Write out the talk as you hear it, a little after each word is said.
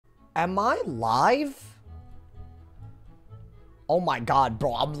Am I live? Oh my god,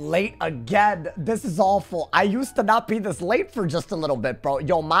 bro, I'm late again. This is awful. I used to not be this late for just a little bit, bro.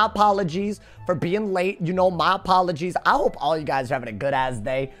 Yo, my apologies for being late. You know, my apologies. I hope all you guys are having a good-ass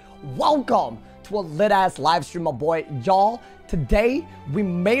day. Welcome to a lit-ass live stream, my boy. Y'all, today, we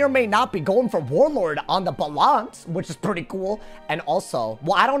may or may not be going for Warlord on the balance, which is pretty cool. And also,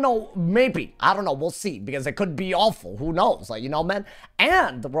 well, I don't know, maybe. I don't know, we'll see, because it could be awful. Who knows? Like, you know, man.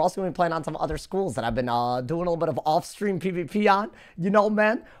 And we're also going to be playing on some other schools that I've been doing a little bit of off-stream PvP on. You know,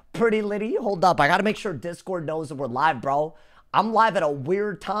 man. Pretty litty. Hold up. I got to make sure Discord knows that we're live, bro. I'm live at a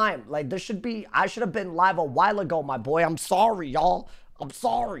weird time. Like, this should be, I should have been live a while ago, my boy. I'm sorry, y'all. I'm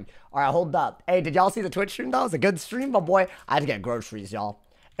sorry. All right, hold up. Hey, did y'all see the Twitch stream? That was a good stream, my boy. I had to get groceries, y'all.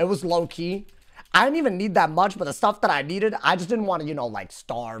 It was low-key. I didn't even need that much, but the stuff that I needed, I just didn't want to, you know, like,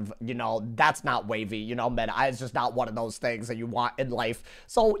 starve. You know, that's not wavy, you know, man. It's just not one of those things that you want in life.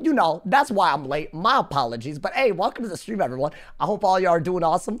 So, you know, that's why I'm late. My apologies. But, hey, welcome to the stream, everyone. I hope all y'all are doing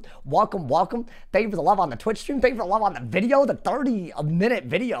awesome. Welcome, welcome. Thank you for the love on the Twitch stream. Thank you for the love on the video, the 30-minute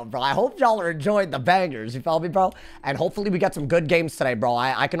video, bro. I hope y'all are enjoying the bangers. You feel me, bro? And hopefully we get some good games today, bro.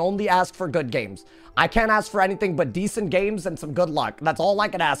 I can only ask for good games. I can't ask for anything but decent games and some good luck. That's all I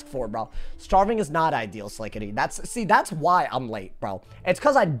can ask for, bro. Starving is not ideal, Slickety. That's why I'm late, bro. It's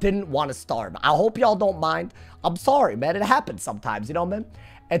because I didn't want to starve. I hope y'all don't mind. I'm sorry, man. It happens sometimes, you know, man?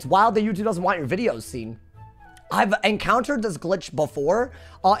 It's wild that YouTube doesn't want your videos seen. I've encountered this glitch before.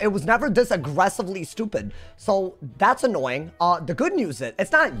 It was never this aggressively stupid. So that's annoying. The good news is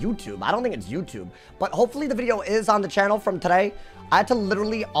it's not YouTube. I don't think it's YouTube. But hopefully the video is on the channel from today. I had to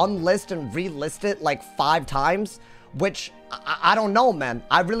literally unlist and relist it like 5 times, which I don't know, man.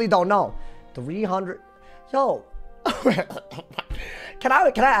 I really don't know. 300. Yo. Can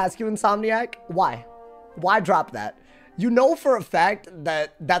I ask you, Insomniac? Why? Why drop that? You know for a fact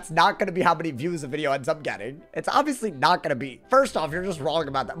that that's not going to be how many views a video ends up getting. It's obviously not going to be. First off, you're just wrong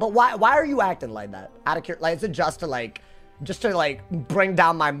about that. But why are you acting like that? Out of curiosity, like, is it just to like bring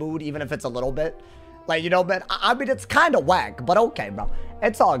down my mood, even if it's a little bit? Like, you know, man, I mean, it's kind of whack, but okay, bro.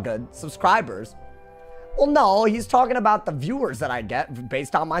 It's all good. Subscribers. Well, no, he's talking about the viewers that I get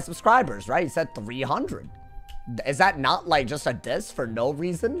based on my subscribers, right? He said 300. Is that not like just a diss for no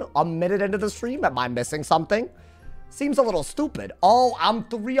reason? A minute into the stream? Am I missing something? Seems a little stupid. Oh, I'm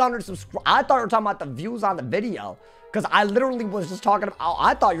 300 subscribers. I thought you were talking about the views on the video. Because I literally was just talking about, oh,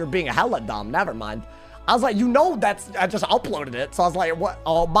 I thought you were being hella dumb. Never mind. I was like, you know, I just uploaded it. So I was like, what?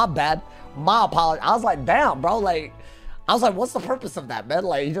 Oh, my bad. My apology. I was like, damn, bro. Like, I was like, what's the purpose of that, man?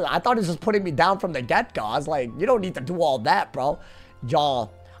 Like, I thought he was just putting me down from the get-go. I was like, you don't need to do all that, bro.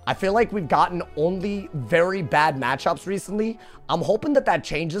 Y'all, I feel like we've gotten only very bad matchups recently. I'm hoping that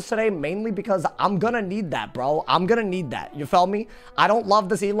changes today, mainly because I'm gonna need that, bro. I'm gonna need that. You feel me? I don't love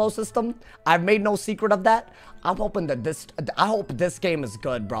this elo system. I've made no secret of that. I'm hoping that I hope this game is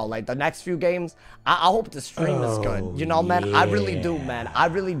good, bro. Like, the next few games, I hope the stream is good. You know, man? Yeah. I really do, man. I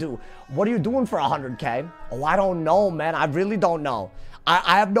really do. What are you doing for 100K? Oh, I don't know, man. I really don't know.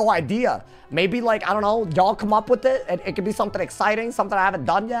 I have no idea. Maybe, like, I don't know, y'all come up with it. It could be something exciting, something I haven't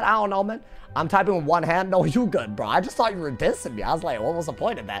done yet. I don't know, man. I'm typing with one hand. No, you good, bro. I just thought you were dissing me. I was like, what was the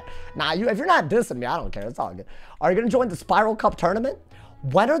point of that? Nah, if you're not dissing me, I don't care. It's all good. Are you going to join the Spiral Cup tournament?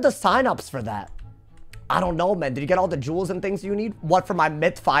 When are the signups for that? I don't know, man. Did you get all the jewels and things you need? What, for my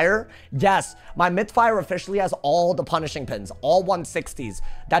Myth Fire? Yes, my Myth Fire officially has all the punishing pins, all 160s.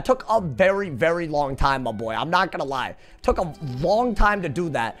 That took a very, very long time, my boy. I'm not gonna lie. Took a long time to do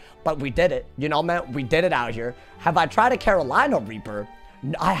that, but we did it. You know, man, we did it out here. Have I tried a Carolina Reaper?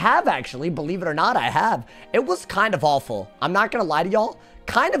 I have, actually. Believe it or not, I have. It was kind of awful. I'm not gonna lie to y'all.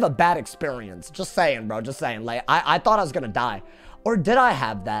 Kind of a bad experience. Just saying, bro. Just saying. Like, I thought I was gonna die. Or did I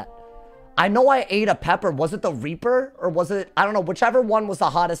have that? I know I ate a pepper. Was it the Reaper? Or was it, I don't know, whichever one was the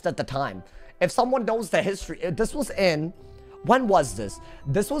hottest at the time. If someone knows the history, this was in, when was this?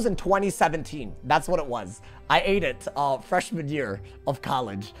 This was in 2017. That's what it was. I ate it freshman year of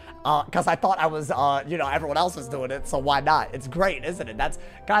college because I thought I was, you know, everyone else was doing it. So why not? It's great, isn't it? That's,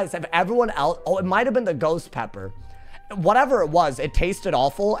 guys, if everyone else, oh, it might have been the ghost pepper. Whatever it was, it tasted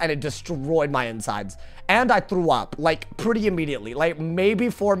awful and it destroyed my insides. And I threw up, like, pretty immediately. Like, maybe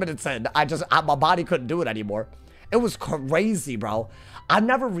 4 minutes in, my body couldn't do it anymore. It was crazy, bro. I've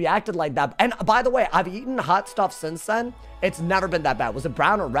never reacted like that. And by the way, I've eaten hot stuff since then. It's never been that bad. Was it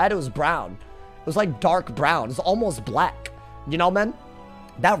brown or red? It was brown. It was like dark brown. It was almost black. You know, man?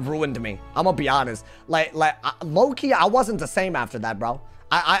 That ruined me. I'm gonna be honest. Like low-key, I wasn't the same after that, bro.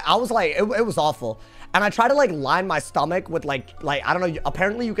 I was like, it was awful. And I tried to like line my stomach with like, I don't know,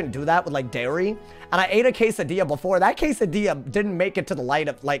 apparently you can do that with like dairy. And I ate a quesadilla before. That quesadilla didn't make it to the light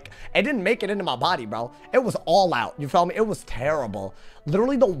of, like, it didn't make it into my body, bro. It was all out. You feel me? It was terrible.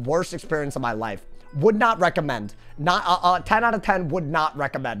 Literally the worst experience of my life. Would not recommend. Not 10 out of 10 would not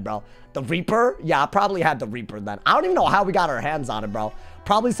recommend, bro. The Reaper? Yeah, I probably had the Reaper then. I don't even know how we got our hands on it, bro.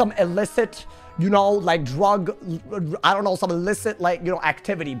 Probably some illicit, you know, like drug, I don't know, some illicit, like, you know,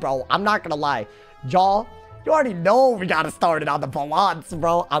 activity, bro. I'm not gonna lie. Y'all, you already know we got to start it on the balance,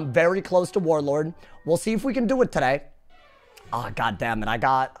 bro. I'm very close to Warlord. We'll see if we can do it today. Oh, god damn it. I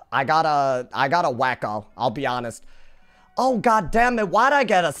got a wacko. I'll be honest. Oh, god damn it. Why'd I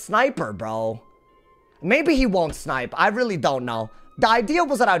get a sniper, bro? Maybe he won't snipe. I really don't know. The idea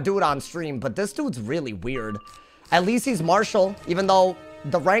was that I'd do it on stream, but this dude's really weird. At least he's Marshall, even though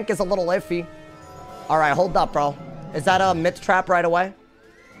the rank is a little iffy. All right, hold up, bro. Is that a myth trap right away?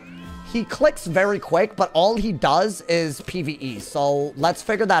 He clicks very quick, but all he does is PvE. So let's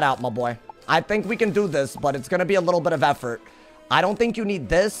figure that out, my boy. I think we can do this, but it's going to be a little bit of effort. I don't think you need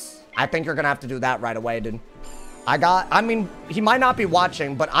this. I think you're going to have to do that right away, dude. I mean, he might not be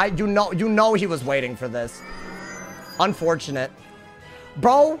watching, but you know he was waiting for this. Unfortunate.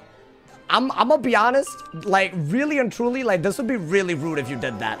 Bro, I'm gonna be honest, like, really and truly, like, this would be really rude if you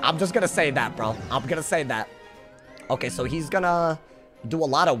did that. I'm just gonna say that, bro. I'm gonna say that. Okay, so he's gonna do a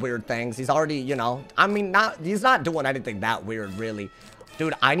lot of weird things. He's already, you know, I mean, he's not doing anything that weird, really.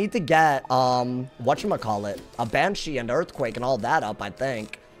 Dude, I need to get, whatchamacallit, a Banshee and Earthquake and all that up, I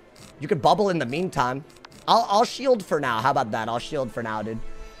think. You could bubble in the meantime. I'll shield for now. How about that? I'll shield for now, dude.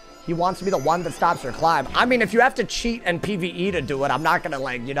 He wants to be the one that stops your climb. I mean, if you have to cheat and PvE to do it, I'm not gonna,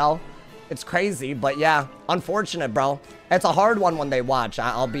 like, you know, it's crazy, but yeah, unfortunate, bro. It's a hard one when they watch,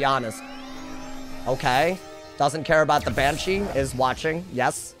 I'll be honest. Okay. Doesn't care about the Banshee. Is watching.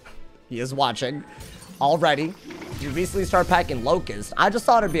 Yes, he is watching. Already. You recently started packing Locust. I just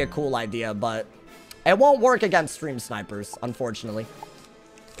thought it'd be a cool idea, but it won't work against stream snipers, unfortunately.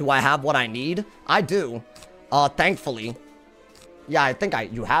 Do I have what I need? I do. Thankfully. Yeah, I think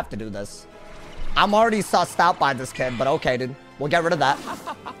you have to do this. I'm already sussed out by this kid, but okay, dude. We'll get rid of that.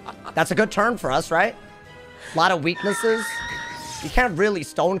 That's a good turn for us, right? A lot of weaknesses. You can't really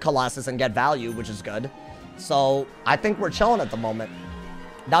Stone Colossus and get value, which is good. So, I think we're chilling at the moment.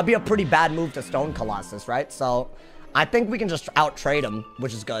 That'd be a pretty bad move to Stone Colossus, right? So, I think we can just out-trade him,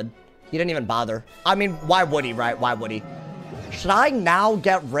 which is good. He didn't even bother. I mean, why would he, right? Why would he? Should I now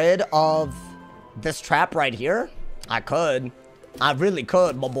get rid of this trap right here? I could. I really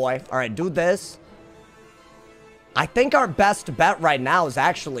could, my boy. All right, do this. I think our best bet right now is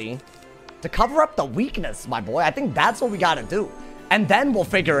actually to cover up the weakness, my boy. I think that's what we got to do. And then we'll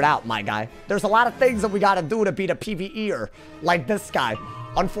figure it out, my guy. There's a lot of things that we got to do to beat a PvEer like this guy.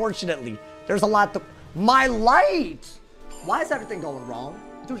 Unfortunately, there's a lot to... My light! Why is everything going wrong?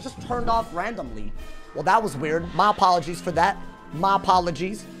 Dude, it just turned off randomly. Well, that was weird. My apologies for that. My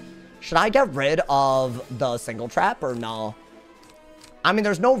apologies. Should I get rid of the single trap or no? I mean,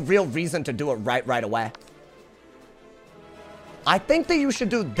 there's no real reason to do it right away. I think that you should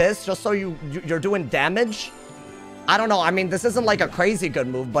do this just so you're doing damage. I don't know. I mean, this isn't like a crazy good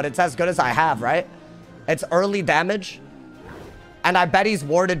move, but it's as good as I have, right? It's early damage. And I bet he's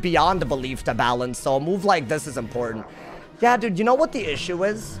warded beyond the belief to balance, so a move like this is important. Yeah, dude, you know what the issue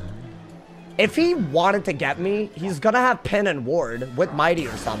is? If he wanted to get me, he's gonna have pin and ward with Mighty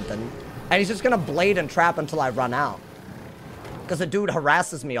or something. And he's just gonna blade and trap until I run out. Because the dude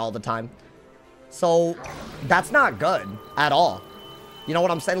harasses me all the time. So, that's not good at all. You know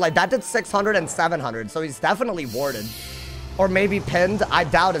what I'm saying? Like, that did 600 and 700, so he's definitely warded. Or maybe pinned. I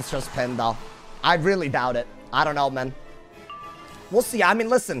doubt it's just pinned, though. I really doubt it. I don't know, man. We'll see. I mean,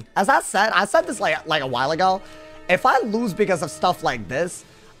 listen, as I said this like a while ago. If I lose because of stuff like this,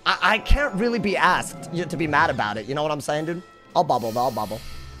 I can't really be asked to be mad about it. You know what I'm saying, dude? I'll bubble, though. I'll bubble.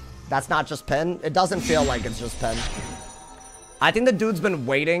 That's not just pin. It doesn't feel like it's just pin. I think the dude's been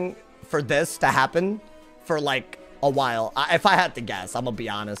waiting for this to happen for, like, a while. If I had to guess, I'm gonna be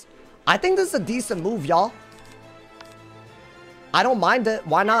honest. I think this is a decent move, y'all. I don't mind it.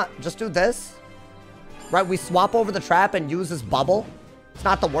 Why not? Just do this. Right, we swap over the trap and use this bubble. It's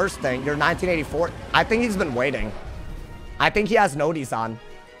not the worst thing. You're 1984. I think he's been waiting. I think he has noties on.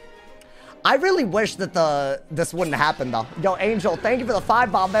 I really wish that this wouldn't happen, though. Yo, Angel, thank you for the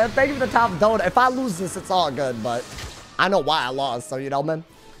 5-bomb, man. Thank you for the top donut. If I lose this, it's all good, but I know why I lost, so you know, man.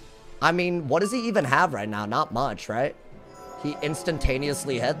 I mean, what does he even have right now? Not much, right? He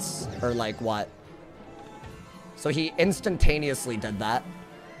instantaneously hits? Or, like, what? So he instantaneously did that.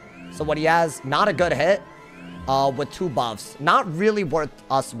 So what he has, not a good hit with 2 buffs. Not really worth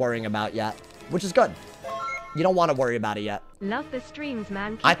us worrying about yet, which is good. You don't want to worry about it yet. Love the streams,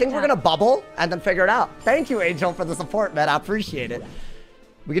 man. I think we're going to bubble and then figure it out. Thank you, Angel, for the support, man. I appreciate it.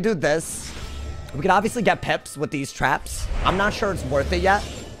 We can do this. We can obviously get pips with these traps. I'm not sure it's worth it yet,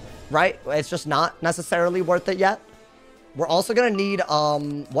 right? It's just not necessarily worth it yet. We're also going to need,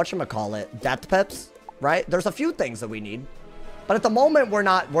 whatchamacallit, death pips, right? There's a few things that we need. But at the moment, we're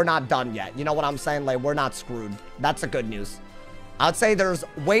not done yet. You know what I'm saying? Like, we're not screwed. That's the good news. I'd say there's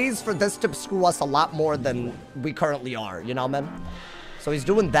ways for this to screw us a lot more than we currently are. You know, man? So he's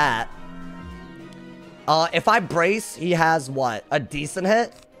doing that. If I brace, he has, what? A decent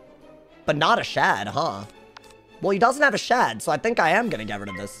hit? But not a shad, huh? Well, he doesn't have a shad, so I think I am going to get rid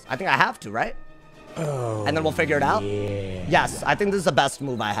of this. I think I have to, right? Oh, and then we'll figure it out? Yeah. Yes, I think this is the best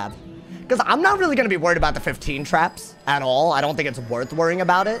move I have. Because I'm not really going to be worried about the 15 traps at all. I don't think it's worth worrying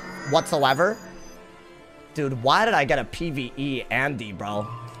about it whatsoever. Dude, why did I get a PvE Andy, bro?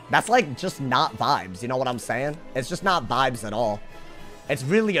 That's like just not vibes. You know what I'm saying? It's just not vibes at all. It's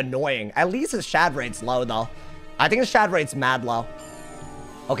really annoying. At least his shad rate's low, though. I think his shad rate's mad low.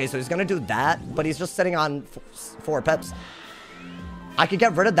 Okay, so he's going to do that, but he's just sitting on 4 pips. I could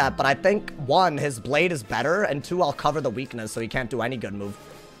get rid of that, but I think, 1, his blade is better, and 2, I'll cover the weakness so he can't do any good move.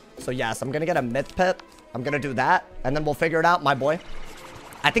 So yes, I'm going to get a myth pip. I'm going to do that, and then we'll figure it out, my boy.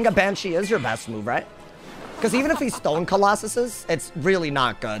 I think a Banshee is your best move, right? Because even if he Stone Colossuses, it's really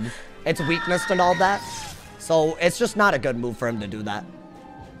not good. It's weakness and all that. So it's just not a good move for him to do that.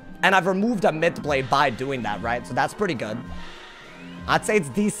 And I've removed a myth blade by doing that, right? So that's pretty good. I'd say it's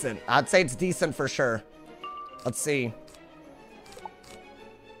decent. I'd say it's decent for sure. Let's see.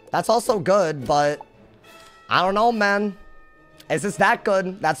 That's also good, but I don't know, man. Is this that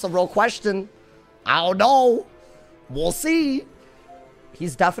good? That's the real question. I don't know. We'll see.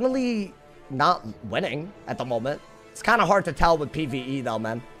 He's definitely not winning at the moment. It's kind of hard to tell with PvE, though,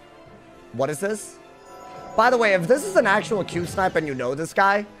 man. What is this? By the way, if this is an actual Q snipe and you know this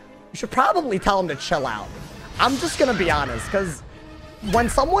guy, you should probably tell him to chill out. I'm just going to be honest, because when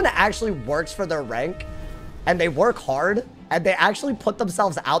someone actually works for their rank and they work hard and they actually put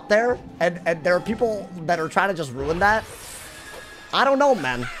themselves out there and there are people that are trying to just ruin that, I don't know,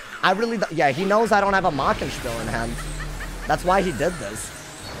 man. I really, yeah, he knows I don't have a Mockenspiel in hand. That's why he did this.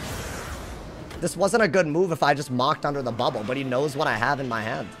 This wasn't a good move if I just mocked under the bubble, but he knows what I have in my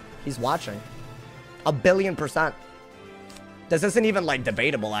hand. He's watching. 1,000,000,000%. This isn't even, like,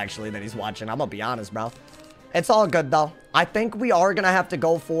 debatable, actually, that he's watching. I'm gonna be honest, bro. It's all good, though. I think we are gonna have to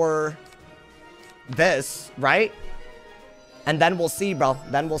go for this, right? And then we'll see, bro.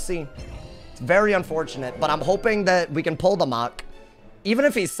 Then we'll see. It's very unfortunate, but I'm hoping that we can pull the Mach. Even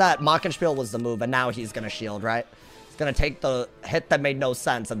if he's set, Mockenspiel was the move, and now he's gonna shield, right? He's gonna take the hit that made no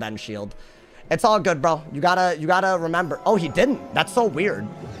sense and then shield. It's all good, bro. You gotta remember. Oh, he didn't. That's so weird.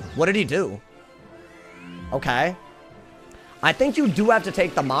 What did he do? Okay. I think you do have to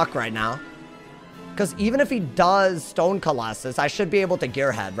take the Mach right now. Because even if he does Stone Colossus, I should be able to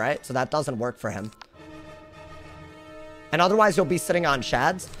Gearhead, right? So that doesn't work for him. And otherwise, you'll be sitting on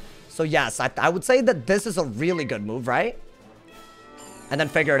Shads. So yes, I would say that this is a really good move, right? And then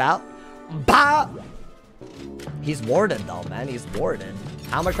figure it out. Bah! He's warded, though, man. He's warded.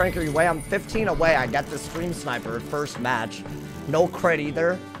 How much rank are you away? I'm 15 away. I get the Stream Sniper first match. No crit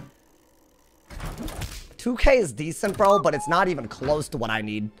either. 2K is decent, bro, but it's not even close to what I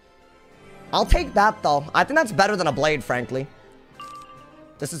need. I'll take that, though. I think that's better than a blade, frankly.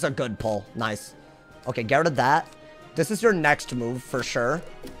 This is a good pull. Nice. Okay, get rid of that. This is your next move, for sure.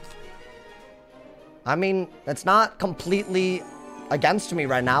 I mean, it's not completely against me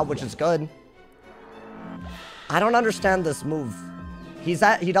right now, which is good. I don't understand this move. He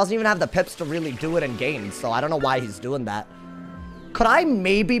doesn't even have the pips to really do it and gain, so I don't know why he's doing that. Could I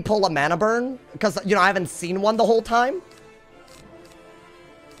maybe pull a mana burn? Because, you know, I haven't seen one the whole time.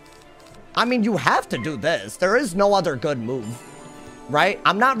 I mean, you have to do this. There is no other good move, right?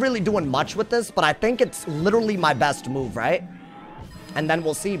 I'm not really doing much with this, but I think it's literally my best move, right? And then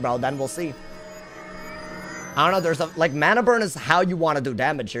we'll see, bro. Then we'll see. I don't know. There's a, like, mana burn is how you want to do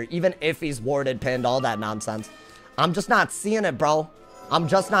damage here, even if he's warded, pinned, all that nonsense. I'm just not seeing it, bro. I'm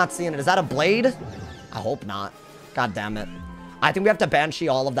just not seeing it. Is that a blade? I hope not. God damn it. I think we have to Banshee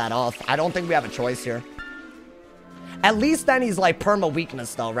all of that off. I don't think we have a choice here. At least then he's like perma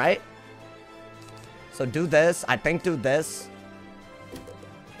weakness though, right? So do this. I think do this.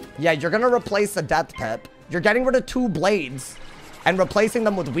 Yeah, you're going to replace the Death Pip. You're getting rid of 2 blades and replacing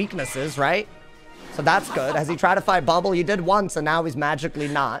them with weaknesses, right? So that's good. Has he tried to fight Bubble? He did once and now he's magically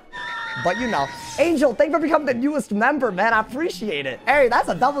not. But you know. Angel, thank you for becoming the newest member, man. I appreciate it. Hey, that's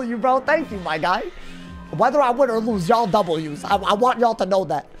a W, bro. Thank you, my guy. Whether I win or lose, y'all W's. I want y'all to know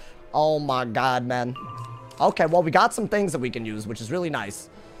that. Oh, my God, man. Okay, well, we got some things that we can use, which is really nice.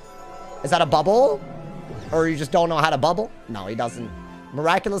 Is that a bubble? Or you just don't know how to bubble? No, he doesn't.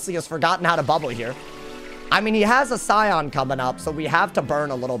 Miraculously has forgotten how to bubble here. I mean, he has a Scion coming up, so we have to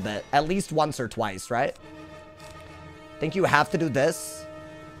burn a little bit. At least once or twice, right? Think you have to do this?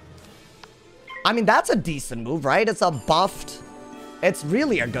 I mean, that's a decent move, right? It's a buffed... It's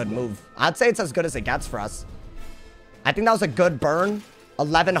really a good move. I'd say it's as good as it gets for us. I think that was a good burn.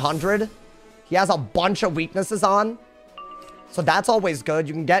 1100. He has a bunch of weaknesses on. So that's always good.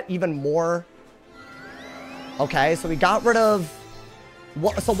 You can get even more. Okay, so we got rid of...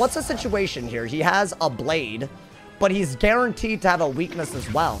 So what's the situation here? He has a blade, but he's guaranteed to have a weakness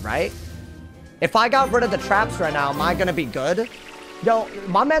as well, right? If I got rid of the traps right now, am I going to be good? Yo,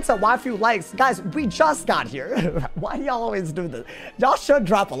 my man said, why few likes? Guys, we just got here. Why do y'all always do this? Y'all should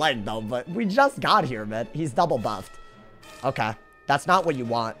drop a like, though, but we just got here, man. He's double buffed. Okay, that's not what you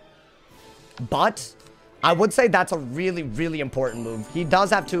want. But I would say that's a really, really important move. He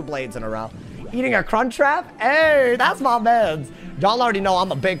does have 2 blades in a row. Eating a crunch trap? Hey, that's my man's. Y'all already know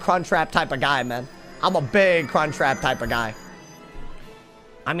I'm a big crunch trap type of guy, man. I'm a big crunch trap type of guy.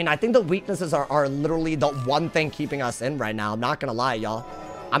 I mean, I think the weaknesses are literally the one thing keeping us in right now. I'm not gonna lie, y'all.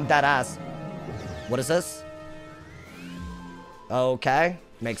 I'm dead ass. What is this? Okay.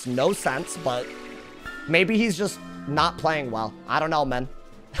 Makes no sense, but maybe he's just not playing well. I don't know, man.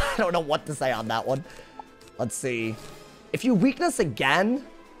 I don't know what to say on that one. Let's see. If you weakness again,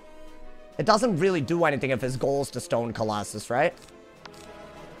 it doesn't really do anything if his goal is to Stone Colossus, right?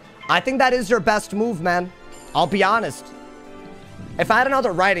 I think that is your best move, man. I'll be honest. If I had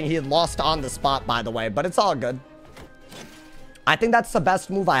another writing, he had lost on the spot, by the way, but it's all good. I think that's the best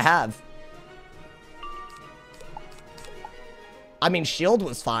move I have. I mean, shield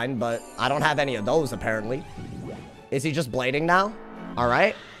was fine, but I don't have any of those, apparently. Is he just blading now? All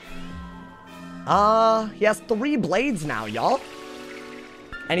right. He has 3 blades now, y'all.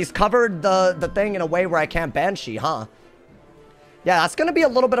 And he's covered the thing in a way where I can't Banshee, huh? Yeah, that's going to be a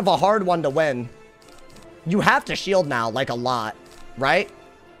little bit of a hard one to win. You have to shield now, like a lot, right?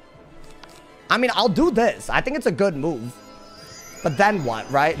 I mean, I'll do this. I think it's a good move. But then what,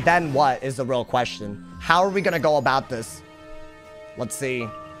 right? Then what is the real question. How are we going to go about this? Let's see.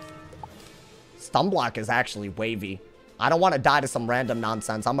 Stun block is actually wavy. I don't want to die to some random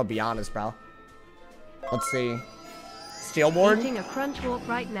nonsense. I'm going to be honest, bro. Let's see. Steel Ward.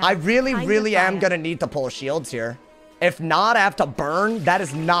 I really am going to need to pull shields here. If not, I have to burn. That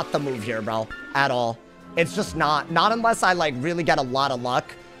is not the move here, bro. At all. It's just not. Not unless I, like, really get a lot of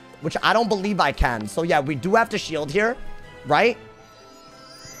luck. Which I don't believe I can. So, yeah, we do have to shield here. Right?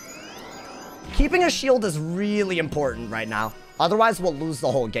 Keeping a shield is really important right now. Otherwise, we'll lose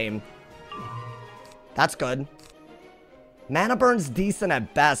the whole game. That's good. Mana burn's decent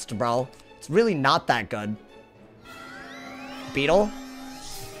at best, bro. It's really not that good. Beetle?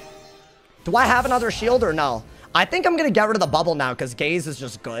 Do I have another shield or no? I think I'm going to get rid of the bubble now because gaze is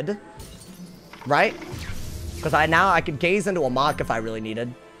just good. Right? Because I could gaze into a mock if I really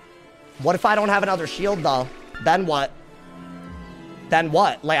needed. What if I don't have another shield, though? Then what? Then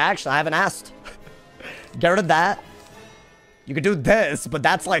what? Like, actually, I haven't asked. Get rid of that. You could do this, but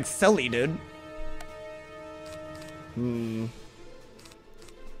that's, like, silly, dude.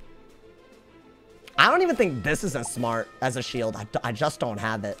 I don't even think this is as smart as a shield. I just don't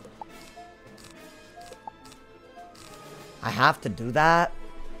have it. I have to do that.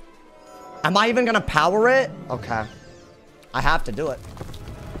 Am I even going to power it? Okay. I have to do it.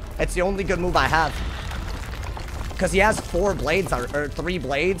 It's the only good move I have. Because he has 4 blades, or 3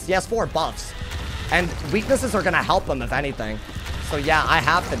 blades. He has 4 buffs. And weaknesses are going to help him, if anything. So, yeah, I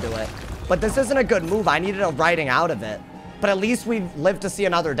have to do it. But this isn't a good move. I needed a writing out of it. But at least we've lived to see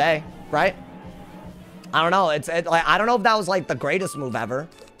another day, right? I don't know. Like, I don't know if that was, like, the greatest move ever.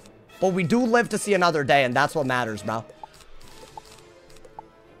 But we do live to see another day, and that's what matters, bro.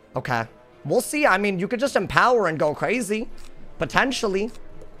 Okay. We'll see. I mean, you could just empower and go crazy. Potentially.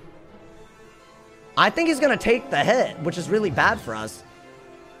 I think he's going to take the hit, which is really bad for us.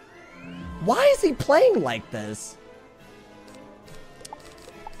 Why is he playing like this?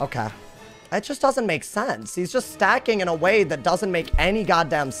 Okay. It just doesn't make sense. He's just stacking in a way that doesn't make any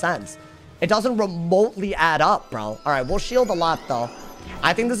goddamn sense. It doesn't remotely add up, bro. All right, we'll shield a lot, though.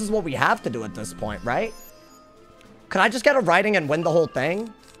 I think this is what we have to do at this point, right? Could I just get a writing and win the whole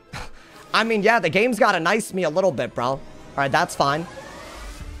thing? I mean, yeah, the game's got to nice me a little bit, bro. All right, that's fine.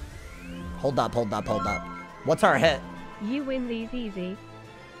 Hold up. What's our hit? You win these easy.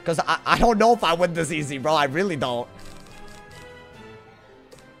 Because I don't know if I win this easy, bro. I really don't.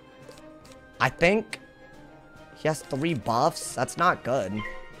 I think he has 3 buffs. That's not good.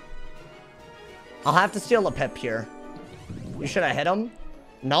 I'll have to steal a pip here. You should have hit him.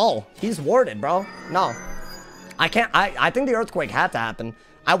 No, he's warded, bro. No. I can't. I think the earthquake had to happen.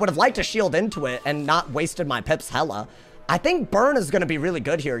 I would have liked to shield into it and not wasted my pips hella. I think burn is going to be really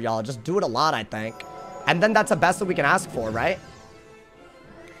good here, y'all. Just do it a lot, I think. And then that's the best that we can ask for, right?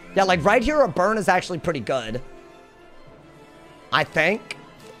 Yeah, like right here, a burn is actually pretty good. I think.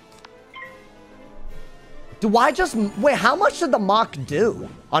 Do I just... Wait, how much did the mock do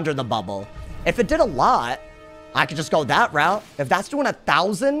under the bubble? If it did a lot, I could just go that route. If that's doing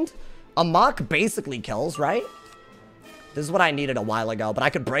 1,000, a mock basically kills, right? This is what I needed a while ago, but I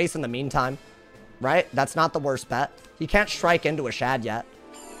could brace in the meantime, right? That's not the worst bet. He can't strike into a shad yet,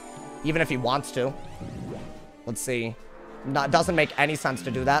 even if he wants to. Let's see. No, it doesn't make any sense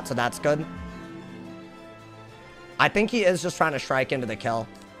to do that, so that's good. I think he is just trying to strike into the kill.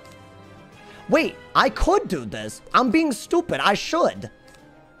 Wait, I could do this. I'm being stupid. I should.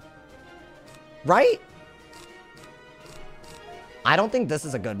 Right? I don't think this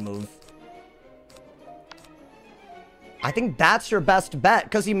is a good move. I think that's your best bet,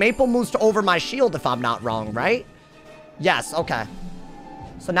 because he maple moves to over my shield if I'm not wrong, right? Yes, okay.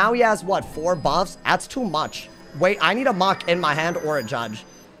 So now he has, what, 4 buffs? That's too much. Wait, I need a mock in my hand or a judge.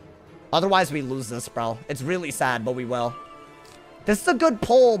 Otherwise, we lose this, bro. It's really sad, but we will. This is a good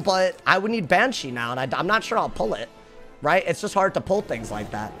pull, but I would need Banshee now, and I'm not sure I'll pull it, right? It's just hard to pull things like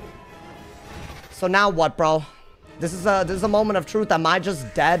that. So now what, bro? This is a moment of truth. Am I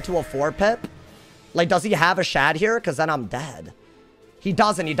just dead to a 4-pip? Like, does he have a shad here? Because then I'm dead. He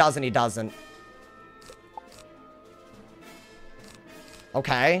doesn't, he doesn't, he doesn't.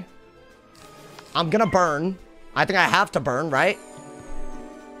 Okay. I'm gonna burn. I think I have to burn, right?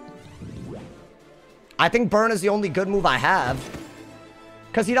 I think burn is the only good move I have.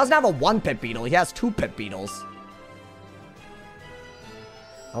 Because he doesn't have a 1-pip beetle. He has 2-pip beetles.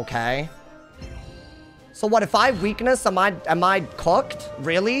 Okay. So what, if I weakness, am I cooked?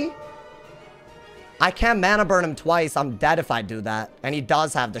 Really? I can't mana burn him twice. I'm dead if I do that. And he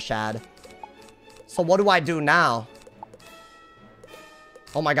does have the shad. So what do I do now?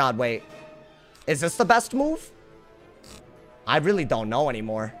 Oh my god, wait. Is this the best move? I really don't know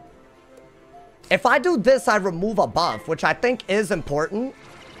anymore. If I do this, I remove a buff, which I think is important.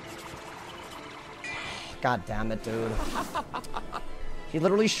 God damn it, dude. He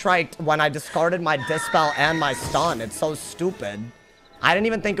literally striked when I discarded my Dispel and my stun. It's so stupid. I didn't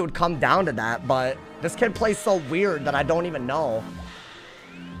even think it would come down to that, but this kid plays so weird that I don't even know.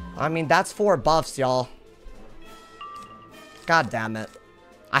 I mean, that's 4 buffs, y'all. God damn it.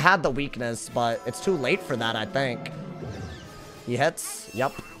 I had the weakness, but it's too late for that, I think. He hits.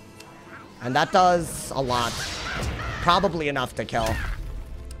 Yep. And that does a lot. Probably enough to kill.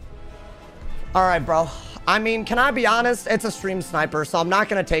 Alright, bro. I mean, can I be honest? It's a stream sniper, so I'm not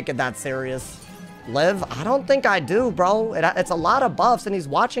going to take it that serious. Live? I don't think I do, bro. It's a lot of buffs, and he's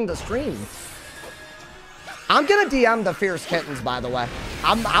watching the stream. I'm going to DM the Fierce Kittens, by the way.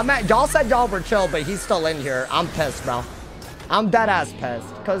 Y'all said y'all were chill, but he's still in here. I'm pissed, bro. I'm dead-ass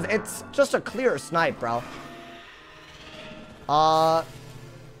pissed, because it's just a clear snipe, bro. I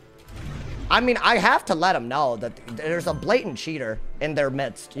mean, I have to let him know that there's a blatant cheater in their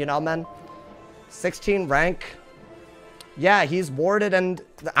midst, you know, man? 16 rank. Yeah, he's warded and...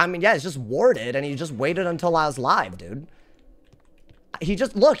 I mean, yeah, he's just warded and he just waited until I was live, dude. He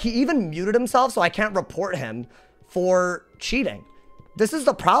just... Look, he even muted himself so I can't report him for cheating. This is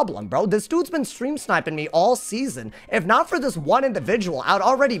the problem, bro. This dude's been stream sniping me all season. If not for this one individual, I'd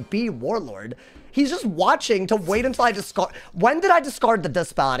already be Warlord. He's just watching to wait until I discard... When did I discard the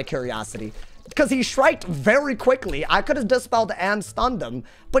Dispel out of curiosity? Because he striked very quickly. I could have dispelled and stunned him,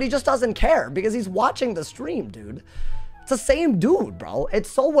 but he just doesn't care because he's watching the stream, dude. It's the same dude, bro. It's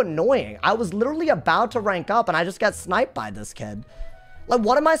so annoying. I was literally about to rank up and I just got sniped by this kid. Like,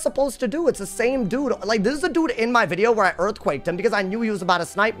 what am I supposed to do? It's the same dude. Like, this is the dude in my video where I earthquaked him because I knew he was about to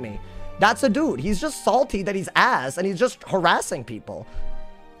snipe me. That's a dude. He's just salty that he's ass and he's just harassing people.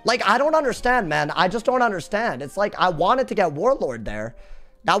 Like, I don't understand, man. I just don't understand. It's like, I wanted to get Warlord there.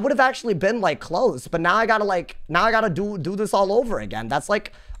 That would have actually been, like, close. But now I gotta, like, do this all over again. That's,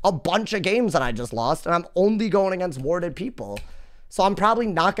 like, a bunch of games that I just lost. And I'm only going against warded people. So I'm probably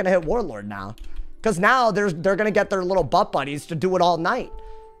not gonna hit Warlord now. Because now they're gonna get their little butt buddies to do it all night.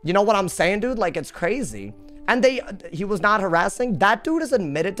 You know what I'm saying, dude? Like, it's crazy. And he was not harassing. That dude has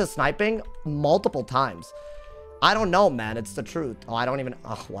admitted to sniping multiple times. I don't know, man. It's the truth. Oh, I don't even...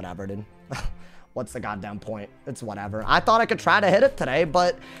 Oh, whatever, dude. What's the goddamn point? It's whatever. I thought I could try to hit it today,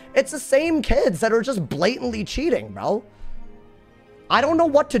 but it's the same kids that are just blatantly cheating, bro. I don't know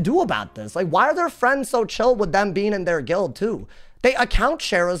what to do about this. Like, why are their friends so chill with them being in their guild, too? They account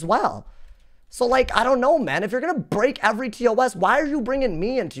share as well. So, like, I don't know, man. If you're going to break every TOS, why are you bringing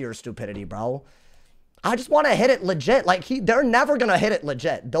me into your stupidity, bro? I just want to hit it legit. Like, they're never going to hit it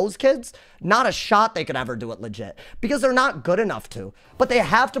legit. Those kids, not a shot they could ever do it legit. Because they're not good enough to. But they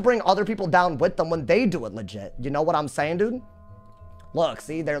have to bring other people down with them when they do it legit. You know what I'm saying, dude? Look,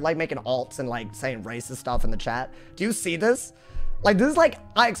 see? They're, like, making alts and, like, saying racist stuff in the chat. Do you see this? Like, this is, like,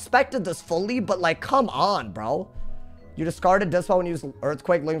 I expected this fully, but, like, come on, bro. You discarded Dispo when you used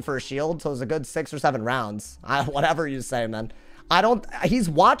Earthquake looking for a shield, so it was a good 6 or 7 rounds. Whatever you say, man. He's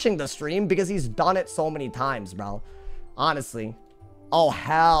watching the stream because he's done it so many times, bro. Honestly. Oh,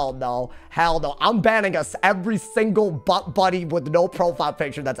 hell no. Hell no. I'm banning us every single buddy with no profile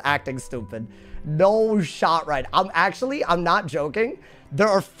picture that's acting stupid. No shot right. I'm not joking. There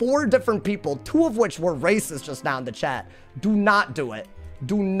are 4 different people, 2 of which were racist just now in the chat. Do not do it.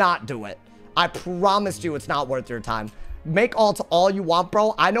 Do not do it. I promise you it's not worth your time. Make alts all you want,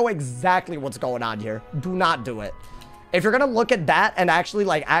 bro. I know exactly what's going on here. Do not do it. If you're gonna look at that and actually,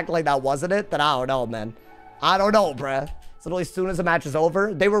 like, act like that wasn't it, then I don't know, man. I don't know, bruh. So literally, as soon as the match is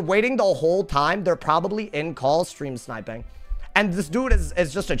over, they were waiting the whole time. They're probably in call stream sniping. And this dude is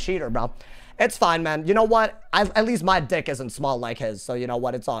just a cheater, bro. It's fine, man. You know what? At least my dick isn't small like his. So, you know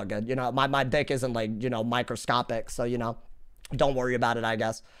what? It's all good. You know, my dick isn't, like, you know, microscopic. So, you know, don't worry about it, I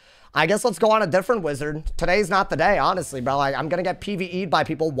guess. I guess let's go on a different wizard. Today's not the day, honestly, bro. I'm going to get PvE'd by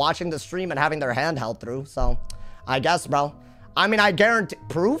people watching the stream and having their hand held through. So, I guess, bro. I mean, I guarantee...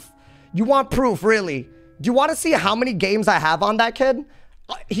 Proof? You want proof, really? Do you want to see how many games I have on that kid?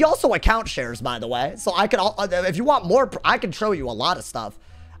 He also account shares, by the way. So, I could... If you want more, I can show you a lot of stuff.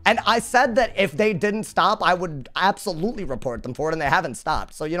 And I said that if they didn't stop, I would absolutely report them for it, and they haven't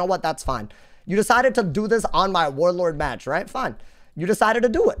stopped. So, you know what? That's fine. You decided to do this on my Warlord match, right? Fine. You decided to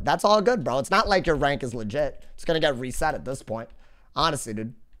do it. That's all good, bro. It's not like your rank is legit. It's going to get reset at this point. Honestly,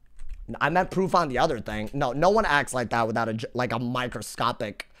 dude. I meant proof on the other thing. No one acts like that without a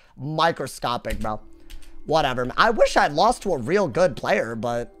microscopic, bro. Whatever. I wish I'd lost to a real good player,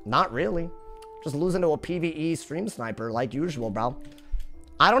 but not really. Just losing to a PvE stream sniper like usual, bro.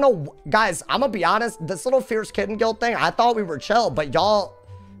 I don't know. Guys, I'm going to be honest. This little Fierce Kitten Guild thing, I thought we were chill, but y'all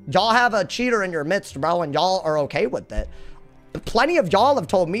have a cheater in your midst, bro, and y'all are okay with it. Plenty of y'all have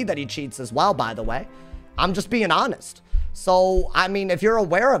told me that he cheats as well, by the way. I'm just being honest. So, I mean, if you're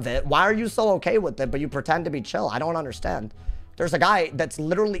aware of it, why are you so okay with it, but you pretend to be chill? I don't understand. There's a guy that's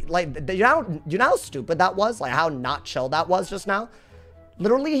literally, like, you know how stupid that was? Like, how not chill that was just now?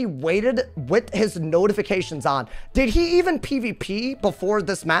 Literally, he waited with his notifications on. Did he even PvP before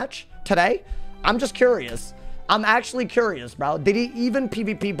this match today? I'm just curious. I'm actually curious, bro. Did he even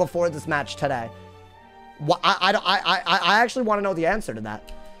PvP before this match today? I actually want to know the answer to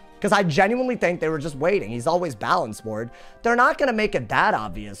that. Because I genuinely think they were just waiting. He's always balance board. They're not going to make it that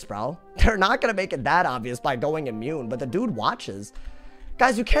obvious, bro. They're not going to make it that obvious by going immune. But the dude watches.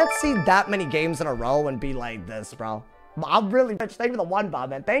 Guys, you can't see that many games in a row and be like this, bro. I'm really rich. Thank you for the 1 bomb,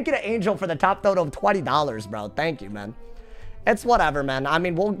 man. Thank you to Angel for the top total of $20, bro. Thank you, man. It's whatever, man. I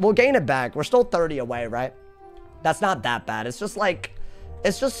mean, we'll gain it back. We're still 30 away, right? That's not that bad. It's just like...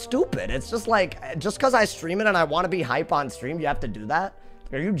 It's just stupid. It's just like... Just because I stream it and I want to be hype on stream, you have to do that?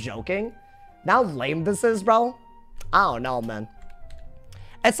 Are you joking? Now lame this is, bro? I don't know, man.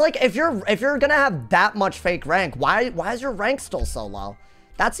 It's like, if you're gonna have that much fake rank, why is your rank still so low?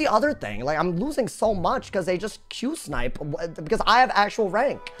 That's the other thing. Like, I'm losing so much because they just Q-snipe because I have actual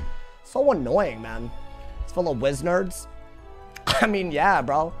rank. So annoying, man. It's full of WIZ nerds. I mean, yeah,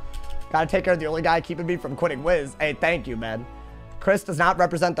 bro. Gotta take care of the only guy keeping me from quitting WIZ. Hey, thank you, man. Chris does not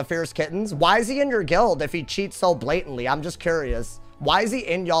represent the Fierce Kittens. Why is he in your guild if he cheats so blatantly? I'm just curious. Why is he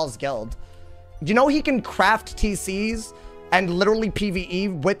in y'all's guild? You know he can craft TCs and literally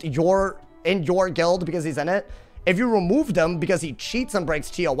PvE with in your guild because he's in it? If you removed him because he cheats and breaks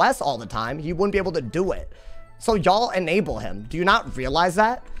TOS all the time, he wouldn't be able to do it. So y'all enable him. Do you not realize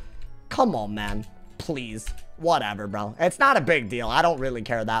that? Come on, man. Please. Whatever, bro. It's not a big deal. I don't really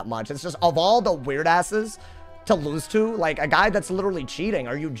care that much. It's just, of all the weird asses to lose to, like a guy that's literally cheating.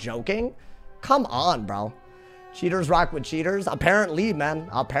 Are you joking? Come on, bro. Cheaters rock with cheaters. Apparently, man.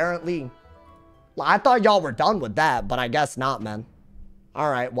 Apparently. I thought y'all were done with that, but I guess not, man.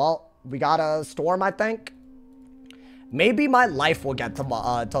 All right, well, we got a storm, I think. Maybe my life will get to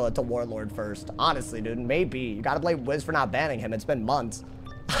Warlord first. Honestly, dude, maybe. You gotta blame Wiz for not banning him. It's been months.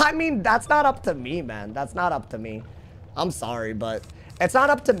 I mean, that's not up to me, man. That's not up to me. I'm sorry, but It's not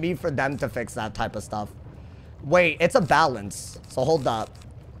up to me for them to fix that type of stuff. Wait, it's a balance. So hold up.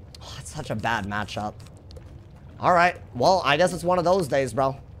 Oh, it's such a bad matchup. All right. Well, I guess it's one of those days,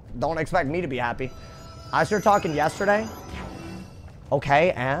 bro. Don't expect me to be happy. I started talking yesterday.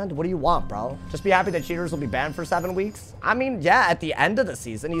 Okay, and what do you want, bro? Just be happy that cheaters will be banned for 7 weeks? I mean, yeah, at the end of the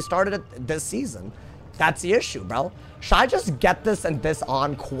season. He started it this season. That's the issue, bro. Should I just get this and this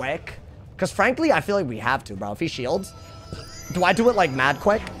on quick? Because frankly, I feel like we have to, bro. If he shields, do I do it like mad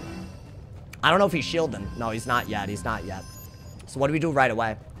quick? I don't know if he's shielding. No, he's not yet. He's not yet. So what do we do right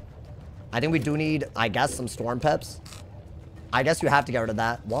away? I think we do need, I guess, some storm pips. I guess you have to get rid of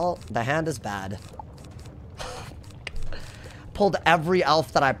that. Well, the hand is bad. Pulled every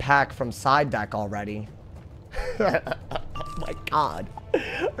elf that I pack from side deck already. Oh my god.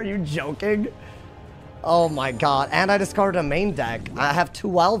 Are you joking? Oh my god. And I discarded a main deck. I have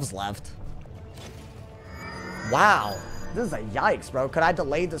 2 elves left. Wow. This is a yikes, bro. Could I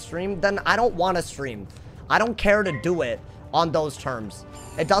delay the stream? Then I don't want to stream. I don't care to do it on those terms.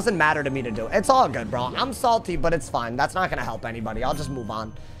 It doesn't matter to me to do it. It's all good, bro. I'm salty, but it's fine. That's not going to help anybody. I'll just move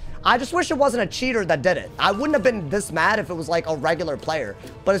on. I just wish it wasn't a cheater that did it. I wouldn't have been this mad if it was like a regular player.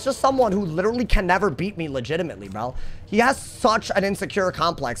 But it's just someone who literally can never beat me legitimately, bro. He has such an insecure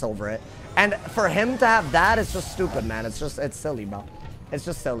complex over it. And for him to have that is just stupid, man. It's silly, bro. It's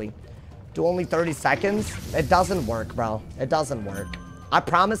just silly. Do only 30 seconds? It doesn't work, bro. It doesn't work. I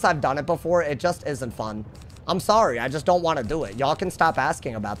promise I've done it before. It just isn't fun. I'm sorry. I just don't want to do it. Y'all can stop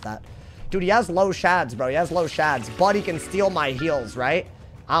asking about that. Dude, he has low shads, bro. He has low shads. But he can steal my heals, right?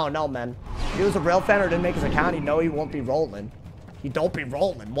 I don't know, man. If he was a real fan or didn't make his account, he'd know he won't be rolling. He don't be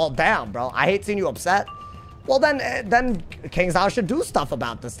rolling. Well, damn, bro. I hate seeing you upset. Well, then KingsOut should do stuff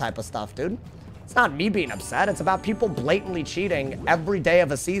about this type of stuff, dude. It's not me being upset. It's about people blatantly cheating every day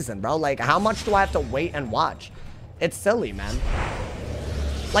of a season, bro. Like, how much do I have to wait and watch? It's silly, man.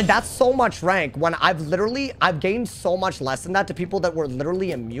 Like, that's so much rank when I've gained so much less than that to people that were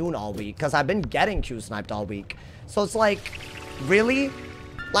literally immune all week because I've been getting Q-sniped all week. So it's like, really?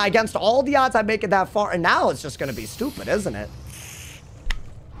 Like, against all the odds I make it that far, and now it's just going to be stupid, isn't it?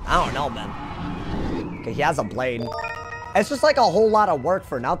 I don't know, man. Okay, he has a blade. It's just like a whole lot of work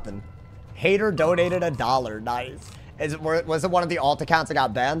for nothing. Hater donated $1. Nice. Was it one of the alt accounts that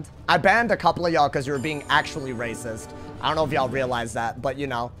got banned? I banned a couple of y'all because you were being actually racist. I don't know if y'all realize that, but you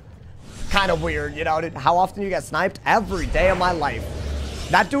know, kind of weird, you know? How often you get sniped? Every day of my life.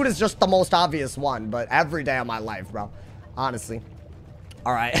 That dude is just the most obvious one, but every day of my life, bro. Honestly.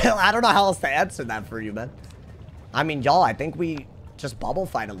 All right. I don't know how else to answer that for you, man. I mean, y'all, I think we just bubble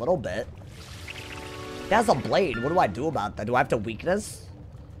fight a little bit. He has a blade. What do I do about that? Do I have to weakness?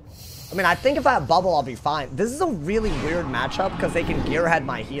 I mean, I think if I have bubble, I'll be fine. This is a really weird matchup because they can gearhead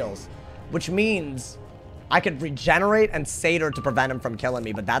my heals, which means I could regenerate and satyr to prevent him from killing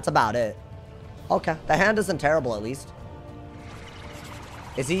me, but that's about it. Okay. The hand isn't terrible, at least.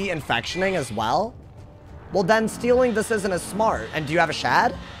 Is he infectioning as well? Well, then stealing this isn't as smart. And do you have a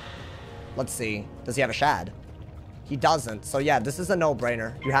shad? Let's see. Does he have a shad? He doesn't. So yeah, this is a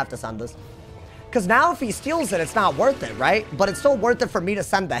no-brainer. You have to send this. Because now if he steals it, it's not worth it, right? But it's still worth it for me to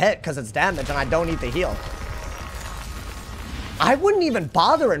send the hit because it's damage and I don't need the heal. I wouldn't even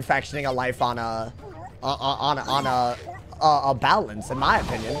bother infectioning a life on a balance, in my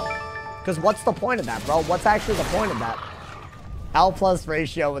opinion. Because what's the point of that, bro? What's actually the point of that? L plus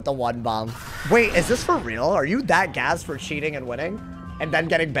ratio with the 1 bomb. Wait, is this for real? Are you that gassed for cheating and winning? And then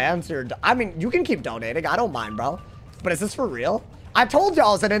getting banned? So I mean, you can keep donating. I don't mind, bro. But is this for real? I told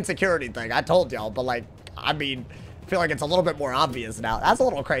y'all it's an insecurity thing. I told y'all. But, like, I mean, I feel like it's a little bit more obvious now. That's a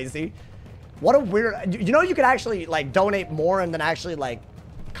little crazy. What a weird... You know you could actually, like, donate more and then actually, like,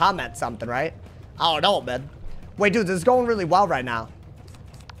 comment something, right? I don't know, man. Wait, dude, this is going really well right now.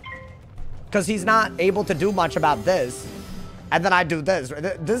 Because he's not able to do much about this. And then I do this.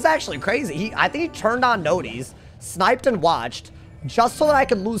 This is actually crazy. I think he turned on noties, sniped and watched, just so that I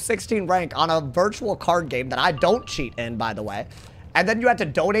could lose 16 rank on a virtual card game that I don't cheat in, by the way. And then you had to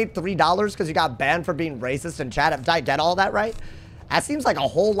donate $3 because you got banned for being racist in chat. Did I get all that right? That seems like a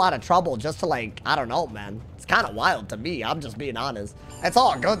whole lot of trouble just to, like, I don't know, man. It's kind of wild to me. I'm just being honest. It's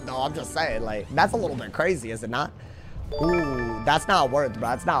all good, though. I'm just saying, like, that's a little bit crazy, is it not? Ooh, that's not worth, bro.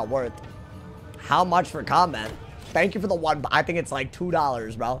 That's not worth. How much for comment? Thank you for the 1. I think it's like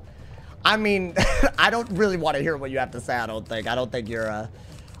 $2, bro. I mean, I don't really want to hear what you have to say, I don't think. I don't think you're,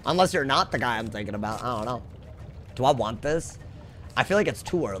 unless you're not the guy I'm thinking about. I don't know. Do I want this? I feel like it's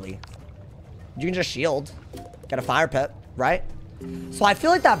too early. You can just shield. Get a fire pit, right? So I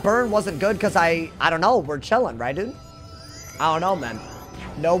feel like that burn wasn't good because I don't know. We're chilling, right, dude? I don't know, man.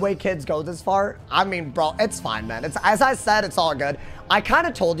 No way kids go this far. I mean, bro, it's fine, man. It's, as I said, it's all good. I kind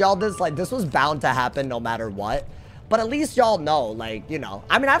of told y'all this, like, this was bound to happen no matter what. But at least y'all know, like, you know.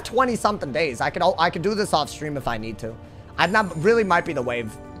 I mean, I have 20-something days. I could do this off stream if I need to. Really might be the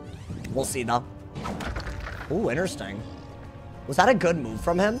wave. We'll see, though. Ooh, interesting. Was that a good move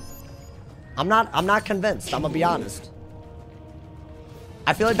from him? I'm not convinced. I'm gonna be honest.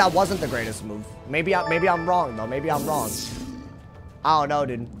 I feel like that wasn't the greatest move. Maybe I'm wrong, though. Maybe I'm wrong. I don't know,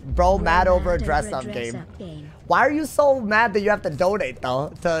 dude. Bro, mad over a dress-up game. Why are you so mad that you have to donate,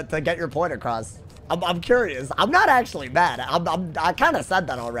 though, to get your point across? I'm curious. I'm not actually mad. I kind of said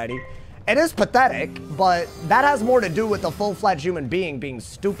that already. It is pathetic, but that has more to do with the full-fledged human being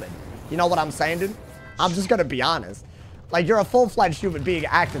stupid. You know what I'm saying, dude? I'm just gonna be honest. Like, you're a full-fledged human being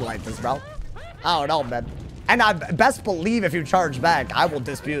acting like this, bro. I don't know, man. And I best believe if you charge back, I will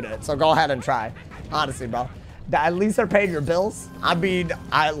dispute it. So go ahead and try. Honestly, bro. At least they're paying your bills. I mean,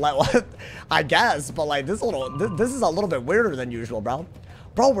 I guess, but like this is a little bit weirder than usual, bro.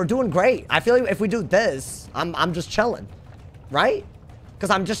 Bro, we're doing great. I feel like if we do this, I'm just chilling, right? Because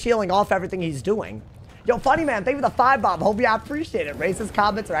I'm just healing off everything he's doing. Yo, funny man, thank you for the 5 bomb. Hope you appreciate it. Racist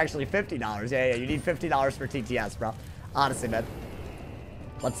comments are actually $50. Yeah, you need $50 for TTS, bro. Honestly, man.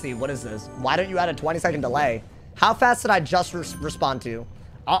 Let's see, what is this? Why don't you add a 20-second delay? How fast did I just respond to you?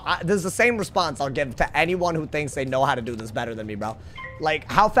 This is the same response I'll give to anyone who thinks they know how to do this better than me, bro.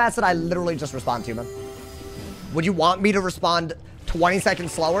 Like, how fast did I literally just respond to you, man? Would you want me to respond 20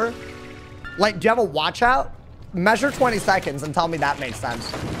 seconds slower? Like, do you have a watch out? Measure 20 seconds and tell me that makes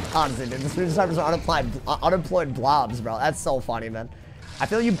sense. Honestly, dude, this servers are unemployed blobs, bro. That's so funny, man. I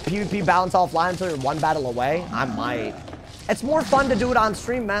feel you PvP balance offline until you're 1 battle away. I might. It's more fun to do it on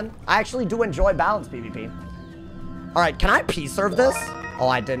stream, man. I actually do enjoy balance PvP. All right, can I P-serve this? Oh,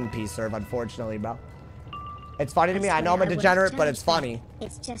 I didn't P-serve, unfortunately, bro. It's funny to me. I know I'm a degenerate, but it's funny.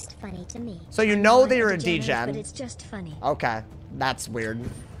 It's just funny to me. So you know that you're a degen. But it's just funny. Okay, that's weird.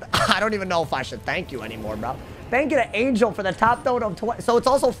 I don't even know if I should thank you anymore, bro. Thank you to Angel for the top note of 20. So it's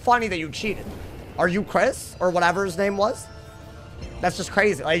also funny that you cheated. Are you Chris or whatever his name was? That's just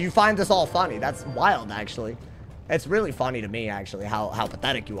crazy. Like, you find this all funny. That's wild, actually. It's really funny to me, actually, how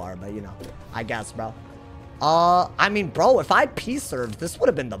pathetic you are. But, you know, I guess, bro. I mean, bro, if I P-served, this would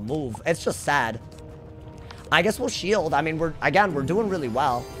have been the move. It's just sad. I guess we'll shield. I mean, we're doing really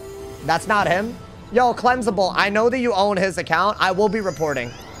well. That's not him. Yo, Cleansable, I know that you own his account. I will be reporting.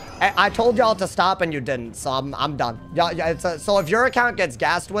 I told y'all to stop and you didn't, so I'm done. So if your account gets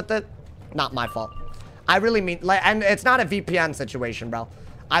gassed with it, not my fault. I really mean, like, and it's not a VPN situation, bro.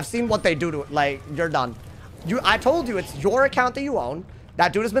 I've seen what they do to it. Like, you're done. I told you it's your account that you own.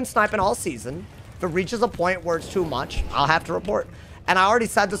 That dude has been sniping all season. If it reaches a point where it's too much, I'll have to report. And I already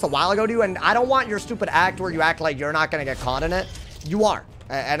said this a while ago to you, and I don't want your stupid act where you act like you're not going to get caught in it. You are,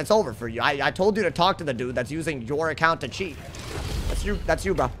 and it's over for you. I told you to talk to the dude that's using your account to cheat. That's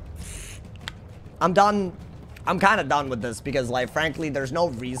you, bro. I'm done. I'm kind of done with this because, like, frankly, there's no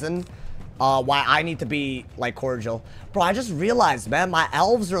reason why I need to be, like, cordial. Bro, I just realized, man, my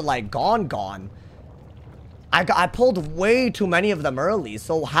elves are, like, gone. I pulled way too many of them early,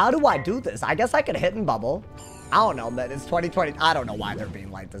 so how do I do this? I guess I could hit and bubble. I don't know, man. It's 2020. I don't know why they're being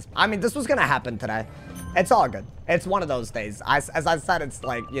like this. I mean, this was going to happen today. It's all good. It's one of those days. As I said, it's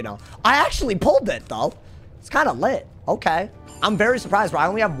like, you know. I actually pulled it, though. It's kind of lit. Okay. I'm very surprised, bro. I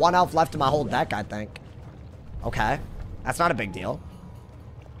only have 1 elf left in my whole deck, I think. Okay. That's not a big deal.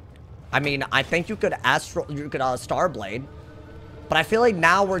 I mean, I think you could Starblade. But I feel like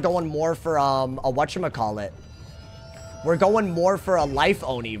now we're going more for a whatchamacallit. We're going more for a Life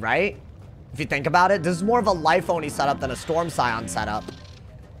Oni, right? If you think about it, this is more of a Life Oni setup than a Storm Scion setup.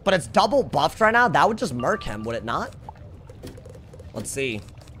 But it's double buffed right now. That would just murk him, would it not? Let's see.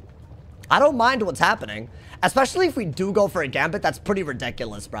 I don't mind what's happening. Especially if we do go for a Gambit. That's pretty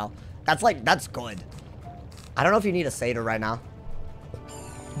ridiculous, bro. That's good. I don't know if you need a Satyr right now.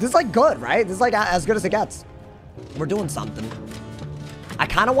 This is like good, right? This is like as good as it gets. We're doing something. I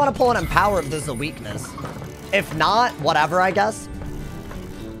kind of want to pull an Empower if this is a weakness. If not, whatever, I guess.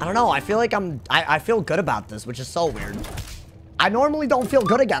 I don't know. I feel like I feel good about this, which is so weird. I normally don't feel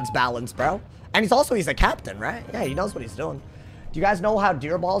good against balance, bro. And he's a captain, right? Yeah, he knows what he's doing. Do you guys know how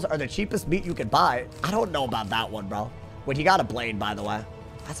deer balls are the cheapest meat you could buy? I don't know about that one, bro. Wait, he got a blade, by the way.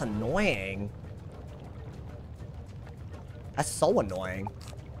 That's annoying. That's so annoying.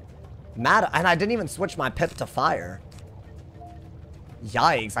 Mad, and I didn't even switch my pip to fire.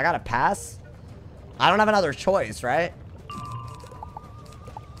 Yikes, I gotta pass? I don't have another choice, right?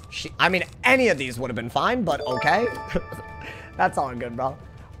 I mean, any of these would have been fine, but okay. That's all good, bro.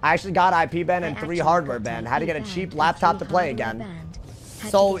 I actually got IP ban and 3 hardware ban. Had to get a cheap laptop to play again.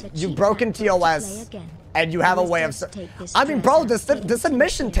 So you've broken TOS, and you have a way of... I mean, bro, this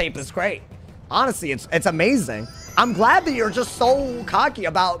admission tape is great. Honestly, it's amazing. I'm glad that you're just so cocky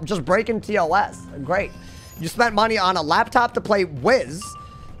about just breaking TOS. Great. You spent money on a laptop to play WIZ,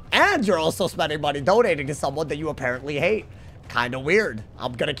 and you're also spending money donating to someone that you apparently hate. Kind of weird.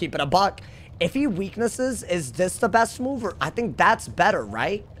 I'm gonna keep it a buck. If he weaknesses, is this the best move? Or I think that's better,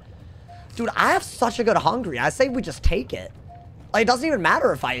 right? Dude, I have such a good hungry. I say we just take it. Like, it doesn't even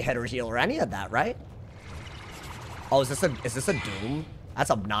matter if I hit or heal or any of that, right? Oh, is this a doom? That's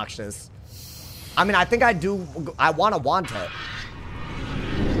obnoxious. I mean, I think I want it.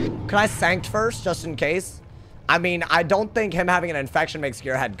 Can I sanct first, just in case? I mean, I don't think him having an infection makes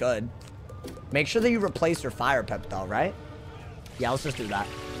Gearhead good. Make sure that you replace your fire pip, though, right? Yeah, let's just do that.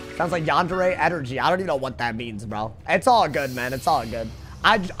 Sounds like Yandere energy. I don't even know what that means, bro. It's all good, man. It's all good.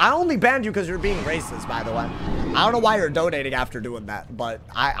 I only banned you because you're being racist, by the way. I don't know why you're donating after doing that, but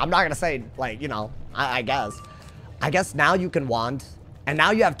I'm not going to say, like, you know, I guess. I guess now you can wand. And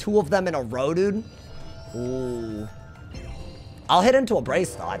now you have 2 of them in a row, dude. Ooh. I'll hit into a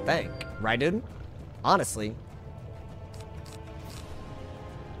brace, though, I think. Right, dude? Honestly.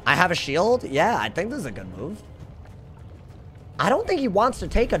 I have a shield? Yeah, I think this is a good move. I don't think he wants to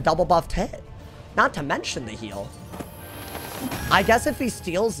take a double buffed hit. Not to mention the heal. I guess if he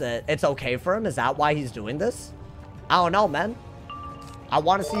steals it, it's okay for him. Is that why he's doing this? I don't know, man. I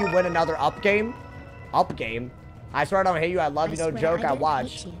want to see you win another up game. Up game? I swear I don't hate you. I love you. No joke. I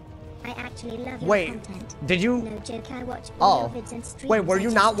watch. I actually love your content. Did you? No joke, I watch all your vids and streams. Wait, were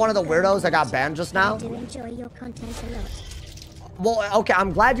you not one of the weirdos that got banned just now? I do enjoy your content a lot. Well, okay,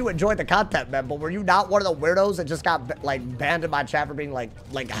 I'm glad you enjoyed the content, man, but were you not one of the weirdos that just got, like, banned in my chat for being, like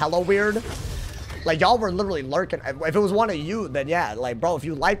hella weird? Like, y'all were literally lurking. If it was one of you, then yeah, like, bro, if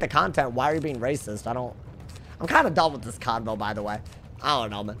you like the content, why are you being racist? I'm kind of done with this convo, by the way. I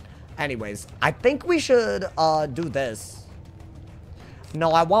don't know, man. Anyways, I think we should, do this.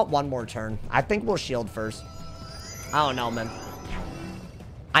 No, I want one more turn. I think we'll shield first. I don't know, man.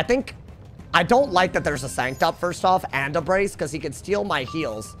 I don't like that there's a sanct up, first off, and a brace, because he could steal my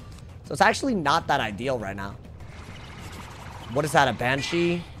heals. So it's actually not that ideal right now. What is that, a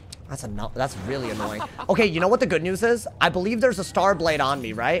banshee? That's really annoying. Okay, you know what the good news is? I believe there's a star blade on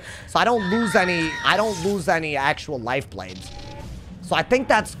me, right? So I don't lose any actual life blades. So I think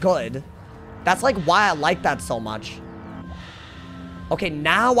that's good. That's like why I like that so much. Okay,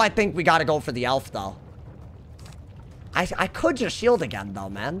 now I think we gotta go for the elf, though. I could just shield again, though,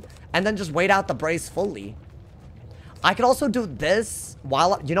 man. And then just wait out the brace fully. I could also do this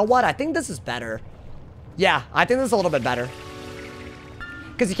while... You know what? I think this is better. Yeah, I think this is a little bit better.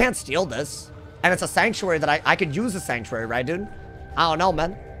 Because you can't steal this. And it's a sanctuary that I could use a sanctuary, right, dude? I don't know,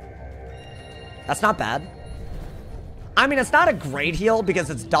 man. That's not bad. I mean, it's not a great heal because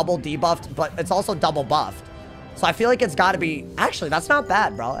it's double debuffed, but it's also double buffed. So I feel like it's got to be... Actually, that's not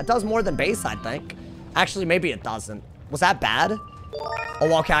bad, bro. It does more than base, I think. Actually, maybe it doesn't. Was that bad?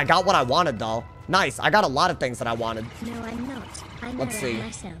 Oh, okay. I got what I wanted, though. Nice. I got a lot of things that I wanted. No, I'm not. Let's see.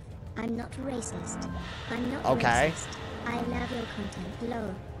 Myself. I'm not racist. I'm not okay. racist. I love your content.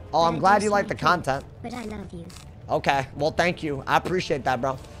 Low. Oh, I'm glad you like the content. But I love you. Okay. Well, thank you. I appreciate that,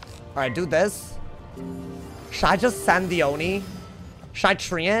 bro. All right, do this. Should I just send the Oni? Should I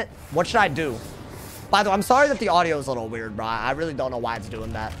tree it? What should I do? By the way, I'm sorry that the audio is a little weird, bro. I really don't know why it's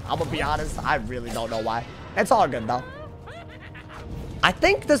doing that. I'm gonna be honest. I really don't know why. It's all good, though. I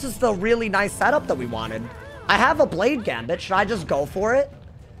think this is the really nice setup that we wanted. I have a Blade Gambit. Should I just go for it?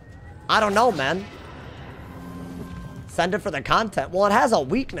 I don't know, man. Send it for the content. Well, it has a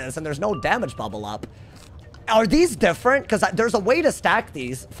weakness, and there's no damage bubble up. Are these different? Because there's a way to stack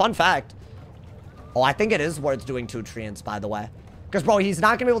these. Fun fact. Oh, I think it is worth doing 2 treants, by the way. Because, bro, he's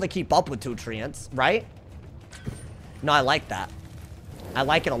not going to be able to keep up with 2 treants, right? No, I like that. I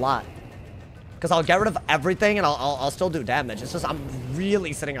like it a lot. Because I'll get rid of everything, and I'll still do damage. It's just I'm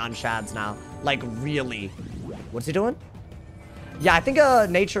really sitting on shads now. Like, really. What's he doing? Yeah, I think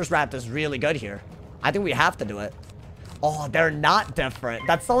Nature's Wrath is really good here. I think we have to do it. Oh, they're not different.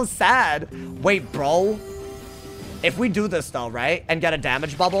 That's so sad. Wait, bro. If we do this, though, right? And get a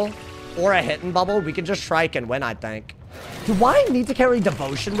damage bubble or a hitting bubble, we can just strike and win, I think. Do I need to carry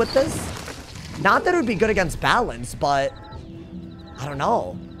Devotion with this? Not that it would be good against balance, but... I don't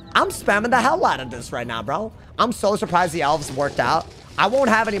know. I'm spamming the hell out of this right now, bro. I'm so surprised the elves worked out. I won't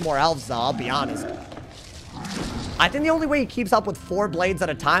have any more elves, though, I'll be honest. I think the only way he keeps up with 4 blades at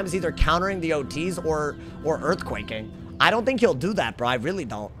a time is either countering the OTs or earthquaking. I don't think he'll do that, bro. I really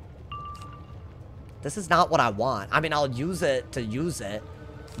don't. This is not what I want. I mean, I'll use it to use it,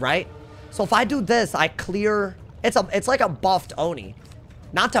 right? So if I do this, I clear... It's like a buffed Oni.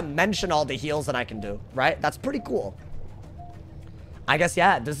 Not to mention all the heals that I can do, right? That's pretty cool. I guess,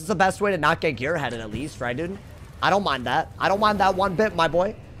 yeah, this is the best way to not get gearheaded at least, right, dude? I don't mind that. I don't mind that one bit, my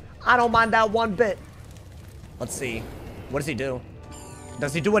boy. I don't mind that one bit. Let's see. What does he do?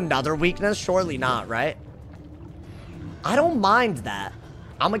 Does he do another weakness? Surely not, right? I don't mind that.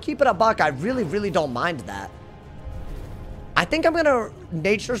 I'm gonna keep it a buck. I really, really don't mind that. I think I'm gonna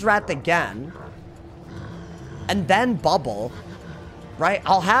Nature's Wrath again. And then Bubble. Right?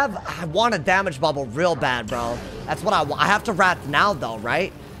 I want a damage bubble real bad, bro. That's what I want. I have to Wrath now, though,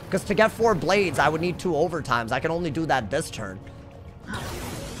 right? Because to get 4 blades, I would need 2 overtimes. I can only do that this turn.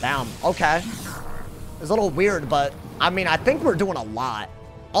 Damn. Okay. It's a little weird, but I mean, I think we're doing a lot.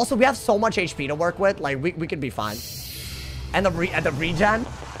 Also, we have so much HP to work with. Like, we could be fine. And the regen,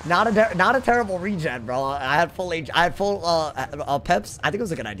 not a terrible regen, bro. I had full pips. I think it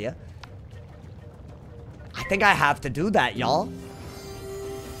was a good idea. I think I have to do that, y'all.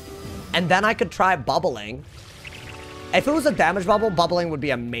 And then I could try bubbling. If it was a damage bubble, bubbling would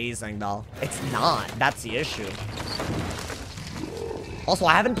be amazing, though. It's not. That's the issue. Also,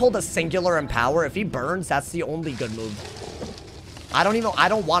 I haven't pulled a singular Empower. If he burns, that's the only good move. I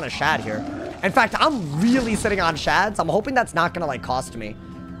don't want a Shad here. In fact, I'm really sitting on Shads. I'm hoping that's not gonna, like, cost me.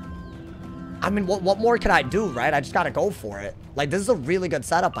 I mean, what more can I do, right? I just gotta go for it. Like, this is a really good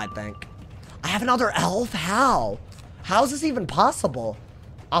setup, I think. I have another elf? How? How is this even possible?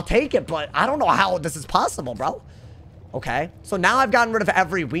 I'll take it, but I don't know how this is possible, bro. Okay. So now I've gotten rid of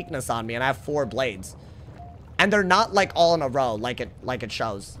every weakness on me, and I have 4 blades. And they're not, like, all in a row, like it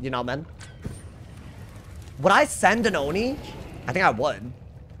shows. You know, man? Would I send an Oni? I think I would.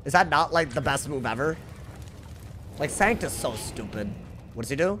 Is that not, like, the best move ever? Like, Sanct is so stupid. What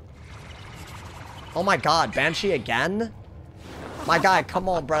does he do? Oh, my God. Banshee again? My guy, come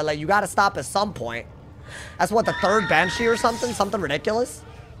on, bro. Like, you gotta stop at some point. That's what, the 3rd Banshee or something? Something ridiculous?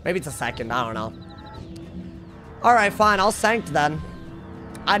 Maybe it's a 2nd. I don't know. Alright, fine. I'll Sanct then.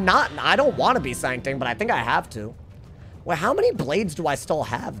 I don't want to be Sancting, but I think I have to. Wait, how many blades do I still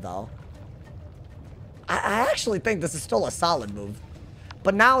have, though? I actually think this is still a solid move.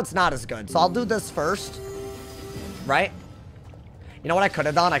 But now it's not as good. So I'll do this first. Right? You know what I could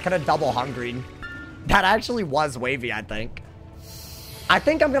have done? I could have double hungried. That actually was wavy, I think. I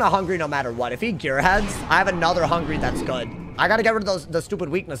think I'm going to hungry no matter what. If he gearheads, I have another hungry that's good. I got to get rid of the stupid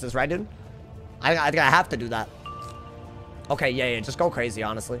weaknesses, right, dude? I think I have to do that. Okay, yeah. Just go crazy,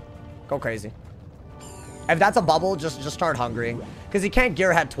 honestly. Go crazy. If that's a bubble, just start hungrying. Because he can't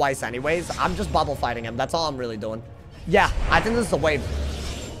gearhead twice anyways. I'm just bubble fighting him. That's all I'm really doing. Yeah, I think this is a wave.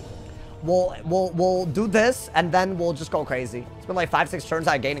 We'll do this, and then we'll just go crazy. It's been like 5-6 turns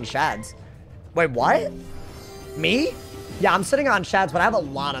out gaining Shads. Wait, what? Me? Yeah, I'm sitting on Shads, but I have a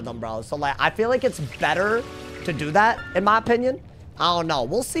lot of them, bro. So, like, I feel like it's better to do that, in my opinion. I don't know.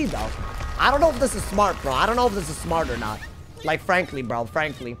 We'll see, though. I don't know if this is smart, bro. I don't know if this is smart or not. Like, frankly, bro.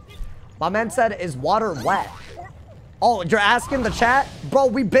 Frankly. My man said, is water wet? Oh, you're asking the chat? Bro,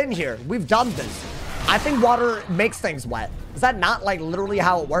 we've been here. We've done this. I think water makes things wet. Is that not, like, literally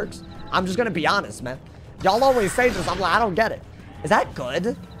how it works? I'm just gonna be honest, man. Y'all always say this. I'm like, I don't get it. Is that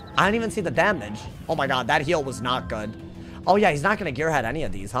good? I didn't even see the damage. Oh, my God. That heal was not good. Oh, yeah. He's not gonna gearhead any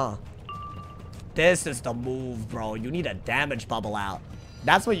of these, huh? This is the move, bro. You need a damage bubble out.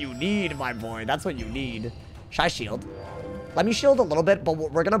 That's what you need, my boy. That's what you need. Should I shield? Let me shield a little bit, but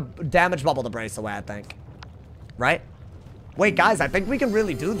we're gonna damage bubble the brace away, I think. Right? Wait, guys, I think we can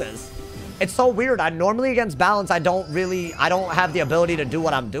really do this. It's so weird. Normally against balance, I don't have the ability to do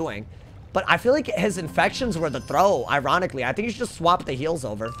what I'm doing. But I feel like his infections were the throw, ironically. I think you should just swap the heals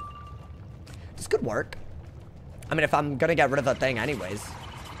over. This could work. I mean, if I'm gonna get rid of the thing anyways.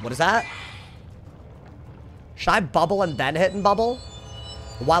 What is that? Should I bubble and then hit and bubble?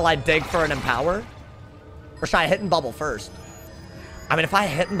 While I dig for an Empower? Or should I hit and bubble first? I mean, if I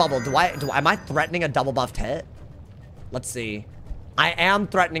hit and bubble, am I threatening a double buffed hit? Let's see. I am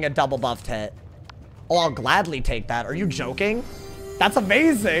threatening a double buffed hit. Oh, I'll gladly take that. Are you joking? That's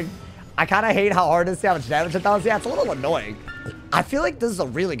amazing. I kind of hate how hard it is to see how much damage it does. Yeah, it's a little annoying. I feel like this is a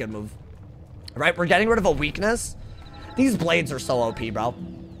really good move. Right? We're getting rid of a weakness. These blades are so OP, bro.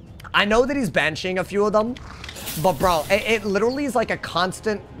 I know that he's banishing a few of them. But, bro, it literally is like a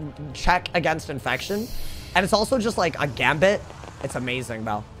constant check against infection. And it's also just like a gambit. It's amazing,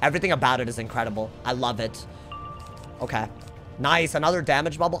 bro. Everything about it is incredible. I love it. Okay. Nice. Another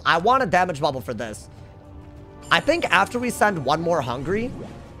damage bubble. I want a damage bubble for this. I think after we send one more hungry,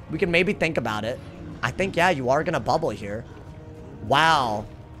 we can maybe think about it. I think, yeah, you are going to bubble here. Wow.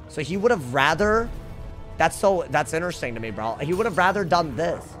 So he would have rather... That's interesting to me, bro. He would have rather done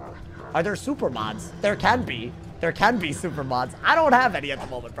this. Are there super mods? There can be. There can be super mods. I don't have any at the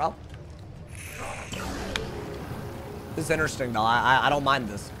moment, bro. This is interesting, though. I don't mind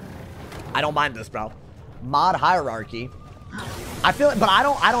this. I don't mind this, bro. Mod hierarchy. I feel it, but I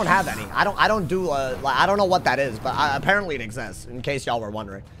don't have any. I don't do like, I don't know what that is, but apparently it exists, in case y'all were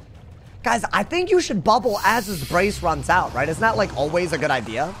wondering. Guys, I think you should bubble as his brace runs out, right? Isn't that like always a good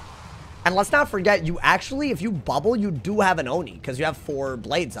idea? And let's not forget, you actually, if you bubble, you do have an Oni, because you have 4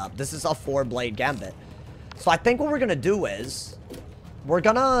 blades up. This is a 4-blade gambit. So I think what we're gonna do is, we're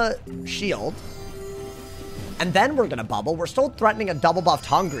gonna shield, and then we're gonna bubble. We're still threatening a double buffed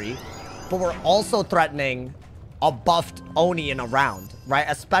Hungry, but we're also threatening a buffed Oni in a round, right?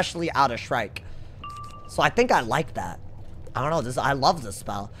 Especially out of Shrike. So I think I like that. I don't know, I love this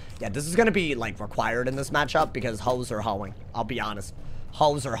spell. Yeah, this is gonna be like required in this matchup because hoes are hoeing. I'll be honest.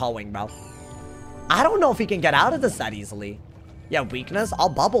 Hoes are hoeing, bro. I don't know if he can get out of this that easily. Yeah, weakness. I'll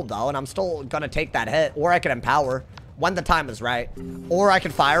bubble though, and I'm still gonna take that hit. Or I can empower when the time is right. Or I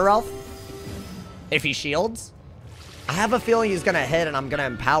can fire elf if he shields. I have a feeling he's gonna hit and I'm gonna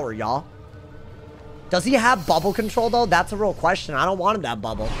empower, y'all. Does he have bubble control though? That's a real question. I don't want him to have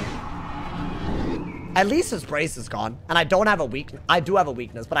bubble. At least his brace is gone. And I don't have a weakness. I do have a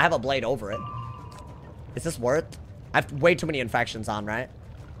weakness, but I have a blade over it. Is this worth? I have way too many infections on, right?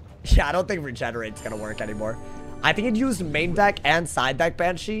 Yeah, I don't think regenerate's gonna work anymore. I think it used main deck and side deck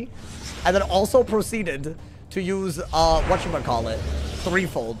Banshee. And then also proceeded to use, whatchamacallit,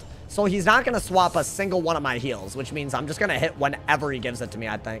 threefold. So he's not gonna swap a single one of my heals, which means I'm just gonna hit whenever he gives it to me,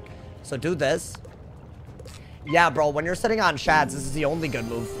 I think. So do this. Yeah, bro, when you're sitting on shads, this is the only good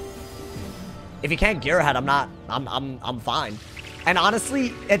move. If you can't gearhead, I'm fine. And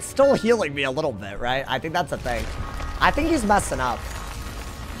honestly, it's still healing me a little bit, right? I think that's the thing. I think he's messing up.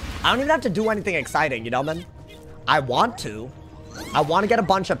 I don't even have to do anything exciting, you know, man? I want to. I want to get a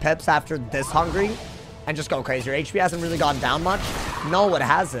bunch of pips after this Hungry and just go crazy. Your HP hasn't really gone down much. No, it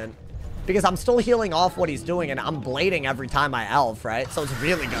hasn't. Because I'm still healing off what he's doing and I'm blading every time I elf, right? So it's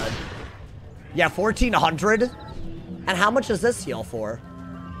really good. Yeah, 1400. And how much does this heal for?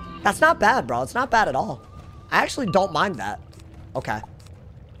 That's not bad, bro. It's not bad at all. I actually don't mind that. Okay.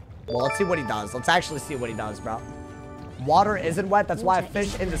 Well, let's see what he does. Let's actually see what he does, bro. Water isn't wet. That's why a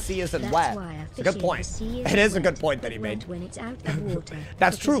fish in the sea isn't wet. It's a good point. It is a good point that he made.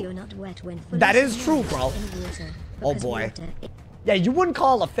 That's true. That is true, bro. Oh, boy. Yeah, you wouldn't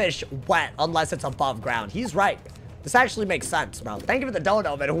call a fish wet unless it's above ground. He's right. This actually makes sense, bro. Thank you for the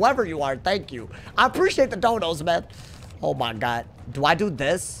dono, man. Whoever you are, thank you. I appreciate the donos, man. Oh, my God. Do I do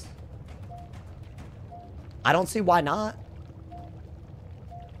this? I don't see why not.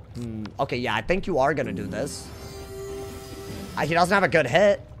 Okay, yeah, I think you are going to do this. He doesn't have a good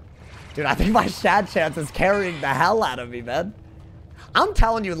hit. Dude, I think my shad chance is carrying the hell out of me, man. I'm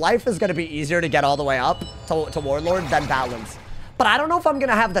telling you, life is going to be easier to get all the way up to Warlord than balance. But I don't know if I'm going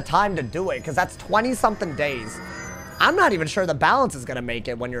to have the time to do it, because that's 20-something days. I'm not even sure the balance is going to make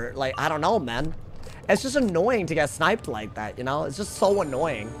it when you're, like, I don't know, man. It's just annoying to get sniped like that, you know? It's just so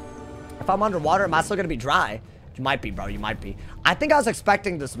annoying. If I'm underwater, am I still going to be dry? You might be, bro. You might be. I think I was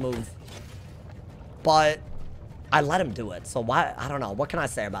expecting this move. But I let him do it. So why? I don't know. What can I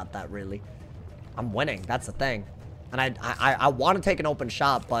say about that, really? I'm winning. That's the thing. And I want to take an open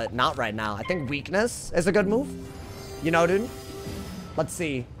shot, but not right now. I think weakness is a good move. You know, dude? Let's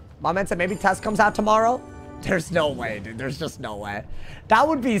see. My man said maybe Test comes out tomorrow. There's no way, dude. There's just no way. That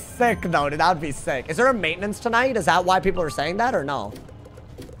would be sick, though, dude. That would be sick. Is there a maintenance tonight? Is that why people are saying that, or no?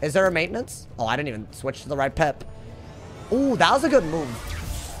 Is there a maintenance? Oh, I didn't even switch to the right pip. Ooh, that was a good move.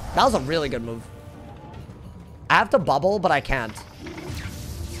 That was a really good move. I have to bubble, but I can't.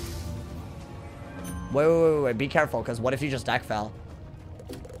 Wait. Be careful, because what if you just deck fell?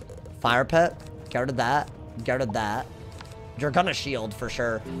 Fire pit. Get rid of that. Get rid of that. You're gonna shield for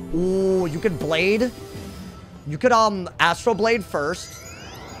sure. Ooh, you could blade. You could, Astral Blade first.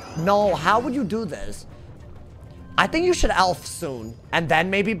 No, how would you do this? I think you should elf soon. And then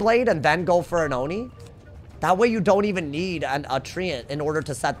maybe blade, and then go for an Oni. That way you don't even need a treant in order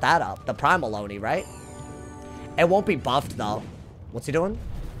to set that up. The Primal Oni, right? It won't be buffed, though. What's he doing?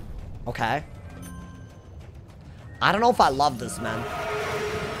 Okay. I don't know if I love this, man.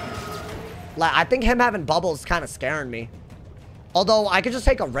 Like, I think him having bubbles is kind of scaring me. Although, I could just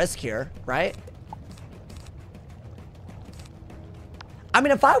take a risk here, right? I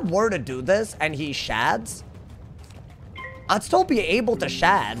mean, if I were to do this and he shads, I'd still be able to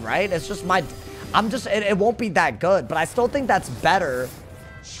shad, right? It's just my... it won't be that good, but I still think that's better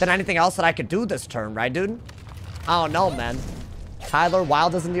than anything else that I could do this turn, right, dude? I don't know, man. Tyler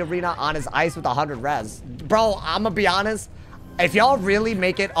Wild is in the arena on his ice with 100 res. Bro, I'm gonna be honest. If y'all really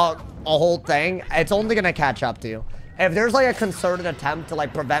make it a a whole thing, it's only gonna catch up to you. If there's like a concerted attempt to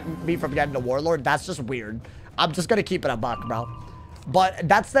like prevent me from getting a warlord, that's just weird. I'm just gonna keep it a buck, bro. But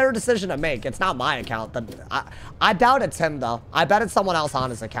that's their decision to make. It's not my account. I doubt it's him, though. I bet it's someone else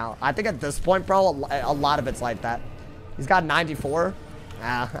on his account. I think at this point, bro, a lot of it's like that. He's got 94.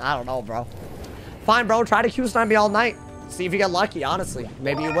 I don't know, bro. Fine, bro. Try to Q-snipe me all night. See if you get lucky, honestly.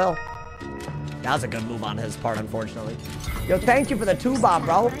 Maybe you will. That was a good move on his part, unfortunately. Yo, thank you for the 2-bomb,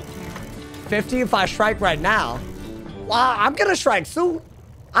 bro. 50 if I strike right now. Well, I'm gonna strike soon.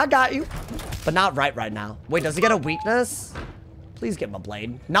 I got you. But not right now. Wait, does he get a weakness? Please give him a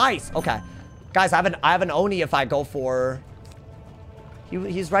blade. Nice. Okay. Guys, I have an Oni if I go for...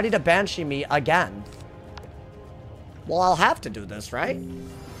 He's ready to Banshee me again. Well, I'll have to do this, right?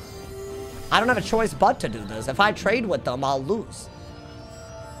 I don't have a choice but to do this. If I trade with them, I'll lose.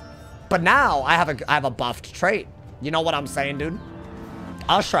 But now I have a buffed trait. You know what I'm saying, dude?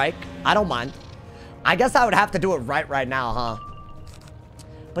 I'll strike. I don't mind. I guess I would have to do it right now, huh?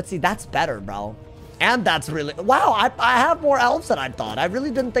 But see, that's better, bro. And that's really... Wow, I have more elves than I thought. I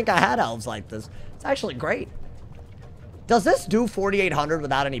really didn't think I had elves like this. It's actually great. Does this do 4,800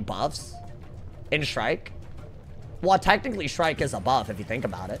 without any buffs? In Strike? Well, technically, Strike is a buff if you think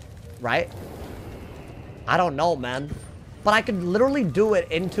about it. Right? I don't know, man. But I could literally do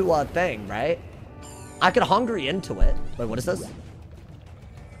it into a thing, right? I could Hungry into it. Wait, what is this?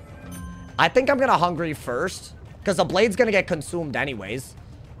 I think I'm going to Hungry first. Because the blade's going to get consumed anyways.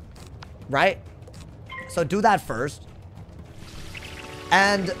 Right? So do that first.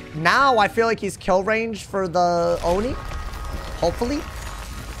 And now I feel like he's kill range for the Oni. Hopefully.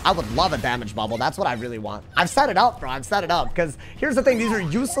 I would love a damage bubble. That's what I really want. I've set it up, bro. I've set it up. Because here's the thing. These are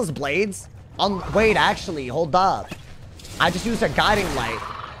useless blades. Wait, actually, hold up. I just used a guiding light.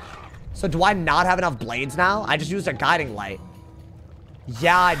 So do I not have enough blades now? I just used a guiding light.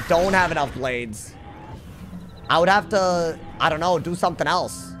 Yeah, I don't have enough blades. I would have to, I don't know, do something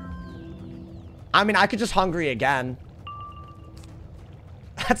else. I mean, I could just Hungry again.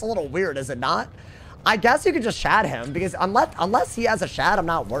 That's a little weird, is it not? I guess you could just Shad him, because unless he has a Shad, I'm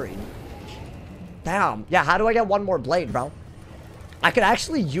not worried. Damn. Yeah, how do I get one more blade, bro? I could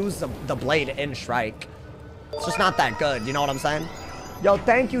actually use the blade in Strike. It's just not that good, you know what I'm saying? Yo,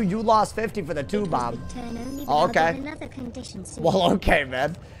 thank you, you lost 50 for the 2-bomb. Oh, okay. Well, okay,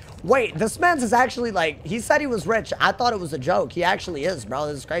 man. Wait, this man's is actually like, he said he was rich. I thought it was a joke. He actually is, bro.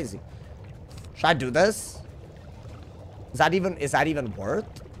 This is crazy. Should I do this? Is that even worth?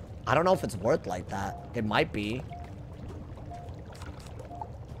 I don't know if it's worth like that. It might be.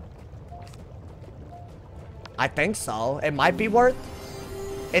 I think so. It might be worth.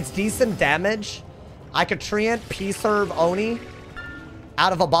 It's decent damage. I could Treant, P-Serve, Oni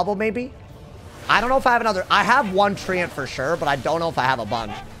out of a bubble, maybe. I don't know if I have another. I have one Treant for sure, but I don't know if I have a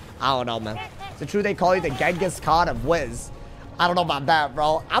bunch. I don't know, man. Is it true they call you the Genghis Khan of WIZ? I don't know about that,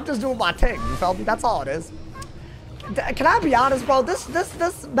 bro. I'm just doing my thing. You feel me? That's all it is. Can I be honest, bro? This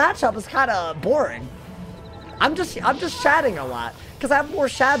matchup is kind of boring. I'm just chatting a lot because I have more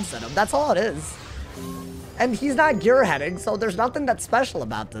shads than him. That's all it is. And he's not gearheading, so there's nothing that's special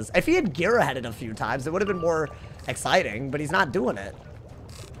about this. If he had gearheaded a few times, it would have been more exciting, but he's not doing it.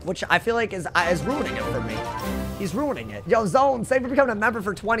 Which I feel like is ruining it for me. He's ruining it. Yo, Zone, thank you for becoming a member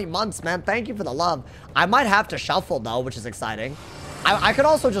for 20 months, man. Thank you for the love. I might have to shuffle, though, which is exciting. I could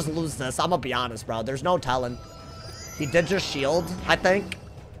also just lose this. I'm gonna be honest, bro. There's no telling. He did just shield, I think,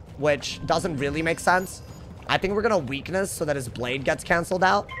 which doesn't really make sense. I think we're gonna weakness so that his blade gets canceled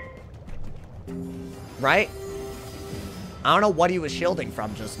out. Right? I don't know what he was shielding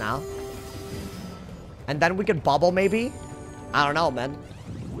from just now. And then we could bubble, maybe? I don't know, man.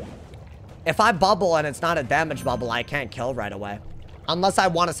 If I bubble and it's not a damage bubble, I can't kill right away. Unless I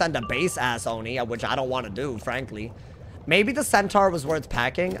want to send a base ass Oni, which I don't want to do, frankly. Maybe the Centaur was worth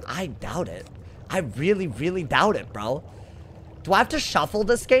packing. I doubt it. I really, really doubt it, bro. Do I have to shuffle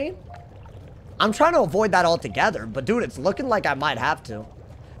this game? I'm trying to avoid that altogether, but dude, it's looking like I might have to.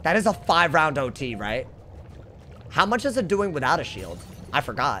 That is a 5-round OT, right? How much is it doing without a shield? I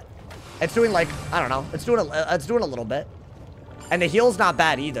forgot. It's doing like, I don't know. It's doing a little bit. And the heal's not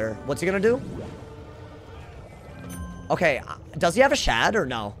bad either. What's he gonna do? Okay, does he have a Shad or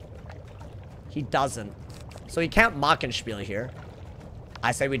no? He doesn't. So he can't Mockenspiel here.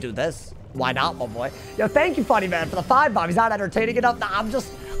 I say we do this. Why not, my boy? Yo, thank you, Funny Man, for the 5-bomb. He's not entertaining enough. Nah,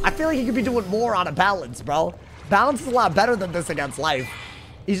 I feel like he could be doing more on a balance, bro. Balance is a lot better than this against life.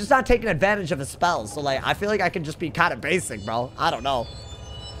 He's just not taking advantage of his spells. So, like, I feel like I could just be kind of basic, bro. I don't know.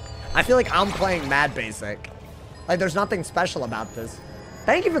 I feel like I'm playing mad basic. Like, there's nothing special about this.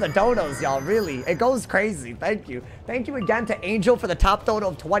 Thank you for the donos, y'all. Really, it goes crazy. Thank you. Thank you again to Angel for the top dono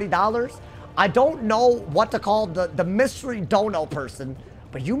of $20. I don't know what to call the mystery dono person,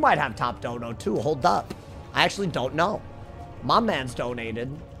 but you might have top dono too. Hold up. I actually don't know. My man's donated.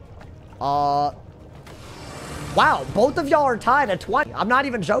 Wow, both of y'all are tied at 20. I'm not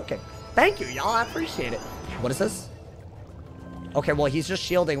even joking. Thank you, y'all. I appreciate it. What is this? Okay, well, he's just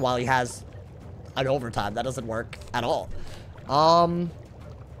shielding while he has an overtime. That doesn't work at all.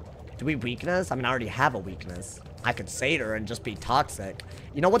 Do we weakness? I mean, I already have a weakness. I could Satyr and just be toxic.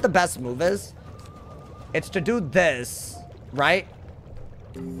 You know what the best move is? It's to do this, right?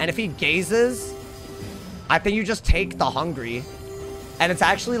 And if he gazes, I think you just take the hungry. And it's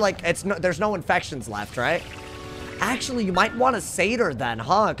actually like, there's no infections left, right? Actually, you might want to Satyr then,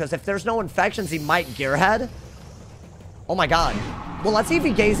 huh? Because if there's no infections, he might Gearhead. Oh my god. Well, let's see if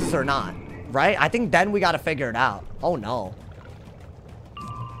he gazes or not, right? I think then we got to figure it out. Oh no.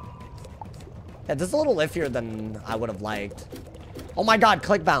 Yeah, this is a little iffier than I would have liked. Oh my god,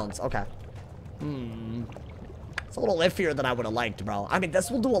 click bounce. Okay. It's a little iffier than I would have liked, bro. I mean, this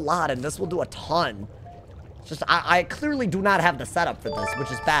will do a lot, and this will do a ton. It's just, I clearly do not have the setup for this,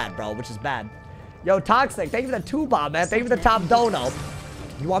 which is bad, bro, which is bad. Yo, Toxic, thank you for the 2-bomb, man. Thank you for the top dono.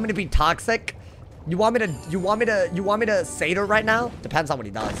 You want me to be toxic? You want me to Satyr right now? Depends on what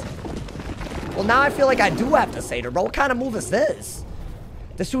he does. Well, now I feel like I do have to Satyr, bro. What kind of move is this?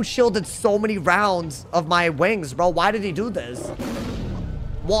 This dude shielded so many rounds of my wings, bro. Why did he do this?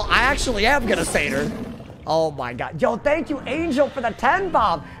 Well, I actually am gonna Satyr. Oh my god. Yo, thank you, Angel, for the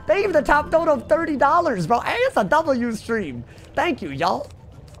 10-bomb. Thank you for the top dono of $30, bro. Hey, it's a W stream. Thank you, y'all.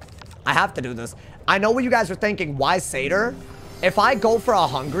 I have to do this. I know what you guys are thinking. Why Satyr? If I go for a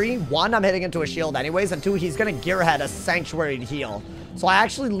hungry, 1, I'm hitting into a shield anyways, and 2, he's gonna Gearhead a sanctuary heal. So I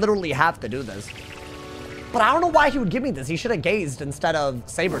actually literally have to do this. But I don't know why he would give me this. He should have gazed instead of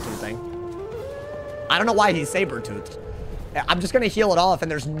saber-toothing. I don't know why he's saber-toothed. I'm just gonna heal it off,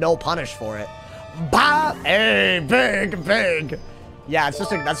 and there's no punish for it. Bah! Hey, big. Yeah,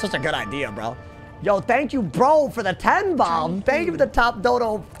 that's just a good idea, bro. Yo, thank you, bro, for the 10-bomb. Thank you for the top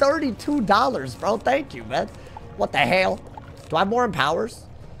dono of $32, bro. Thank you, man. What the hell? Do I have more empowers?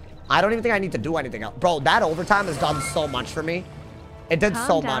 I don't even think I need to do anything else. Bro, that overtime has done so much for me. It did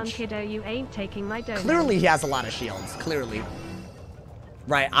so much. Kiddo, you ain't taking my dono. Clearly, he has a lot of shields. Clearly.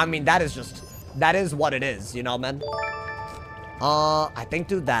 Right, I mean, that is what it is, you know, man? I think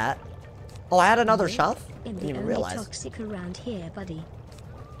do that. Oh, I had another shove? Didn't even realize. Toxic around here, buddy.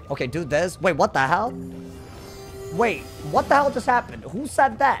 Okay, do this. Wait, what the hell? Wait, what the hell just happened? Who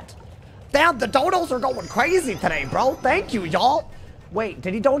said that? Damn, the donos are going crazy today, bro. Thank you, y'all. Wait,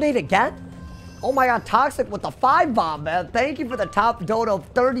 did he donate again? Oh my god, Toxic with the 5-bomb, man. Thank you for the top dono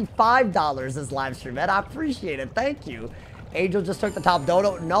of $35 this live stream, man. I appreciate it. Thank you. Angel just took the top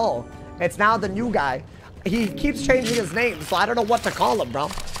dono. No, it's now the new guy. He keeps changing his name, so I don't know what to call him, bro.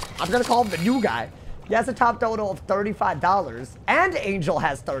 I'm gonna call him the new guy. He has a top dono of $35, and Angel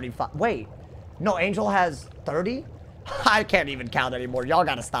has 35. Wait, no, Angel has 30? I can't even count anymore. Y'all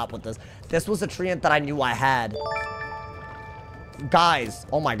gotta stop with this. This was a treant that I knew I had. Guys,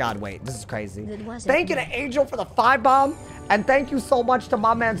 oh my god, wait, this is crazy. Thank you to Angel for the 5-bomb, and thank you so much to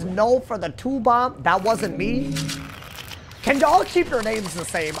my man's No for the 2-bomb. That wasn't me. Can y'all keep your names the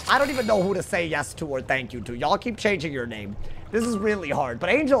same? I don't even know who to say yes to or thank you to. Y'all keep changing your name. This is really hard. But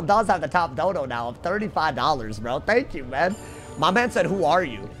Angel does have the top dono now of $35, bro. Thank you, man. My man said, who are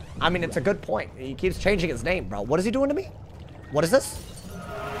you? I mean, it's a good point. He keeps changing his name, bro. What is he doing to me? What is this?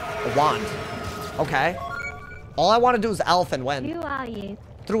 A wand. Okay. All I want to do is elf and win. Who are you?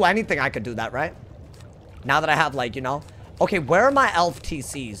 Through anything, I could do that, right? Now that I have, like, you know. Okay, where are my elf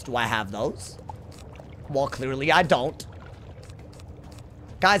TCs? Do I have those? Well, clearly I don't.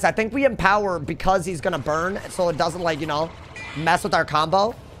 Guys, I think we empower because he's gonna burn, so it doesn't, like, you know, mess with our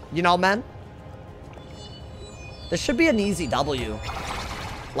combo. You know, men? This should be an easy W.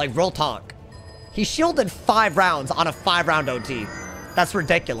 Like, real talk. He shielded 5 rounds on a 5-round OT. That's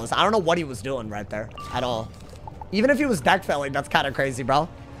ridiculous. I don't know what he was doing right there at all. Even if he was deck failing, that's kind of crazy, bro.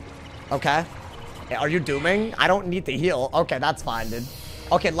 Okay. Are you dooming? I don't need the heal. Okay, that's fine, dude.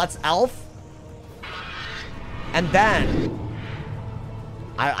 Okay, let's elf. And then...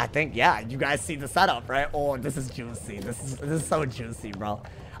 I think, yeah, you guys see the setup, right? Oh, this is juicy. This is so juicy, bro.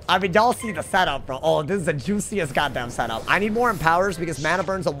 I mean, y'all see the setup, bro. Oh, this is the juiciest goddamn setup. I need more empowers because mana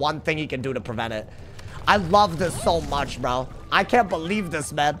burn's the one thing he can do to prevent it. I love this so much, bro. I can't believe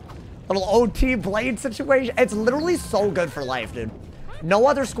this, man. Little OT blade situation. It's literally so good for life, dude. No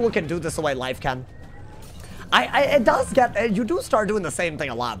other school can do this the way life can. It does get... You do start doing the same thing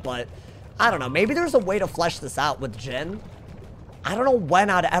a lot, but... I don't know. Maybe there's a way to flesh this out with Jhin. I don't know when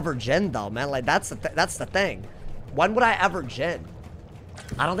I'd ever Jin though, man. Like that's the thing. When would I ever Jin?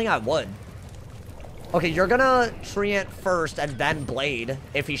 I don't think I would. Okay, you're gonna Treant first and then Blade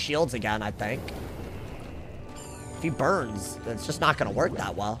if he shields again, I think. If he burns, it's just not gonna work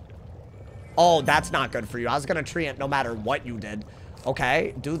that well. Oh, that's not good for you. I was gonna Treant no matter what you did.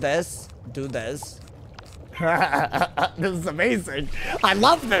 Okay, do this. Do this. This is amazing. I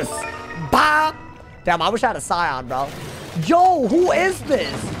love this. Bah! Damn, I wish I had a Scion, bro. Yo, who is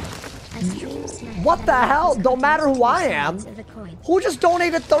this? What the hell? Don't matter who I am. Who just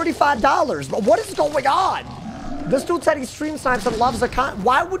donated $35? But what is going on? This dude said he stream snipes and loves the con.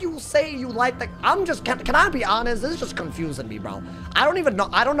 Why would you say you like the... I'm just... Can I be honest? This is just confusing me, bro. I don't even know.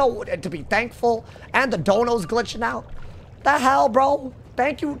 I don't know what to be thankful. And the dono's glitching out. The hell, bro?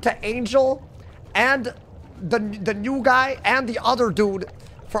 Thank you to Angel and the new guy and the other dude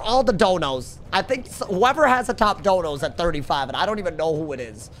for all the donos. I think whoever has the top donos at 35, and I don't even know who it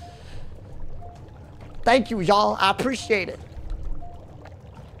is. Thank you, y'all. I appreciate it.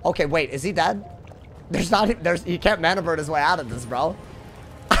 Okay, wait. Is he dead? He can't mana burn his way out of this, bro.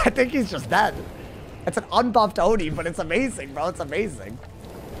 I think he's just dead. It's an unbuffed Oni, but it's amazing, bro. It's amazing.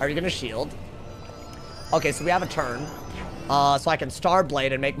 Are you gonna shield? Okay, so we have a turn. So I can Star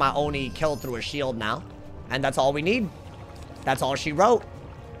Blade and make my Oni kill through a shield now. And that's all we need. That's all she wrote. Do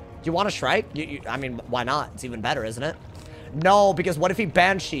you want to Shrike? I mean, why not? It's even better, isn't it? No, because what if he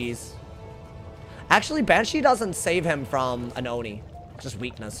Banshees? Actually, Banshee doesn't save him from an Oni. Just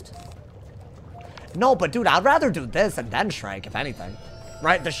weakness. No, but dude, I'd rather do this and then Shrike, if anything.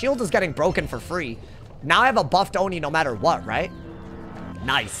 Right? The shield is getting broken for free. Now I have a buffed Oni no matter what, right?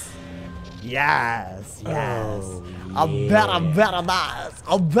 Nice. Yes, yes. Oh, I'm better nice.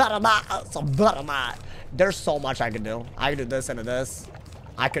 I'm better nice. I'm better nice. There's so much I can do. I can do this into this.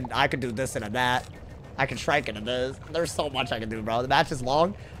 I could do this into that. I can Shrike into this. There's so much I can do, bro. The match is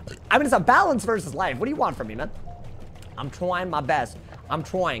long. I mean, it's a balance versus life. What do you want from me, man? I'm trying my best. I'm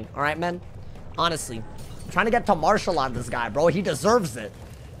trying. All right, man? Honestly. I'm trying to get to Marshall on this guy, bro. He deserves it.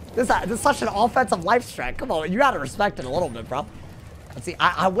 This is such an offensive life strat. Come on. You got to respect it a little bit, bro. Let's see.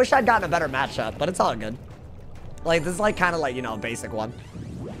 I wish I'd gotten a better matchup, but it's all good. Like, this is like kind of like, you know, a basic one.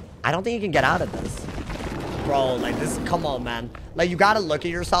 I don't think you can get out of this. Bro, like this, come on, man. Like, you gotta look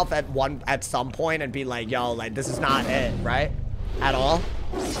at yourself at some point and be like, yo, like, this is not it, right? At all.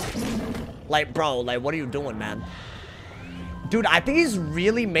 Like, bro, like, what are you doing, man? Dude, I think he's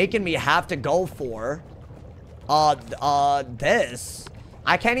really making me have to go for, this.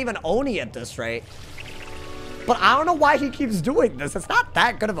 I can't even Oni at this rate. But I don't know why he keeps doing this. It's not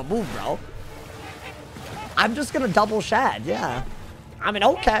that good of a move, bro. I'm just gonna double Shad, yeah. I mean,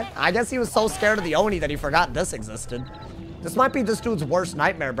 okay. I guess he was so scared of the Oni that he forgot this existed. This might be this dude's worst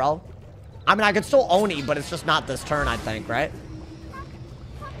nightmare, bro. I mean, I could still Oni, but it's just not this turn, I think, right?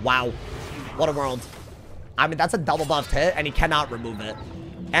 Wow. What a world. I mean, that's a double buffed hit, and he cannot remove it.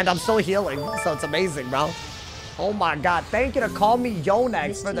 And I'm still healing, so it's amazing, bro. Oh my god. Thank you to call me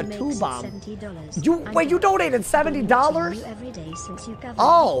Yonex for the 2-bomb. Wait, you donated $70?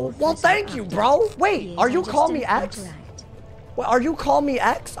 Oh, well, thank you, bro. Wait, are you calling me X? Wait, are you calling me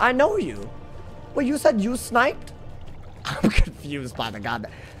X? I know you. Wait, you said you sniped? I'm confused by the god.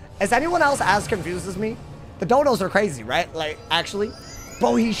 Is anyone else as confused as me? The donos are crazy, right? Like, actually.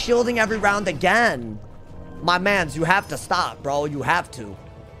 Bro, he's shielding every round again. My mans, you have to stop, bro. You have to.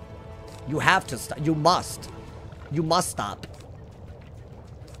 You have to stop. You must. You must stop.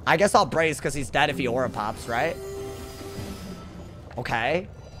 I guess I'll brace because he's dead if he aura pops, right? Okay.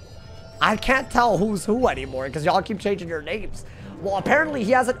 I can't tell who's who anymore because y'all keep changing your names. Well, apparently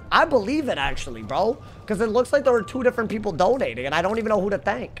he hasn't. I believe it, actually, bro. Because it looks like there were 2 different people donating, and I don't even know who to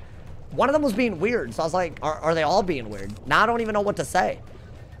thank. One of them was being weird, so I was like, are they all being weird? Now I don't even know what to say.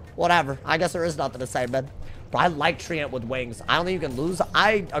 Whatever. I guess there is nothing to say, man. Bro, I like Treant with wings. I don't think you can lose.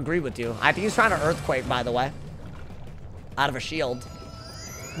 I agree with you. I think he's trying to Earthquake, by the way. Out of a shield.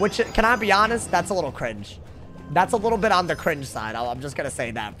 Which, can I be honest? That's a little cringe. That's a little bit on the cringe side. I'm just gonna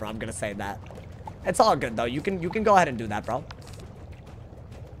say that, bro. I'm gonna say that. It's all good, though. You can go ahead and do that, bro.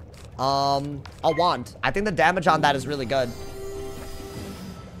 A wand. I think the damage on that is really good.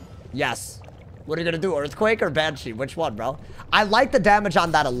 Yes. What are you gonna do? Earthquake or Banshee? Which one, bro? I like the damage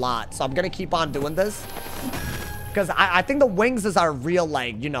on that a lot, so I'm gonna keep on doing this. Because I think the wings is our real,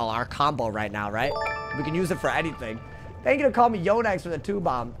 like, you know, our combo right now, right? We can use it for anything. Thank you to call me Yonex for the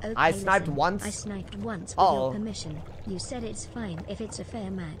 2-bomb. Okay, I sniped once. I sniped once with your permission. You said it's fine if it's a fair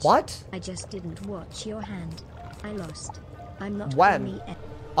match. What? I just didn't watch your hand. I lost. I'm not when?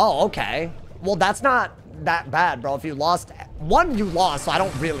 Oh, okay. Well, that's not that bad, bro. If you lost, one, you lost, so I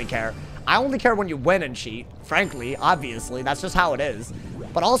don't really care. I only care when you win and cheat. Frankly, obviously, that's just how it is.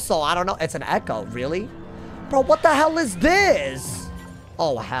 But also, I don't know. It's an echo, really? Bro, what the hell is this?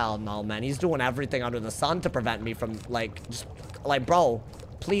 Oh, hell no, man. He's doing everything under the sun to prevent me from, like, just, like, bro,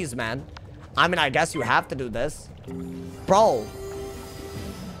 please, man. I mean, I guess you have to do this. Bro.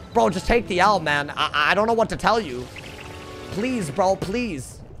 Bro, just take the L, man. I don't know what to tell you. Please, bro,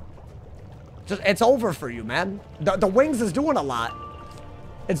 please. Just, it's over for you, man. The wings is doing a lot.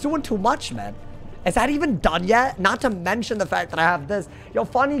 It's doing too much, man. Is that even done yet? Not to mention the fact that I have this. Yo,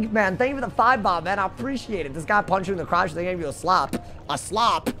 funny, man. Thank you for the 5-bomb, man. I appreciate it. This guy punched you in the crotch. They gave you a slop. A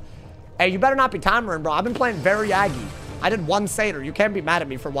slop. Hey, you better not be timering, bro. I've been playing very Aggie. I did 1 Seder. You can't be mad at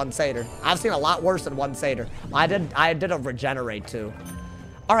me for 1 Seder. I've seen a lot worse than 1 Seder. I did a regenerate, too.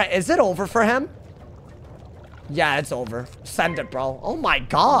 All right, is it over for him? Yeah, it's over. Send it, bro. Oh, my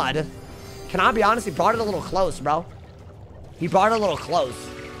God. Can I be honest? He brought it a little close, bro. He brought it a little close.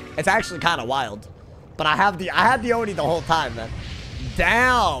 It's actually kind of wild. But I had the Oni the whole time, man.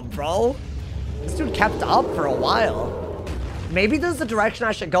 Damn, bro. This dude kept up for a while. Maybe this is the direction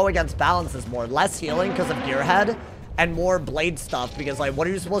I should go against balances more. Less healing because of Gearhead and more blade stuff because, like, what are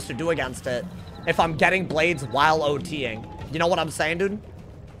you supposed to do against it if I'm getting blades while OTing? You know what I'm saying, dude?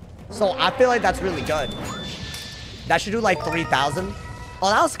 So I feel like that's really good. That should do, like, 3,000. Oh,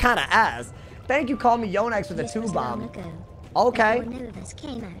 that was kind of ass. Thank you, call me Yonex with a 2-bomb. Okay.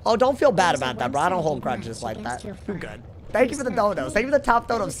 Oh, don't feel bad about that, bro. I don't hold grudges like that. You're good. Thank you for the donos. Thank you for the top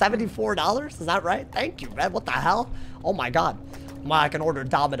dono of $74. Is that right? Thank you, man. What the hell? Oh, my God. I can order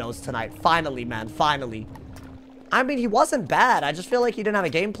Domino's tonight. Finally, man. Finally. I mean, he wasn't bad. I just feel like he didn't have a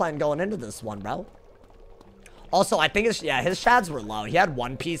game plan going into this one, bro. Also, I think his shads were low. He had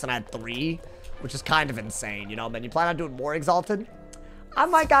 1 piece and I had 3, which is kind of insane, you know, man. You plan on doing more Exalted? I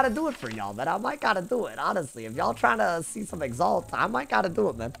might gotta do it for y'all, man. I might gotta do it, honestly. If y'all trying to see some Exalt, I might gotta do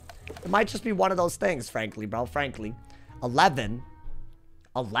it, man. It might just be one of those things, frankly, bro. Frankly. 11?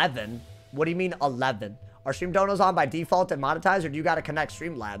 11? What do you mean 11? Are stream donos on by default and monetized, or do you gotta connect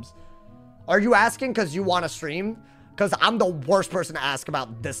Streamlabs? Are you asking because you want to stream? Because I'm the worst person to ask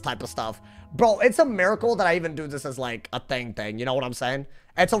about this type of stuff. Bro, it's a miracle that I even do this as, like, a thing. You know what I'm saying?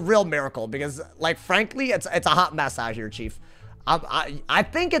 It's a real miracle because, like, frankly, it's a hot mess out here, Chief. I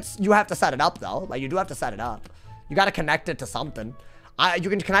think you have to set it up, though. Like, you do have to set it up. You got to connect it to something. You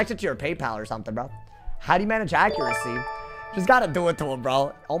can connect it to your PayPal or something, bro. How do you manage accuracy? Just got to do it to him,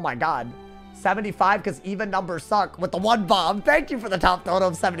 bro. Oh, my God. 75 because even numbers suck with the 1 bomb. Thank you for the top dono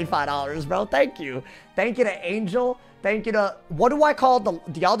of $75, bro. Thank you. Thank you to Angel. Thank you to... What do I call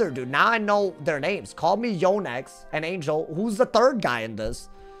the other dude? Now I know their names. Call me Yonex and Angel. Who's the 3rd guy in this?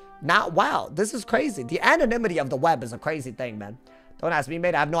 Wow, this is crazy. The anonymity of the web is a crazy thing, man. Don't ask me,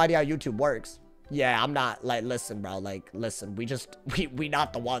 mate. I have no idea how YouTube works. Yeah, I'm not, like, listen, bro. Like, listen, we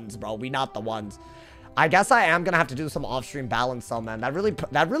not the ones, bro. We not the ones. I guess I am gonna have to do some off-stream balance, though, man. That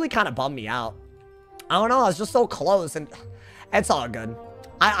really kind of bummed me out. I don't know. I was just so close, and it's all good.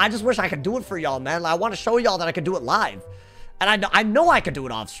 I just wish I could do it for y'all, man. Like, I want to show y'all that I could do it live. And I know I could do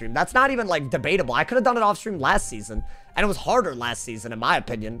it off-stream. That's not even, like, debatable. I could have done it off-stream last season. And it was harder last season, in my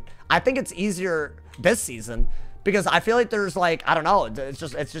opinion. I think it's easier this season. Because I feel like there's, like, I don't know. It's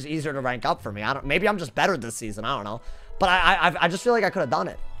just easier to rank up for me. Maybe I'm just better this season. I don't know. But I just feel like I could have done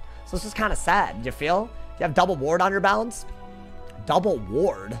it. So it's just kind of sad. You feel? You have double ward on your balance? Double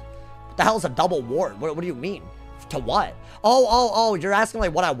ward? What the hell is a double ward? What do you mean? To what? Oh, you're asking,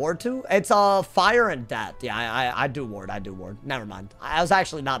 like, what I ward to? It's fire and death. Yeah, I do ward. Never mind. I was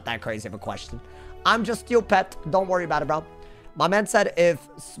actually not that crazy of a question. I'm just stupid. Don't worry about it, bro. My man said if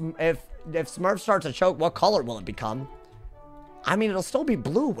Smurf starts to choke, what color will it become? I mean, it'll still be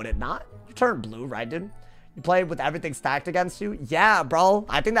blue, would it not? You turn blue, right, dude? You play with everything stacked against you? Yeah, bro.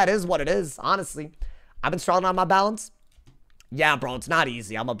 I think that is what it is, honestly. I've been struggling on my balance. Yeah, bro, it's not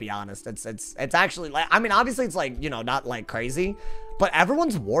easy. I'm gonna be honest. It's actually, like, I mean, obviously it's, like, you know, not, like, crazy, but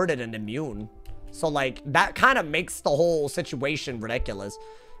everyone's warded and immune. So, like, that kind of makes the whole situation ridiculous.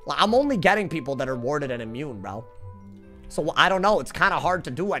 Like, I'm only getting people that are warded and immune, bro. So, I don't know. It's kind of hard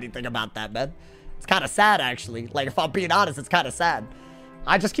to do anything about that, man. It's kind of sad, actually. Like, if I'm being honest, it's kind of sad.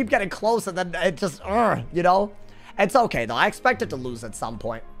 I just keep getting close, and then it just, you know? It's okay, though. I expect it to lose at some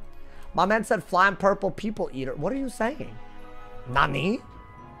point. My man said flying purple people eater. What are you saying? Nani?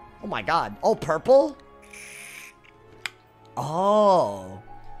 Oh, my God. Oh, purple? Oh.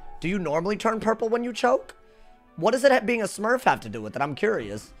 Do you normally turn purple when you choke? What does it being a Smurf have to do with it? I'm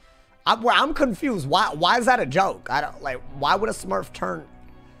curious. I'm confused. Why is that a joke? I don't, like, why would a Smurf turn?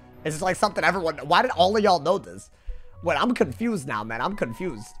 Is this like something everyone, why did all of y'all know this? Wait, I'm confused now, man. I'm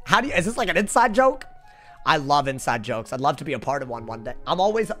confused. Is this like an inside joke? I love inside jokes. I'd love to be a part of one day. I'm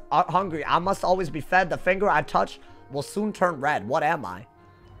always hungry. I must always be fed. The finger I touch will soon turn red. What am I?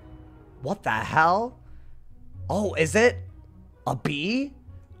 What the hell? Oh, is it a bee?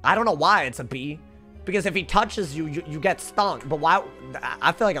 I don't know why it's a bee. Because if he touches you, you get stung. But why?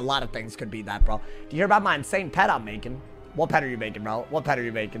 I feel like a lot of things could be that, bro. Do you hear about my insane pet I'm making? What pet are you making, bro? What pet are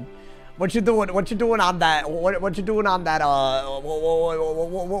you making? What you doing? What you doing on that? What you doing on that? What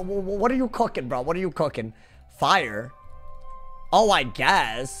are you cooking, bro? What are you cooking? Fire? Oh, I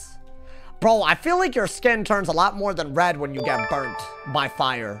guess. Bro, I feel like your skin turns a lot more than red when you get burnt by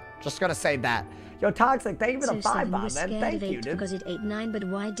fire. Just gonna say that. Yo, Toxic, thank you for the 5 bomb, man. Thank you, dude. Because it ate 9, but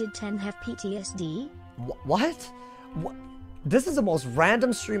why did 10 have PTSD? What? This is the most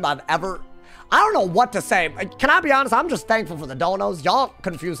random stream I've ever... I don't know what to say. Can I be honest? I'm just thankful for the donos. Y'all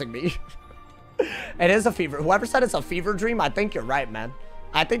confusing me. It is a fever. Whoever said it's a fever dream, I think you're right, man.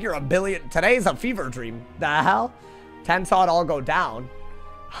 I think you're a billion. Today's a fever dream. The hell? 10 saw it all go down.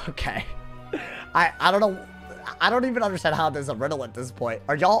 Okay. I don't know. I don't even understand how there's a riddle at this point.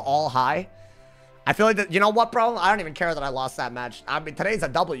 Are y'all all high? I feel like that, you know what, bro? I don't even care that I lost that match. I mean, today's a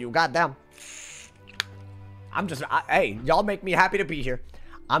W. Goddamn. I'm just, hey, y'all make me happy to be here.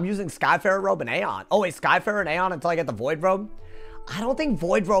 I'm using Skyfarer robe and Aeon. Oh, wait, Skyfarer and Aeon until I get the Void robe? I don't think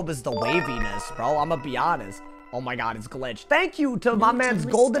Void robe is the waviness, bro. I'm gonna be honest. Oh my god, it's glitched. Thank you to my man's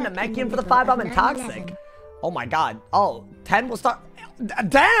Golden Namekian for the 5 bomb and Toxic. Oh my god. Oh, 10 will start.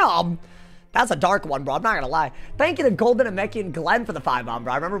 Damn! That's a dark one, bro. I'm not gonna lie. Thank you to Golden Namekian Glenn for the 5 bomb,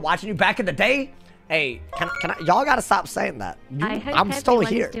 bro. I remember watching you back in the day. Hey, can I, y'all gotta stop saying that. I'm still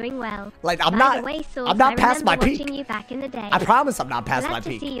here. Doing well. Like, I'm not past my peak. You back in the day. I promise I'm not past my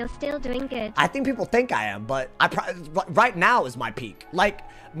peak. To see you're still doing good. I think people think I am, but right now is my peak. Like,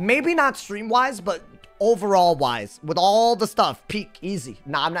 maybe not stream-wise, but overall-wise. With all the stuff, peak, easy.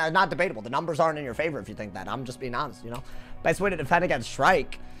 No, I'm not debatable. The numbers aren't in your favor if you think that. I'm just being honest, you know? Best way to defend against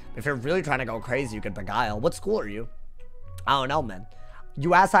Strike, if you're really trying to go crazy, you could Beguile. What school are you? I don't know, man.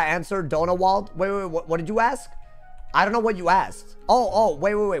 You asked, I answered. Donawald. Wait. What did you ask? I don't know what you asked. Oh.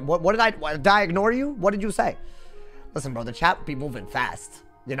 Wait. What did I ignore you? What did you say? Listen, bro. The chat be moving fast.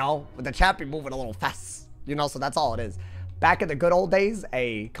 You know, the chat be moving a little fast. You know, so that's all it is. Back in the good old days.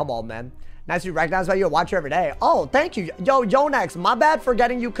 Hey, come on, man. Nice to be recognized by you. I watch you every day. Oh, thank you. Yo, Yonex. My bad for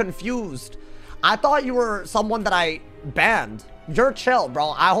getting you confused. I thought you were someone that I banned. You're chill, bro.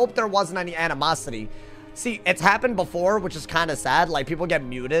 I hope there wasn't any animosity. See, it's happened before, which is kind of sad. Like, people get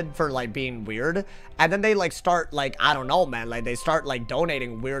muted for, like, being weird. And then they, like, start, like, I don't know, man. Like, they start, like,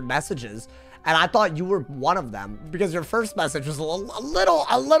 donating weird messages. And I thought you were one of them. Because your first message was a little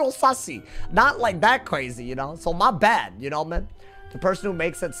sussy. Not, like, that crazy, you know? So, my bad, you know, man? The person who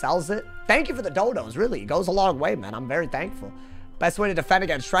makes it sells it. Thank you for the donos, really. It goes a long way, man. I'm very thankful. Best way to defend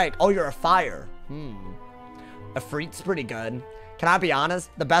against Strike. Oh, you're a fire. A Freet's pretty good. Can I be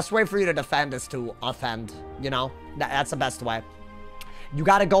honest? The best way for you to defend is to offend, you know? That's the best way. You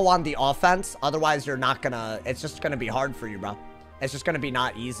got to go on the offense. Otherwise, you're not going to... It's just going to be hard for you, bro. It's just going to be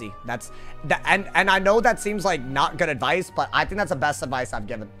not easy. And I know that seems like not good advice, but I think that's the best advice I've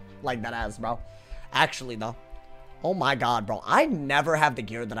given. Like, that as, bro. Actually, though. Oh, my God, bro. I never have the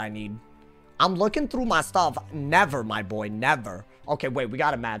gear that I need. I'm looking through my stuff. Never, my boy. Never. Okay, wait. We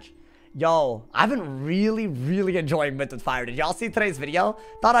got a match. Yo, I've been really enjoying Myth with Fire. Did y'all see today's video?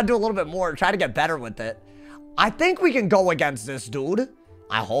 Thought I'd do a little bit more, try to get better with it. I think we can go against this dude.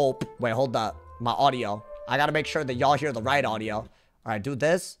 I hope. Wait, hold up. My audio. I gotta make sure that y'all hear the right audio. All right, do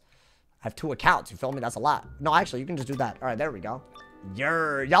this. I have 2 accounts. You feel me? That's a lot. No, actually, you can just do that. All right, there we go.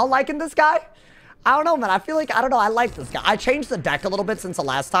 Y'all liking this guy? I don't know, man. I feel like, I don't know. I like this guy. I changed the deck a little bit since the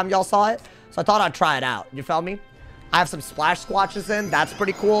last time y'all saw it. So I thought I'd try it out. You feel me? I have some splash squatches in. That's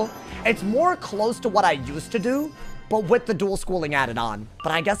pretty cool. It's more close to what I used to do, but with the dual schooling added on.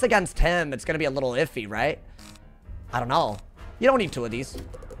 But I guess against him, it's going to be a little iffy, right? I don't know. You don't need 2 of these.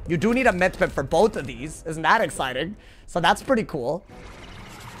 You do need a myth pip for both of these. Isn't that exciting? So that's pretty cool.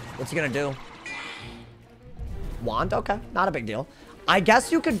 What's he going to do? Wand? Okay. Not a big deal. I guess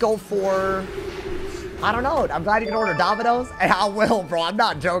you could go for... I don't know. I'm glad you can order Domino's. And I will, bro. I'm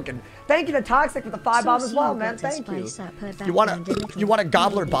not joking. Thank you to Toxic for the 5 bomb as well, man. Thank you. You want a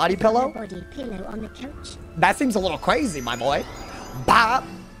gobbler body pillow? That seems a little crazy, my boy. Bop.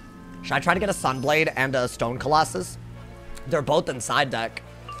 Should I try to get a Sunblade and a Stone Colossus? They're both in side deck.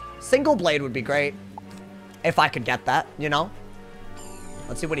 Single blade would be great. If I could get that, you know?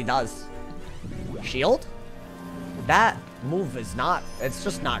 Let's see what he does. Shield? That move is not... It's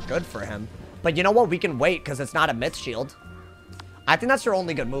just not good for him. But you know what? We can wait because it's not a myth shield. I think that's your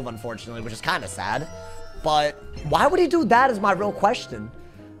only good move, unfortunately, which is kind of sad. But why would he do that is my real question.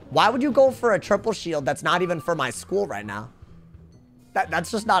 Why would you go for a triple shield that's not even for my school right now? That's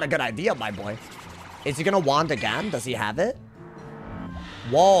just not a good idea, my boy. Is he gonna wand again? Does he have it?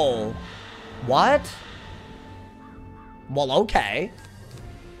 Whoa. What? Well, okay.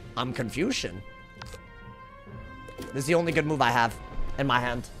 I'm Confucian. This is the only good move I have in my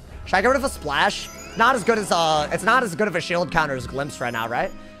hand. Should I get rid of a splash? Not as good as, it's not as good of a shield counter as Glimpse right now,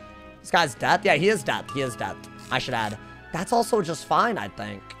 right? This guy's death? Yeah, he is death. He is death. I should add. That's also just fine, I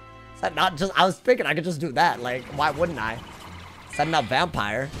think. Is that not just, I was thinking I could just do that. Like, why wouldn't I? Setting up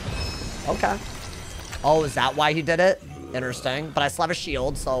Vampire. Okay. Oh, is that why he did it? Interesting. But I still have a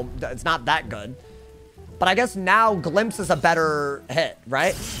shield, so it's not that good. But I guess now Glimpse is a better hit,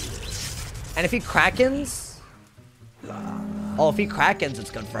 right? And if he Krakens... Oh, if he Krakens, it's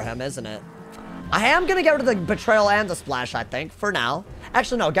good for him, isn't it? I am going to get rid of the Betrayal and the Splash, I think, for now.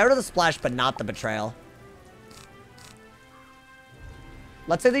 Actually, no, get rid of the Splash, but not the Betrayal.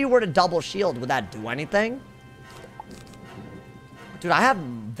 Let's say that you were to double shield. Would that do anything? Dude, I have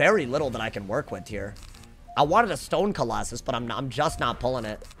very little that I can work with here. I wanted a Stone Colossus, but I'm just not pulling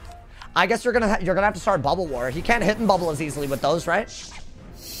it. I guess you're gonna have to start Bubble War. He can't hit and bubble as easily with those, right?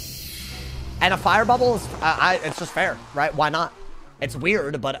 And a Fire Bubble is, it's just fair, right? Why not? It's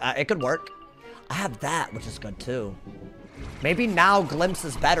weird, but it could work. I have that, which is good too. Maybe now Glimpse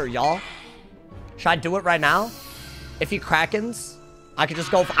is better, y'all. Should I do it right now? If he Krakens, I could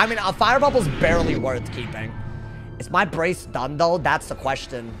just go for, I mean, a Fire Bubble's barely worth keeping. Is my brace done though? That's the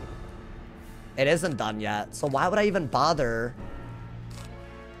question. It isn't done yet. So why would I even bother?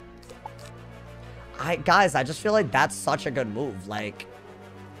 Guys, I just feel like that's such a good move. Like,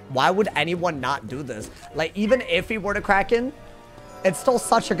 why would anyone not do this? Like, even if he were to Kraken, it's still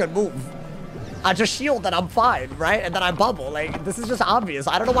such a good move. I just shield and I'm fine, right? And then I bubble. Like, this is just obvious.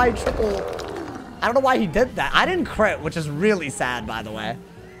 I don't know why I don't know why he did that. I didn't crit, which is really sad, by the way.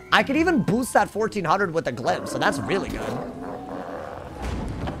 I could even boost that 1400 with a Glimpse, so that's really good.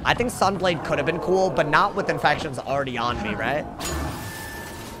 I think Sunblade could have been cool, but not with Infections already on me, right?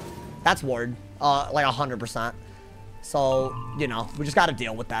 That's ward. Like 100%. So, you know, we just got to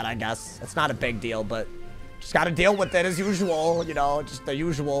deal with that, I guess. It's not a big deal, but just got to deal with it as usual, you know, just the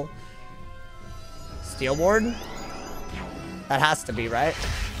usual. Steel ward? That has to be, right?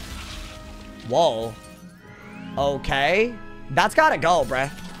 Whoa. Okay. That's got to go,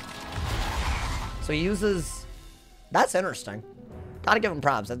 bruh. So he uses... That's interesting. Gotta give him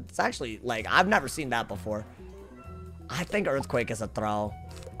props. It's actually, like, I've never seen that before. I think Earthquake is a throw.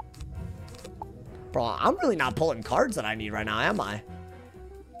 Bro, I'm really not pulling cards that I need right now, am I?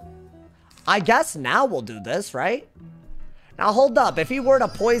 I guess now we'll do this, right? Now, hold up. If he were to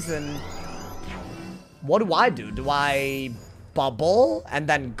poison, what do I do? Do I bubble and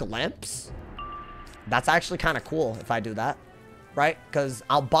then Glimpse? That's actually kind of cool if I do that, right? Because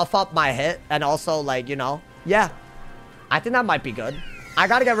I'll buff up my hit and also, like, you know, yeah. I think that might be good. I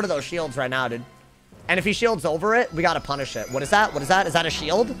got to get rid of those shields right now, dude. And if he shields over it, we got to punish it. What is that? What is that? Is that a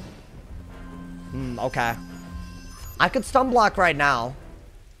shield? Okay. I could stun block right now.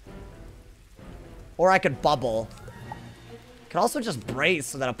 Or I could bubble. Could also just brace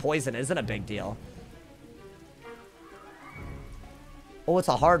so that a poison isn't a big deal. Oh, it's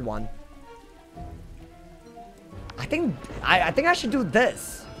a hard one. I think I should do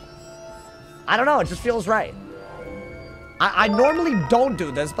this. I don't know. It just feels right. I normally don't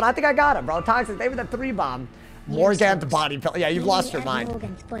do this, but I think I got it, bro. Toxic, maybe the 3-bomb. Morgan's body pill. Yeah, you've lost your mind.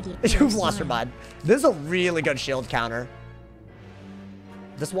 You've lost your mind. This is a really good shield counter.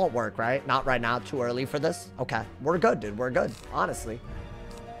 This won't work, right? Not right now. Too early for this. Okay. We're good, dude. We're good. Honestly.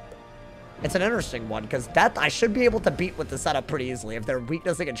 It's an interesting one, because Death, I should be able to beat with the setup pretty easily if they're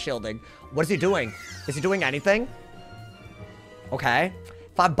weaknessing and shielding. What is he doing? Is he doing anything? Okay.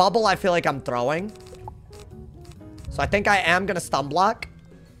 If I bubble, I feel like I'm throwing. So I think I am going to stun block.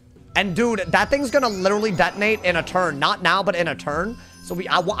 And dude, that thing's going to literally detonate in a turn. Not now, but in a turn. So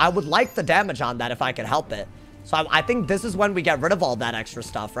I would like the damage on that if I could help it. So I think this is when we get rid of all that extra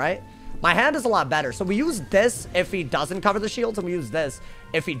stuff, right? My hand is a lot better. So we use this if he doesn't cover the shields, and we use this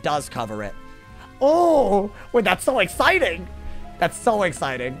if he does cover it. Oh, wait, that's so exciting. That's so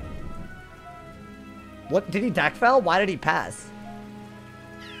exciting. What, did he deck fail? Why did he pass?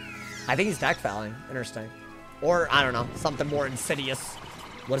 I think he's deck failing. Interesting. Or, I don't know, something more insidious.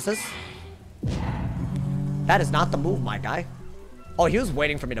 What is this? That is not the move, my guy. Oh, he was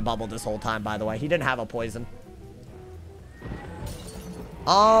waiting for me to bubble this whole time, by the way. He didn't have a poison.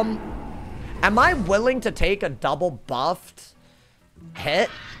 Am I willing to take a double buffed hit?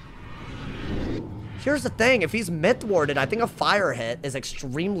 Here's the thing. If he's myth warded, I think a fire hit is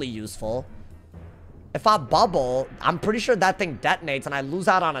extremely useful. If I bubble, I'm pretty sure that thing detonates and I lose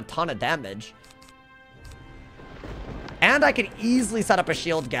out on a ton of damage. And I can easily set up a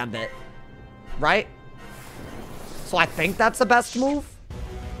shield gambit. Right? So I think that's the best move.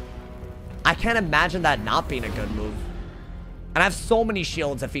 I can't imagine that not being a good move. And I have so many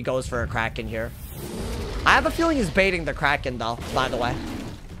shields if he goes for a Kraken here. I have a feeling he's baiting the Kraken, though, by the way.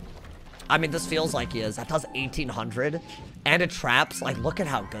 I mean, this feels like he is. That does 1,800. And it traps. Like, look at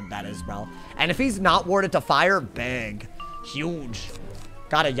how good that is, bro. And if he's not warded to fire, big. Huge.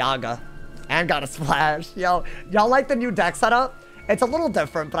 Got a Yaga. And got a Splash. Yo, y'all like the new deck setup? It's a little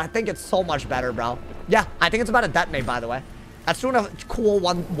different, but I think it's so much better, bro. Yeah, I think it's about to detonate, by the way. That's doing a cool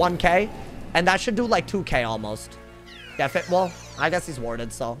 1K. And that should do, like, 2K almost. Yeah, well, I guess he's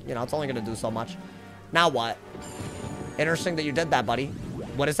warded, so, you know, it's only going to do so much. Now what? Interesting that you did that, buddy.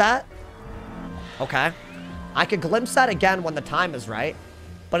 What is that? Okay. I could glimpse that again when the time is right.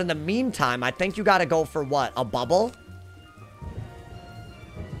 But in the meantime, I think you got to go for what? A bubble?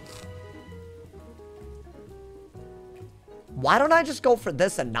 Why don't I just go for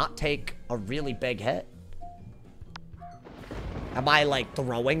this and not take a really big hit? Am I, like,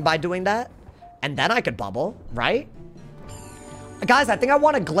 throwing by doing that? And then I could bubble, right? Guys, I think I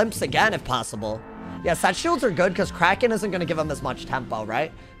want to glimpse again if possible. Yes, that shields are good because Kraken isn't going to give him as much tempo,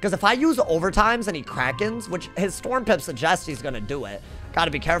 right? Because if I use overtimes and he Krakens, which his Storm Pip suggests he's going to do it. Got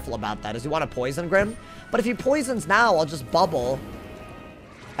to be careful about that. Does he want to poison Grim? But if he poisons now, I'll just bubble.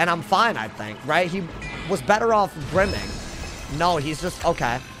 And I'm fine, I think, right? He was better off Grimming. No, he's just...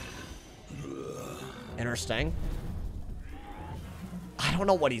 Okay. Interesting. I don't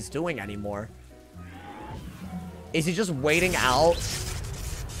know what he's doing anymore. Is he just waiting out?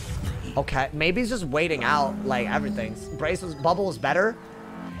 Okay, maybe he's just waiting out, like, everything. Bubble is better.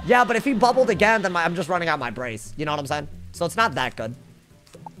 Yeah, but if he bubbled again, then I'm just running out my brace. You know what I'm saying? So it's not that good.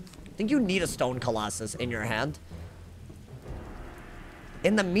 I think you need a Stone Colossus in your hand.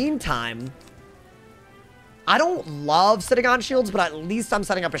 In the meantime, I don't love sitting on shields, but at least I'm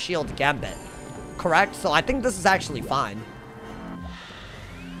setting up a shield gambit. Correct? So I think this is actually fine.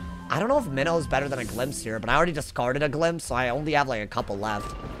 I don't know if Minnow is better than a Glimpse here, but I already discarded a Glimpse, so I only have, like, a couple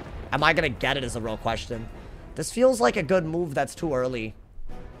left. Am I going to get it is a real question. This feels like a good move that's too early.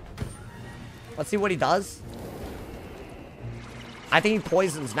 Let's see what he does. I think he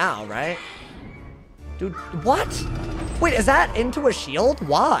poisons now, right? Dude, what? Wait, is that into a shield?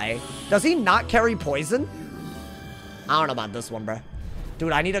 Why? Does he not carry poison? I don't know about this one, bro.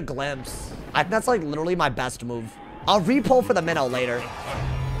 Dude, I need a Glimpse. I think that's, like, literally my best move. I'll re-pull for the Minnow later.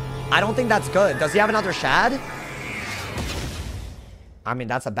 I don't think that's good. Does he have another Shad? I mean,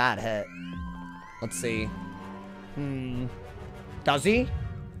 that's a bad hit. Let's see. Does he?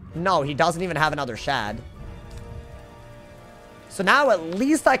 No, he doesn't even have another Shad. So now at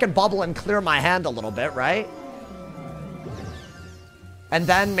least I can bubble and clear my hand a little bit, right? And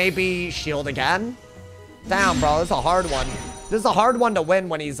then maybe shield again. Damn, bro, this is a hard one. This is a hard one to win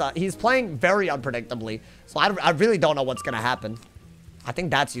when he's playing very unpredictably. So I really don't know what's going to happen. I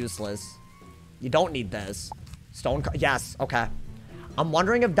think that's useless. You don't need this. Yes, okay. I'm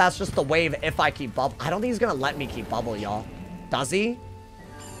wondering if that's just the wave if I keep bubble. I don't think he's going to let me keep bubble, y'all. Does he?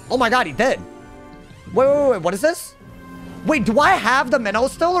 Oh my god, he did. Wait, what is this? Wait, do I have the Minnow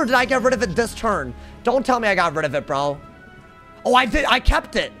still, or did I get rid of it this turn? Don't tell me I got rid of it, bro. Oh, I did. I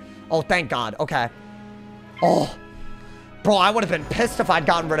kept it. Oh, thank god. Okay. Oh. Bro, I would have been pissed if I'd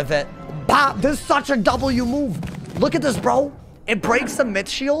gotten rid of it. Bah, this is such a W move. Look at this, bro. It breaks the Myth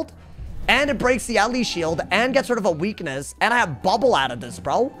Shield, and it breaks the Ellie Shield, and gets rid of a weakness, and I have Bubble out of this,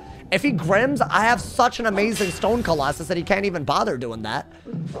 bro. If he Grims, I have such an amazing Stone Colossus that he can't even bother doing that.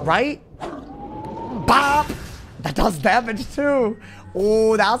 Right? Bop! That does damage, too.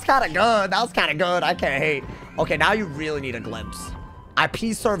 Oh, that was kind of good. That was kind of good. I can't hate. Okay, now you really need a Glimpse. I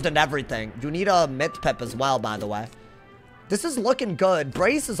P-served and everything. You need a Myth Pip as well, by the way. This is looking good.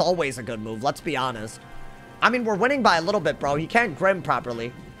 Brace is always a good move, let's be honest. I mean, we're winning by a little bit, bro. He can't Grim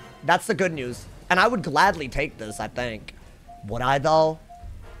properly. That's the good news. And I would gladly take this, I think. Would I, though?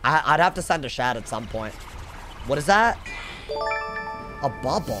 I'd have to send a Shad at some point. What is that? A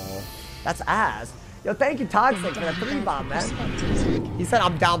bubble? That's ass. Yo, thank you, Toxic, for the 3-bomb, man. He said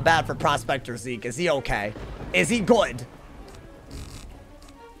I'm down bad for Prospector Zeke. Is he okay? Is he good?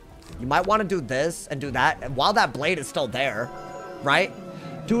 You might want to do this and do that. And while that blade is still there, right?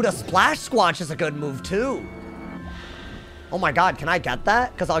 Dude, a Splash Squanch is a good move, too. Oh my god, can I get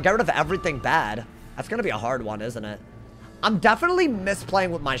that? Because I'll get rid of everything bad. That's going to be a hard one, isn't it? I'm definitely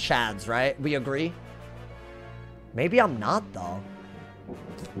misplaying with my Shads, right? We agree? Maybe I'm not, though.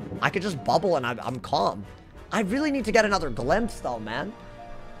 I could just bubble and I'm calm. I really need to get another Glimpse, though, man.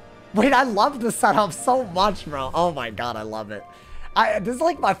 Wait, I love this setup so much, bro. Oh my god, I love it. This is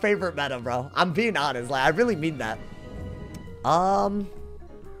like my favorite meta, bro. I'm being honest. Like, I really mean that. I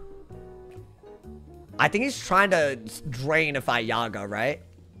think he's trying to drain if I Yaga, right?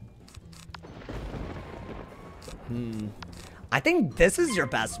 I think this is your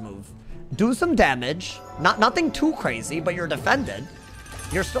best move. Do some damage. Nothing too crazy, but you're defended.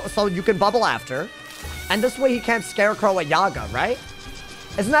 You're so you can bubble after. And this way he can't Scarecrow a Yaga, right?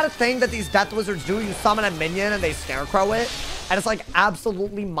 Isn't that a thing that these Death Wizards do? You summon a minion and they Scarecrow it. And it's like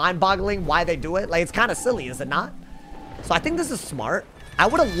absolutely mind-boggling why they do it. Like, it's kind of silly, is it not? So I think this is smart. I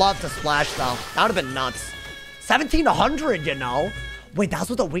would have loved to splash, though. That would have been nuts. 1,700, you know? Wait, that's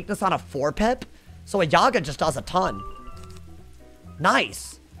with a weakness on a 4-pip? So a Yaga just does a ton.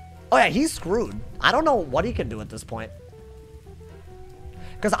 Nice. Oh, yeah, he's screwed. I don't know what he can do at this point.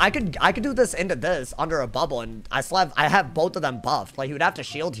 Because I could do this into this under a bubble, and I have both of them buffed. Like, he would have to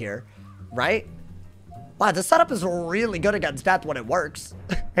shield here, right? Wow, this setup is really good against death when it works.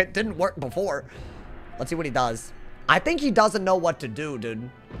 It didn't work before. Let's see what he does. I think he doesn't know what to do, dude.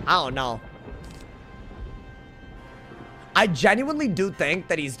 I don't know. I genuinely do think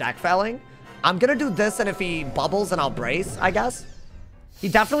that he's deck failing. I'm gonna do this, and if he bubbles, and I'll brace, I guess. He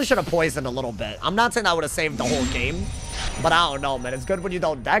definitely should have poisoned a little bit. I'm not saying that would have saved the whole game, but I don't know, man. It's good when you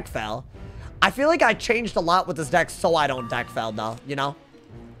don't deck fail. I feel like I changed a lot with this deck so I don't deck fail, though, you know?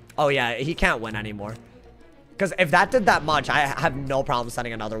 Oh, yeah, he can't win anymore. Because if that did that much, I have no problem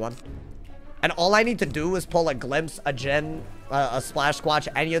sending another one. And all I need to do is pull a Glimpse, a Jin, a Splash Squatch,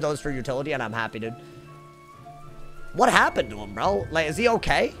 any of those for utility, and I'm happy, dude. What happened to him, bro? Like, is he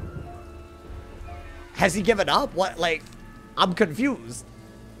okay? Has he given up? What, like, I'm confused.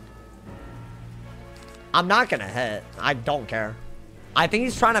 I'm not gonna hit. I don't care. I think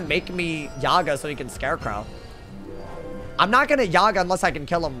he's trying to make me Yaga so he can Scarecrow. I'm not gonna Yaga unless I can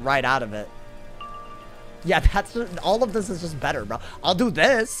kill him right out of it. Yeah, that's just, all of this is just better, bro. I'll do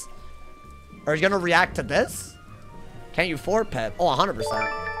this. Or he's gonna react to this? Can't you 4-pip? Oh, 100%.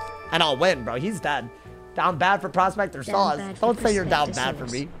 And I'll win, bro. He's dead. Down bad for Prospector Saws. Don't say you're down bad for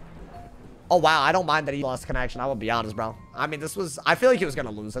me. Oh, wow. I don't mind that he lost connection. I will be honest, bro. I mean, this was... I feel like he was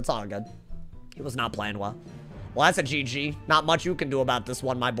gonna lose. It's all good. He was not playing well. Well, that's a GG. Not much you can do about this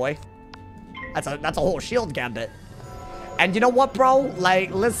one, my boy. That's a whole shield gambit. And you know what, bro?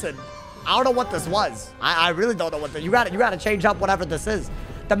 Like, listen. I don't know what this was. I really don't know what you gotta change up whatever this is.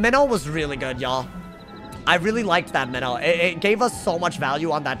 The minnow was really good, y'all. I really liked that minnow. It gave us so much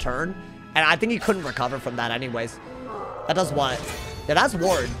value on that turn. And I think he couldn't recover from that anyways. That does what? Yeah, that's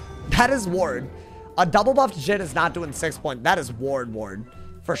ward. That is ward. A double buffed Jin is not doing 6 point. That is ward.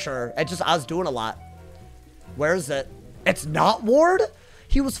 For sure. It just, I was doing a lot. Where is it? It's not ward?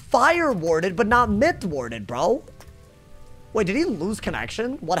 He was fire warded, but not myth warded, bro. Wait, did he lose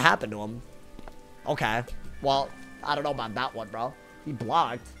connection? What happened to him? Okay. Well, I don't know about that one, bro. He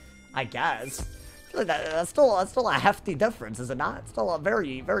blocked, I guess. I feel like that's still a hefty difference, is it not? It's still a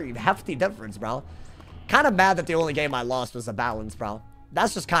very, very hefty difference, bro. Kind of mad that the only game I lost was a balance, bro.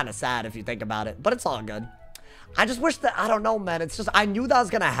 That's just kind of sad if you think about it, but it's all good. I just wish that, I don't know, man. It's just, I knew that was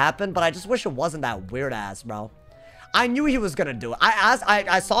going to happen, but I just wish it wasn't that weird ass, bro. I knew he was going to do it.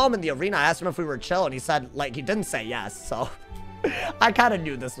 I saw him in the arena. I asked him if we were chill, and he said, like, he didn't say yes, so I kind of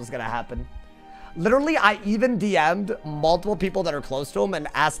knew this was going to happen. Literally, I even DM'd multiple people that are close to him and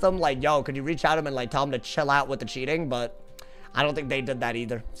asked them, like, yo, could you reach out to him and, like, tell him to chill out with the cheating? But I don't think they did that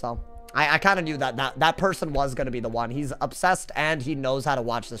either. So I kind of knew that person was going to be the one. He's obsessed and he knows how to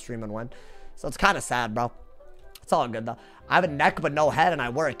watch the stream and win. So it's kind of sad, bro. It's all good, though. I have a neck but no head and I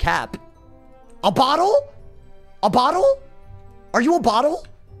wear a cap. A bottle? A bottle? Are you a bottle?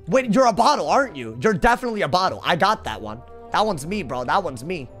 Wait, you're a bottle, aren't you? You're definitely a bottle. I got that one. That one's me, bro. That one's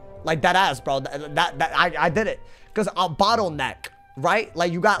me. Like, that ass, bro. I did it. Because a bottleneck, right?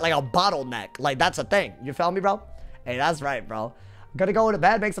 Like, you got, like, a bottleneck. Like, that's a thing. You feel me, bro? Hey, that's right, bro. I'm gonna go to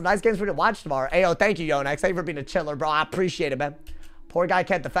bed, make some nice games for you to watch tomorrow. Hey, yo, thank you, Yonex. Thank you for being a chiller, bro. I appreciate it, man. Poor guy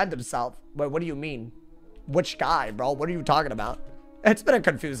can't defend himself. Wait, what do you mean? Which guy, bro? What are you talking about? It's been a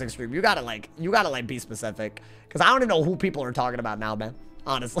confusing stream. You gotta, like, be specific. Because I don't even know who people are talking about now, man.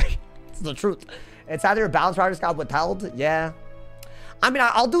 Honestly. It's the truth. It's either a balance progress got withheld. Yeah. I mean,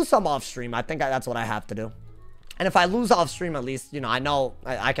 I'll do some off stream. I think that's what I have to do. And if I lose off stream, at least, you know, I know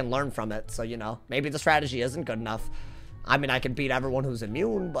I can learn from it. So, you know, maybe the strategy isn't good enough. I mean, I can beat everyone who's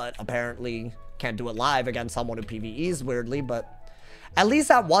immune, but apparently can't do it live against someone who PvEs weirdly. But at least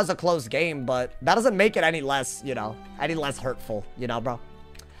that was a close game, but that doesn't make it any less, you know, any less hurtful, you know, bro.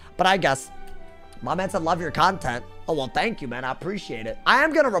 But I guess my man said, love your content. Oh, well, thank you, man. I appreciate it. I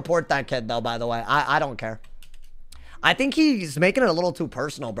am going to report that kid, though, by the way. I don't care. I think he's making it a little too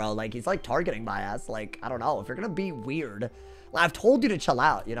personal, bro. Like, he's, like, targeting my ass. Like, I don't know. If you're gonna be weird, I've told you to chill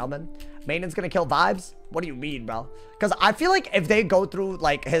out, you know, man? Maintenance gonna kill vibes? What do you mean, bro? Because I feel like if they go through,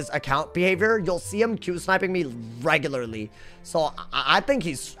 like, his account behavior, you'll see him Q-sniping me regularly. So, I think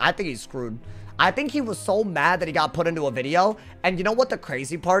he's screwed. I think he was so mad that he got put into a video. And you know what the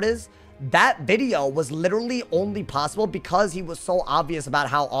crazy part is? That video was literally only possible because he was so obvious about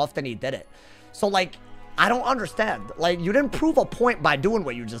how often he did it. So, like, I don't understand. Like, you didn't prove a point by doing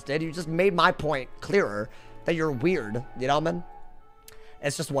what you just did. You just made my point clearer that you're weird. You know, man?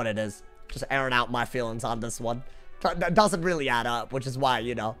 It's just what it is. Just airing out my feelings on this one. That doesn't really add up, which is why,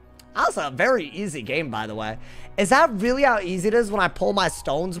 you know. That's a very easy game, by the way. Is that really how easy it is when I pull my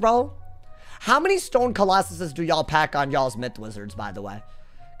stones, bro? How many stone colossuses do y'all pack on y'all's myth wizards, by the way?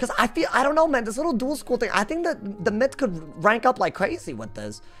 Because I don't know, man, this little dual school thing, I think that the myth could rank up like crazy with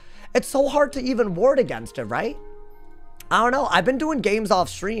this. It's so hard to even ward against it, right? I don't know. I've been doing games off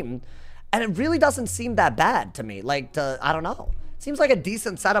stream, and it really doesn't seem that bad to me. Like, I don't know. Seems like a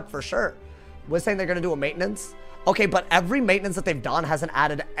decent setup for sure. We're saying they're going to do a maintenance. Okay, but every maintenance that they've done hasn't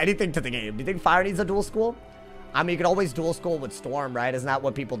added anything to the game. Do you think Fire needs a dual school? I mean, you could always dual school with Storm, right? Isn't that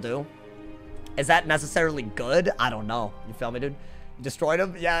what people do? Is that necessarily good? I don't know. You feel me, dude? You destroyed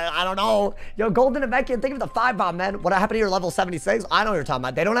him? Yeah, I don't know. Yo, Golden and Mekian, think of the 5-bomb, man. What happened to your level 76? I know what you're talking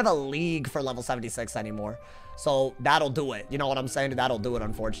about. They don't have a league for level 76 anymore. So that'll do it. You know what I'm saying? That'll do it,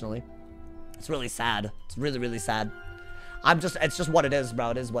 unfortunately. It's really sad. It's really, really sad. It's just what it is,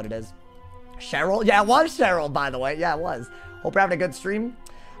 bro. It is what it is. Cheryl? Yeah, it was Cheryl, by the way. Yeah, it was. Hope you're having a good stream.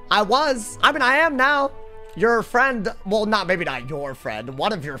 I mean, I am now. Your friend, well, maybe not your friend.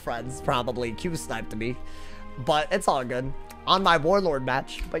 One of your friends probably Q-sniped me. But it's all good. On my Warlord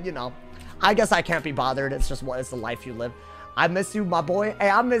match. But, you know, I guess I can't be bothered. It's just it's the life you live. I miss you, my boy. Hey,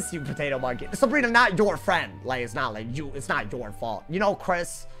 I miss you, Potato Monkey. Sabrina, not your friend. Like, it's not like you. It's not your fault. You know,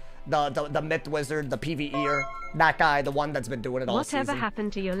 Chris, the myth wizard, the PvEer. That guy, the one that's been doing it all season. Whatever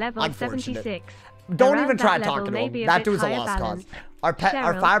happened to your level 76? Don't even try talking to him. That dude's a lost cause. Our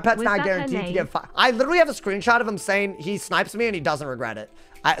fire pet's not guaranteed to get fire. I literally have a screenshot of him saying he snipes me and he doesn't regret it.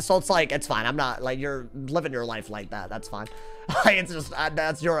 So it's like, it's fine. I'm not, like, you're living your life like that. That's fine. It's just,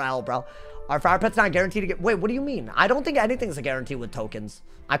 that's your L, bro. Our fire pet's not guaranteed to get, wait, what do you mean? I don't think anything's a guarantee with tokens.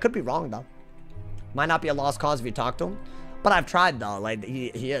 I could be wrong, though. Might not be a lost cause if you talk to him. But I've tried, though. Like, he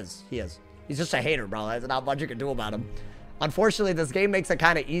is. He's just a hater, bro. There's not much you can do about him. Unfortunately, this game makes it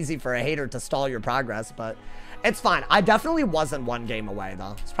kind of easy for a hater to stall your progress, but it's fine. I definitely wasn't one game away,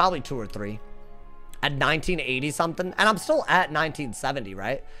 though. It's probably 2 or 3. At 1980 something, and I'm still at 1970,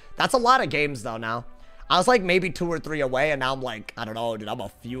 right? That's a lot of games, though, now. I was like maybe 2 or 3 away, and now I'm like, I don't know, dude, I'm a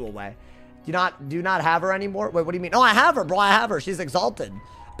few away. Do you not have her anymore? Wait, what do you mean? Oh, I have her, bro. I have her. She's Exalted.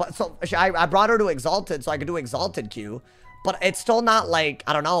 But so I brought her to Exalted so I could do Exalted Q. But it's still not like,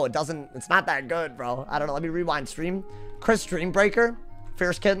 I don't know, it's not that good, bro. I don't know. Let me rewind stream. Chris Streambreaker,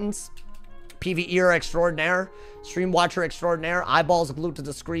 Fierce Kittens, PvEer Extraordinaire, Stream Watcher Extraordinaire, Eyeballs Glued to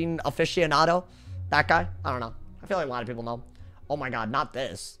the Screen Aficionado. That guy? I don't know. I feel like a lot of people know. Oh my god, not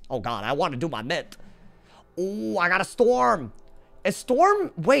this. Oh god, I want to do my myth. Oh, I got a Storm. Is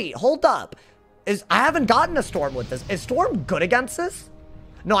Storm, wait, hold up. I haven't gotten a Storm with this. Is Storm good against this?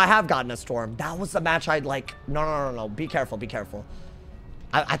 No, I have gotten a Storm. That was the match I'd like. No. Be careful, be careful.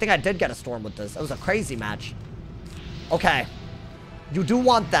 I think I did get a Storm with this. It was a crazy match. Okay. You do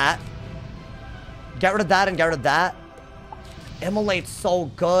want that. Get rid of that and get rid of that. Immolate's so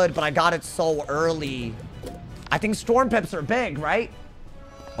good, but I got it so early. I think Storm Pips are big, right?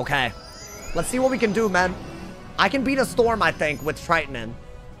 Okay. Let's see what we can do, man. I can beat a Storm, I think, with Triton in.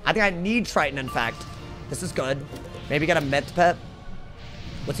 I think I need Triton, in fact. This is good. Maybe get a Myth Pip.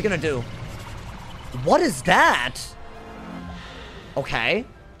 What's he gonna do? What is that? Okay.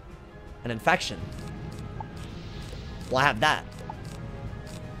 An infection. Well, I have that.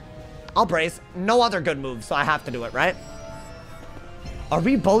 I'll brace. No other good moves, so I have to do it, right? Are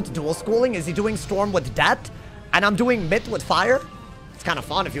we both dual schooling? Is he doing Storm with Death? And I'm doing Myth with Fire? It's kind of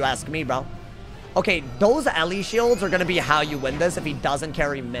fun if you ask me, bro. Okay, those Ellie shields are gonna be how you win this if he doesn't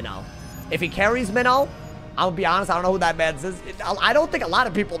carry Minnow. If he carries Minnow, I'll be honest, I don't know who that man is. I don't think a lot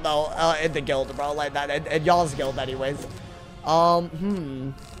of people know in the guild, bro, like that, in y'all's guild anyways.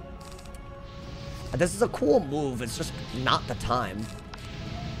 This is a cool move, it's just not the time.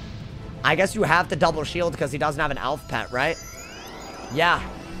 I guess you have to double shield because he doesn't have an elf pet, right? Yeah,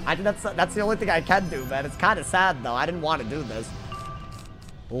 I think that's the only thing I can do, man. It's kind of sad, though. I didn't want to do this.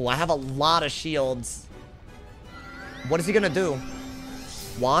 Oh, I have a lot of shields. What is he going to do?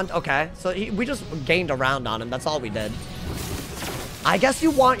 Wand? Okay. So we just gained a round on him. That's all we did. I guess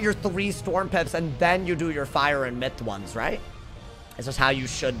you want your 3 Storm Pips and then you do your Fire and Myth ones, right? Is this how you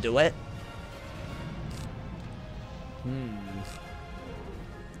should do it?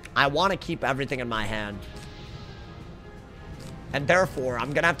 I want to keep everything in my hand. And therefore, I'm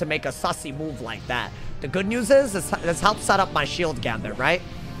going to have to make a sussy move like that. The good news is, this helps set up my shield gambit, right?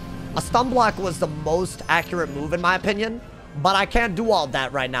 A stun block was the most accurate move, in my opinion. But I can't do all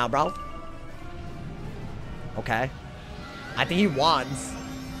that right now, bro. Okay. I think he wants.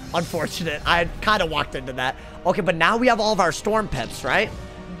 Unfortunate. I kind of walked into that. Okay, but now we have all of our Storm Pips, right?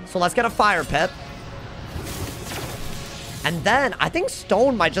 So let's get a Fire Pip. And then, I think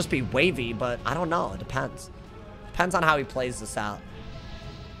Stone might just be wavy, but I don't know. It depends. Depends on how he plays this out.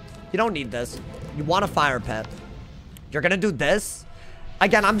 You don't need this. You want a Fire Pip. You're gonna do this.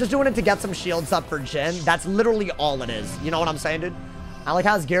 Again, I'm just doing it to get some shields up for Jin. That's literally all it is. You know what I'm saying, dude? I like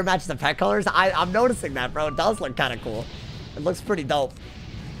how his gear matches the pet colors. I'm noticing that, bro. It does look kind of cool. It looks pretty dope.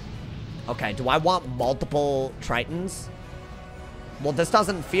 Okay, do I want multiple Tritons? Well, this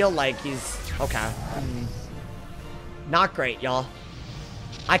doesn't feel like he's... Okay. Not great, y'all.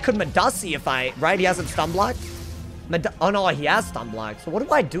 I could Medusi if I... Right? He hasn't stun blocked? Oh, no, he has stun blocked. So what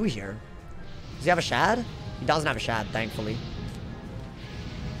do I do here? Does he have a Shad? He doesn't have a Shad, thankfully.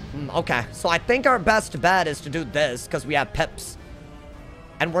 Okay, so I think our best bet is to do this because we have Pips.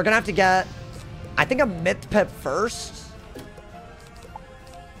 And we're going to have to get, I think, a Myth Pip first.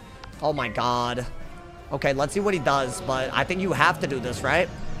 Oh my god. Okay, let's see what he does, but I think you have to do this, right?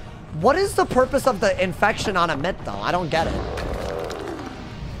 What is the purpose of the infection on a Myth, though? I don't get it.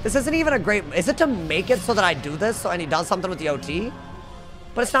 This isn't even a great... Is it to make it so that I do this and he does something with the OT?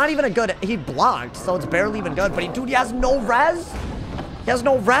 But it's not even a good... He blocked, so it's barely even good. But dude, he has no res? He has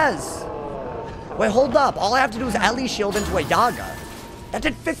no res. Wait, hold up. All I have to do is Ellie shield into a Yaga. That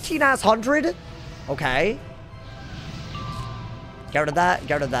did 15,000. Okay. Get rid of that.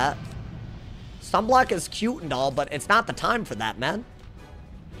 Get rid of that. Sunblock is cute and all, but it's not the time for that, man.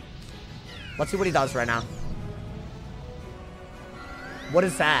 Let's see what he does right now. What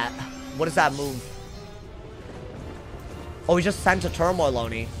is that? What is that move? Oh, he just sent a Turmoil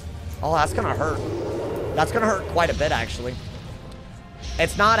Oni. Oh, that's gonna hurt. That's gonna hurt quite a bit, actually.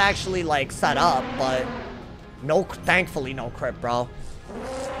 It's not actually, like, set up, but... No, thankfully, no crit, bro.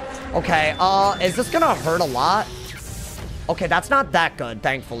 Okay, is this gonna hurt a lot? Okay, that's not that good,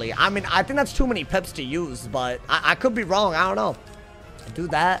 thankfully. I mean, I think that's too many pips to use, but I could be wrong. I don't know. Do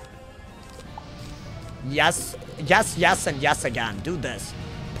that. Yes, yes, yes, and yes again. Do this.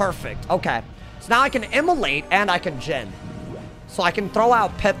 Perfect. Okay. So now I can immolate and I can Jin. So I can throw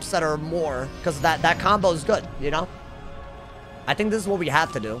out pips that are more, because that combo is good, you know? I think this is what we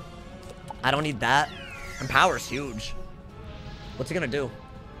have to do. I don't need that. And power's huge. What's he gonna do?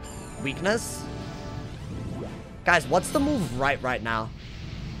 Weakness? Guys, what's the move right now?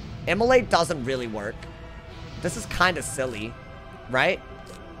 Immolate doesn't really work. This is kind of silly, right?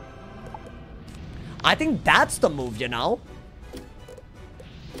 I think that's the move, you know?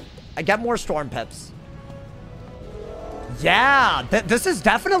 I get more Storm Pips. Yeah, this is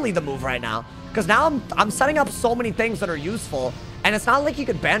definitely the move right now. Because now I'm setting up so many things that are useful. And it's not like you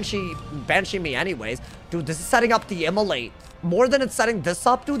could Banshee me anyways. Dude, this is setting up the Immolate. More than it's setting this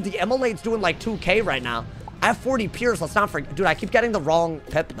up, dude, the Immolate's doing like 2k right now. I have 40 Pierce, let's not forget. Dude, I keep getting the wrong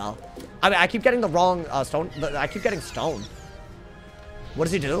Pip, though. I mean, I keep getting the wrong Stone. I keep getting Stone. What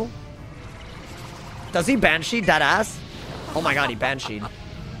does he do? Does he Banshee deadass? Oh my god, he Bansheed.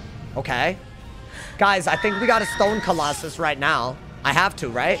 Okay. Guys, I think we got a Stone Colossus right now. I have to,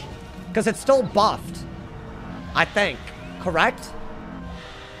 right? Because it's still buffed. I think. Correct?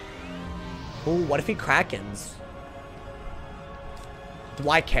 Ooh, what if he Krakens? Do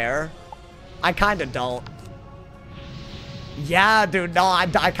I care? I kind of don't. Yeah, dude, no,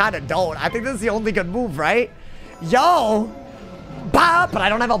 I kind of don't. I think this is the only good move, right? Yo! Bah! But I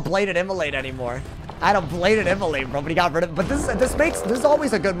don't have a Bladed Immolate anymore. I had a Bladed Immolate, bro, but he got rid of it. But this is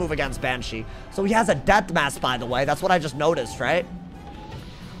always a good move against Banshee. So he has a Death Mask, by the way. That's what I just noticed, right?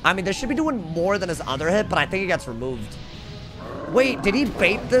 I mean, this should be doing more than his other hit, but I think it gets removed. Wait, did he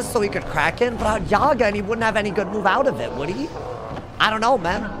bait this so he could Kraken? But Yaga, and he wouldn't have any good move out of it, would he? I don't know,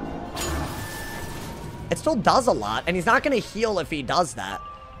 man. It still does a lot, and he's not going to heal if he does that.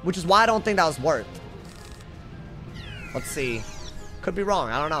 Which is why I don't think that was worth. Let's see. Could be wrong,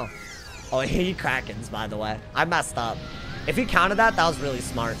 I don't know. Oh, he Krakens, by the way. I messed up. If he counted that, that was really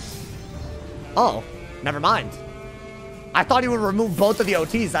smart. Oh, never mind. I thought he would remove both of the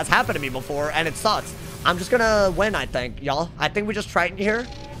OTs. That's happened to me before, and it sucks. I'm just gonna win, I think, y'all. I think we just Triton here,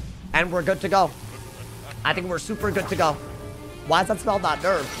 and we're good to go. I think we're super good to go. Why is that spell not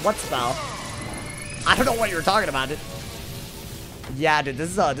nerfed? What spell? I don't know what you were talking about. Yeah, dude,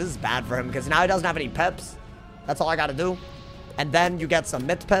 this is bad for him because now he doesn't have any pips. That's all I gotta do. And then you get some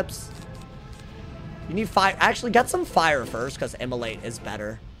myth pips. You need fire. Actually, get some fire first because immolate is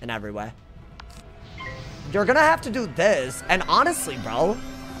better in every way. You're gonna have to do this. And honestly, bro,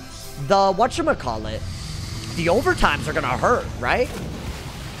 the whatchamacallit, the overtimes are gonna hurt, right?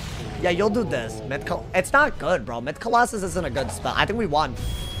 Yeah, you'll do this. It's not good, bro. Myth Colossus isn't a good spell. I think we won.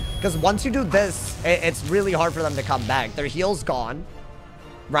 Because once you do this, it's really hard for them to come back. Their heal's gone,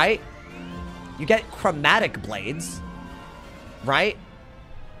 right? You get chromatic blades, right?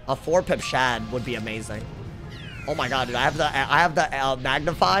 A 4-pip shad would be amazing. Oh my god, dude! I have the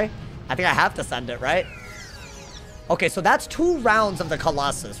magnify. I think I have to send it, right? Okay, so that's 2 rounds of the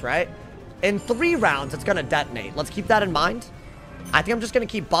Colossus, right? In 3 rounds, it's gonna detonate. Let's keep that in mind. I think I'm just gonna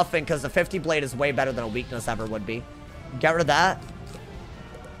keep buffing because the 50 blade is way better than a weakness ever would be. Get rid of that.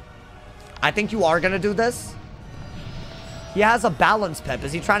 I think you are gonna do this. He has a balance pip.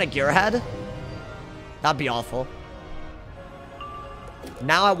 Is he trying to gearhead? That'd be awful.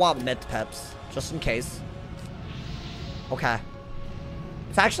 Now I want myth pips, just in case. Okay.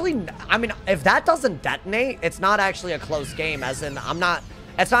 It's actually, I mean, if that doesn't detonate, it's not actually a close game, as in,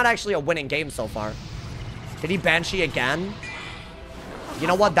 it's not actually a winning game so far. Did he Banshee again? You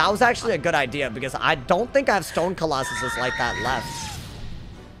know what? That was actually a good idea, because I don't think I have Stone Colossuses like that left.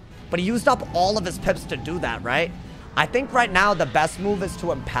 But he used up all of his pips to do that, right? I think right now the best move is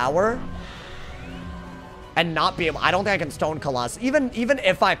to empower and not be able. I don't think I can Stone Colossus. Even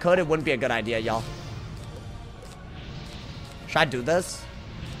if I could, it wouldn't be a good idea, y'all. Should I do this?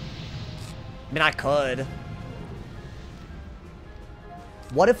 I mean, I could.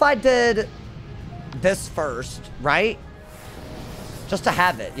 What if I did this first, right? Just to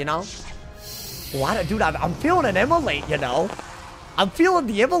have it, you know? What, dude? I'm feeling an immolate, you know? I'm feeling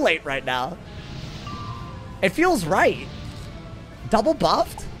the immolate right now. It feels right. Double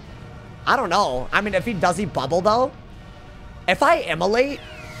buffed? I don't know. I mean, does he bubble though? If I immolate,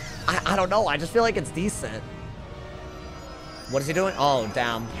 I don't know. I just feel like it's decent. What is he doing? Oh,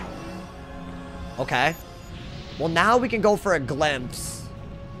 damn. Okay. Well, now we can go for a glimpse.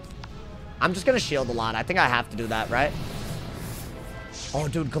 I'm just gonna shield a lot. I think I have to do that, right? Oh,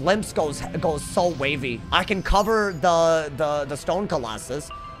 dude, glimpse goes so wavy. I can cover the Stone Colossus.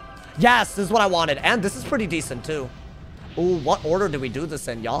 Yes, this is what I wanted. And this is pretty decent, too. Ooh, what order do we do this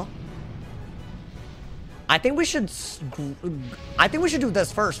in, y'all? I think we should do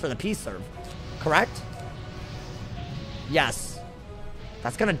this first for the P-serve. Correct? Yes.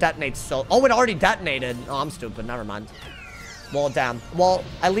 That's gonna detonate so... Oh, it already detonated. Oh, I'm stupid. Never mind. Well, damn. Well,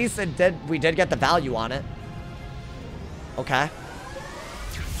 at least we did get the value on it. Okay.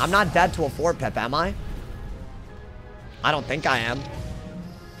 I'm not dead to a 4-pip, am I? I don't think I am.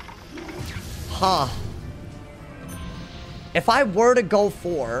 Huh. If I were to go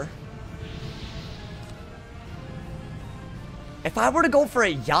for... If I were to go for a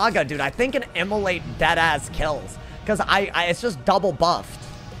Yaga, dude, I think an immolate dead-ass kills. Because it's just double buffed.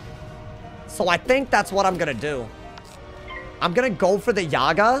 So I think that's what I'm going to do. I'm going to go for the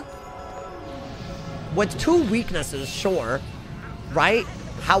Yaga. With 2 weaknesses, sure. Right?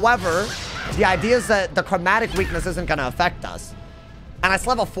 However, the idea is that the chromatic weakness isn't going to affect us. And I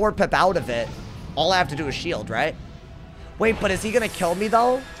still have a 4-pip out of it. All I have to do is shield, right? Wait, but is he going to kill me,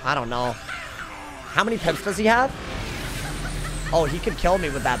 though? I don't know. How many pips does he have? Oh, he could kill me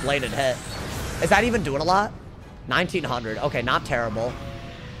with that bladed hit. Is that even doing a lot? 1900. Okay, not terrible.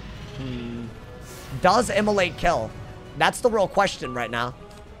 Does immolate kill? That's the real question right now.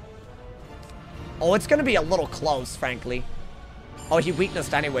 Oh, it's going to be a little close, frankly. Oh, he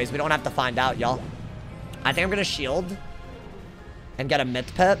weaknessed anyways. We don't have to find out, y'all. I think I'm going to shield and get a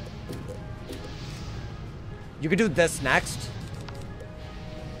myth pip. You could do this next.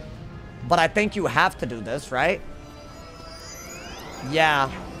 But I think you have to do this, right?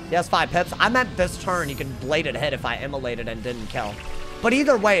 Yeah. He has 5 pips. I meant this turn he can bladed hit if I immolated and didn't kill. But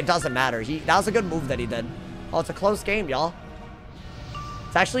either way, it doesn't matter. That was a good move that he did. Oh, it's a close game, y'all.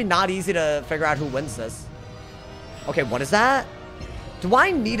 It's actually not easy to figure out who wins this. Okay, what is that? Do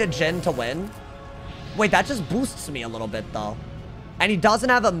I need a Jhin to win? Wait, that just boosts me a little bit, though. And he doesn't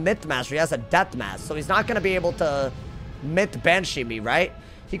have a Myth Master. He has a Death Mask. So he's not going to be able to Myth Banshee me, right?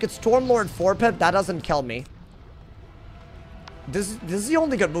 He could Stormlord 4-pip. That doesn't kill me. This is the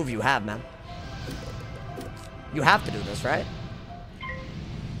only good move you have, man. You have to do this, right?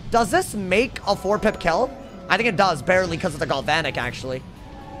 Does this make a 4-pip kill? I think it does, barely because of the Galvanic, actually.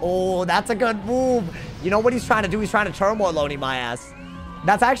 Oh, that's a good move. You know what he's trying to do? He's trying to Turmoil Oni my ass.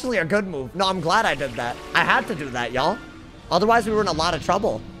 That's actually a good move. No, I'm glad I did that. I had to do that, y'all. Otherwise, we were in a lot of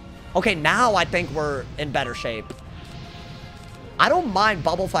trouble. Okay, now I think we're in better shape. I don't mind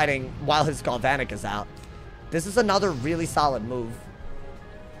bubble fighting while his Galvanic is out. This is another really solid move.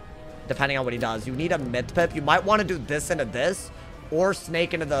 Depending on what he does. You need a myth pip. You might want to do this into this. Or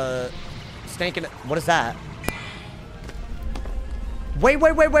snake into the... Snake into... What is that? Wait.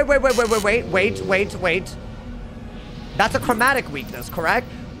 That's a chromatic weakness, correct?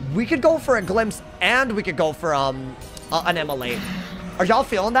 We could go for a glimpse and we could go for an immolate. Are y'all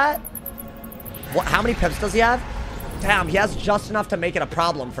feeling that? What? How many pips does he have? Damn, he has just enough to make it a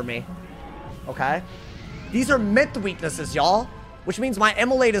problem for me. Okay. These are myth weaknesses, y'all. Which means my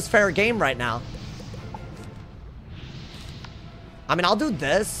immolate is fair game right now. I mean, I'll do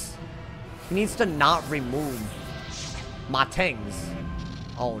this. He needs to not remove my things.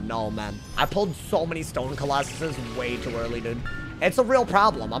 Oh, no, man. I pulled so many Stone Colossuses way too early, dude. It's a real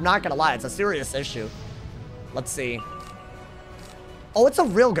problem. I'm not gonna lie. It's a serious issue. Let's see. Oh, it's a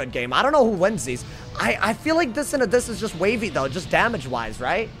real good game. I don't know who wins these. I feel like this into this is just wavy, though. Just damage-wise,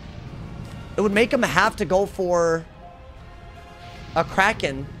 right? It would make him have to go for a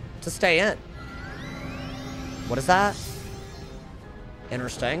Kraken to stay in. What is that?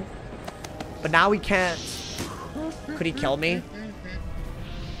 Interesting. But now he can't. Could he kill me?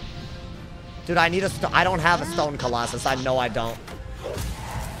 Dude, I need a I don't have a Stone Colossus. I know I don't.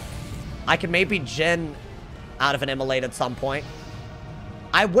 I can maybe Jin out of an immolate at some point.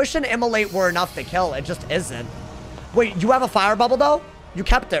 I wish an immolate were enough to kill. It just isn't. Wait, you have a fire bubble, though? You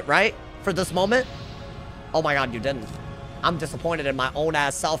kept it, right? For this moment? Oh my god, you didn't. I'm disappointed in my own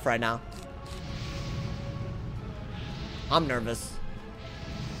ass self right now. I'm nervous.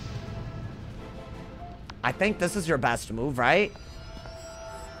 I think this is your best move, right?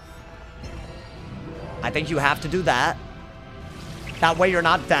 I think you have to do that. That way you're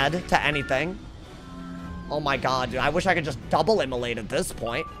not dead to anything. Oh my god, dude. I wish I could just double immolate at this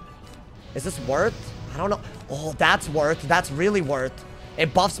point. Is this worth? I don't know. Oh, that's worth. That's really worth.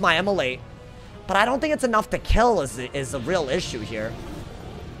 It buffs my immolate. But I don't think it's enough to kill is a real issue here.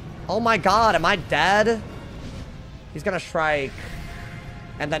 Oh my god, am I dead? He's gonna strike.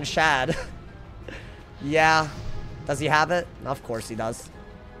 And then Shad. Yeah. Does he have it? Of course he does.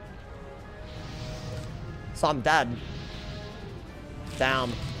 So I'm dead.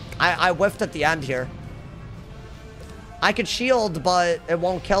 Damn. I whiffed at the end here. I could shield, but it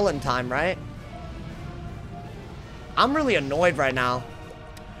won't kill in time, right? I'm really annoyed right now.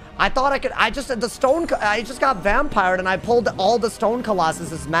 I thought I could, I just got vampired and I pulled all the Stone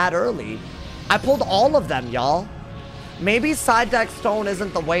Colossuses mad early. I pulled all of them, y'all. Maybe side deck Stone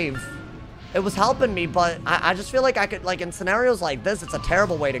isn't the wave. It was helping me, but I just feel like I could, like in scenarios like this, it's a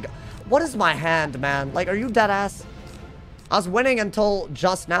terrible way to go. What is my hand, man? Like, are you dead ass? I was winning until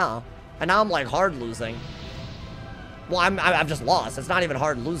just now. And now I'm like hard losing. Well, I've just lost. It's not even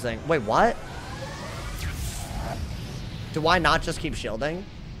hard losing. Wait, what? Do I not just keep shielding?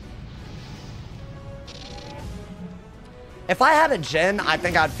 If I had a Jin, I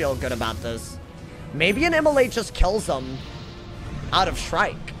think I'd feel good about this. Maybe an immolate just kills him out of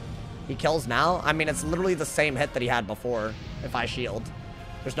Shrike. He kills now? I mean, it's literally the same hit that he had before if I shield.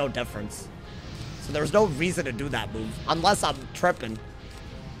 There's no difference. So there's no reason to do that move. Unless I'm tripping.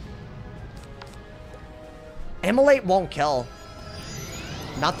 Immolate won't kill.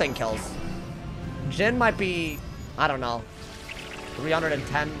 Nothing kills. Jin might be, I don't know,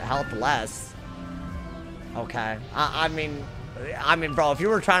 310 health less. Okay. I mean, bro, if you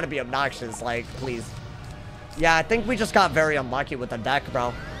were trying to be obnoxious, like, please. Yeah, I think we just got very unlucky with the deck,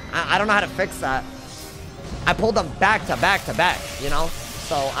 bro. I don't know how to fix that. I pulled them back to back to back, you know?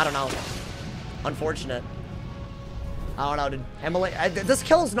 So, I don't know. Unfortunate. I don't know, dude. Immolate, this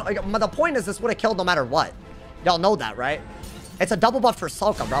kills, no, the point is this would have killed no matter what. Y'all know that, right? It's a double buff for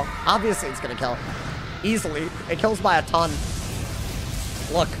Sulka, bro. Obviously, it's gonna kill. Easily. It kills by a ton.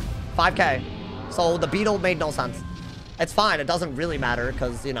 Look. 5k. So, the beetle made no sense. It's fine. It doesn't really matter,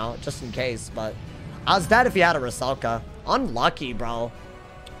 because, you know, just in case, but... I was dead if he had a Rusalka. Unlucky, bro.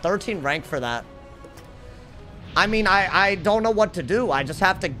 13 rank for that. I mean, I don't know what to do. I just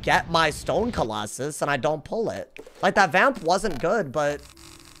have to get my Stone Colossus, and I don't pull it. Like, that Vamp wasn't good, but...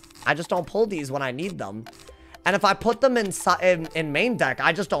 I just don't pull these when I need them. And if I put them in main deck,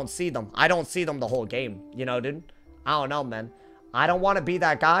 I just don't see them. I don't see them the whole game. You know, dude? I don't know, man. I don't want to be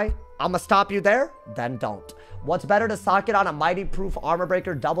that guy. I'm gonna stop you there. Then don't. What's better to socket on a Mighty Proof Armor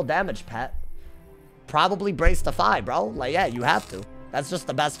Breaker double damage pet? Probably Brace Defy, bro. Like, yeah, you have to. That's just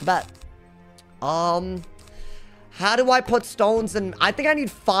the best bet. How do I put stones in? I think I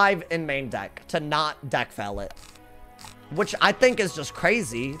need 5 in main deck to not deck fail it. Which I think is just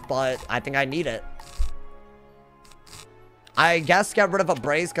crazy, but I think I need it. I guess get rid of a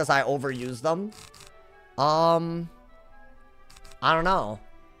brace because I overuse them. I don't know.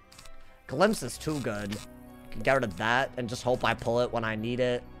 Glimpse is too good. Can get rid of that and just hope I pull it when I need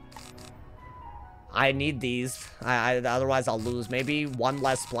it. I need these. Otherwise, I'll lose. Maybe one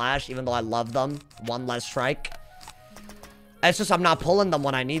less splash, even though I love them. One less strike. It's just I'm not pulling them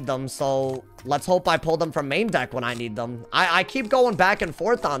when I need them, so let's hope I pull them from main deck when I need them. I keep going back and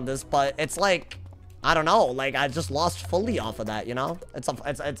forth on this, but it's like, I don't know. Like, I just lost fully off of that, you know? It's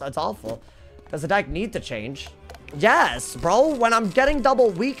awful. Does the deck need to change? Yes, bro. When I'm getting double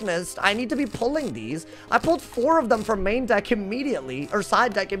weakness, I need to be pulling these. I pulled 4 of them from main deck immediately, or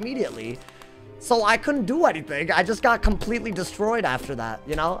side deck immediately. So I couldn't do anything. I just got completely destroyed after that,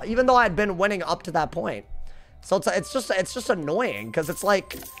 you know? Even though I'd been winning up to that point. So it's just annoying, because it's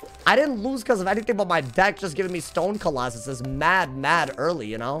like, I didn't lose because of anything but my deck just giving me Stone Colossus mad early,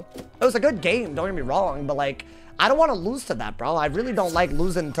 you know? It was a good game, don't get me wrong, but like, I don't want to lose to that, bro. I really don't like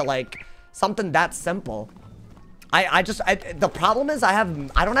losing to like, something that simple. The problem is I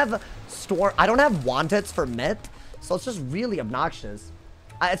don't have want-its for Myth, so it's just really obnoxious.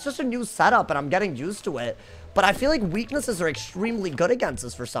 It's just a new setup, and I'm getting used to it. But I feel like weaknesses are extremely good against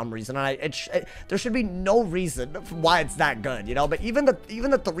us for some reason, and there should be no reason why it's that good, you know? But even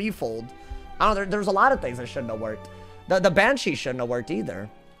the threefold, I don't know, there's a lot of things that shouldn't have worked. The Banshee shouldn't have worked either.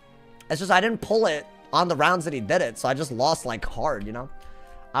 It's just I didn't pull it on the rounds that he did it, so I just lost, like, hard, you know?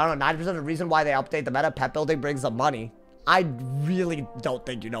 I don't know, 90% of the reason why they update the meta, pet building brings up money. I really don't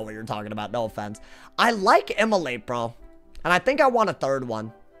think you know what you're talking about, no offense. I like Immolate, bro. And I think I want a third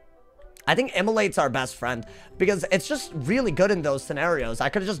one. I think Immolate's our best friend because it's just really good in those scenarios. I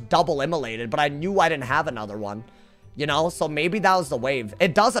could have just double Immolated, but I knew I didn't have another one, you know? So maybe that was the wave.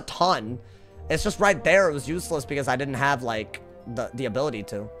 It does a ton. It's just right there. It was useless because I didn't have like the ability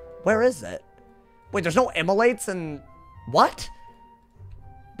to. Where is it? Wait, there's no Immolates in... What?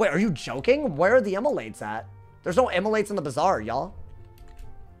 Wait, are you joking? Where are the Immolates at? There's no Immolates in the bazaar, y'all.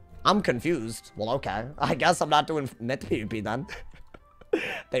 I'm confused. Well, okay. I guess I'm not doing Myth PvP then.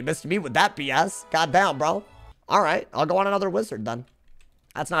 They missed me with that BS. Goddamn, bro. All right, I'll go on another wizard then.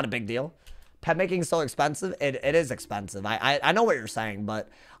 That's not a big deal. Pet making is so expensive. It is expensive. I know what you're saying, but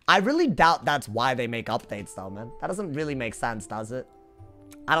I really doubt that's why they make updates though, man. That doesn't really make sense, does it?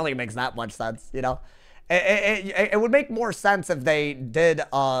 I don't think it makes that much sense, you know? It would make more sense if they did,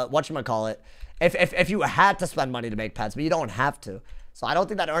 whatchamacallit, if you had to spend money to make pets, but you don't have to. So I don't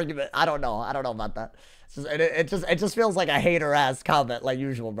think that argument, I don't know about that. It just feels like a hater-ass comment, like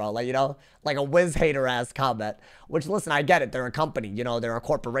usual, bro. Like, you know, like a WIZ hater-ass comment. Which, listen, I get it. They're a company, you know, they're a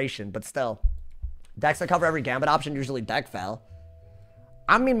corporation, but still. Decks that cover every gambit option usually deck fail.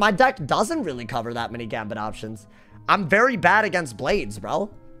 I mean, my deck doesn't really cover that many gambit options. I'm very bad against blades, bro.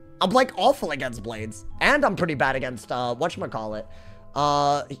 I'm, like, awful against blades. And I'm pretty bad against, whatchamacallit,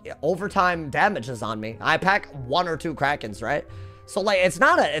 overtime damages on me. I pack 1 or 2 Krakens, right? So, like, it's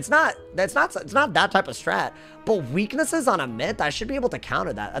not that type of strat. But weaknesses on a Myth, I should be able to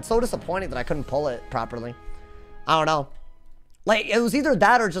counter that. That's so disappointing that I couldn't pull it properly. I don't know. Like, it was either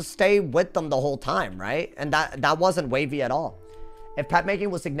that or just stay with them the whole time, right? And that wasn't wavy at all. If pet making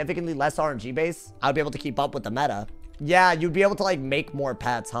was significantly less RNG based, I would be able to keep up with the meta. Yeah, you'd be able to, like, make more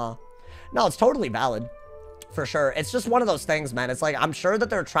pets, huh? No, it's totally valid. For sure. It's just one of those things, man. It's like, I'm sure that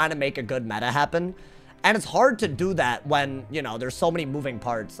they're trying to make a good meta happen. And it's hard to do that when, you know, there's so many moving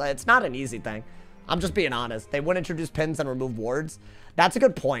parts. It's not an easy thing. I'm just being honest. They wouldn't introduce pins and remove wards. That's a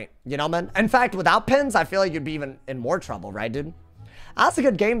good point, you know, man? In fact, without pins, I feel like you'd be even in more trouble, right, dude? That's a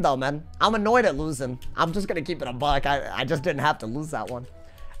good game, though, man. I'm annoyed at losing. I'm just going to keep it a buck. I just didn't have to lose that one.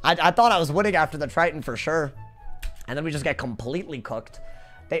 I thought I was winning after the Triton for sure. And then we just get completely cooked.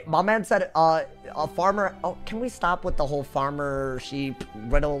 My man said, a farmer... Oh, can we stop with the whole farmer, sheep,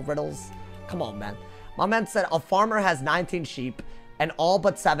 riddles? Come on, man. My man said, a farmer has 19 sheep, and all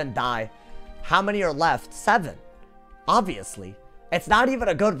but 7 die. How many are left? 7. Obviously. It's not even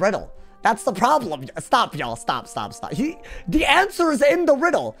a good riddle. That's the problem. Stop, y'all. Stop. The answer is in the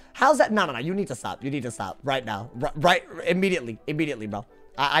riddle. How's that? No. You need to stop. You need to stop right now. Right. Immediately, bro.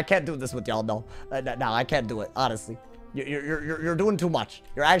 I can't do this with y'all, no. No, I can't do it, honestly. You're doing too much.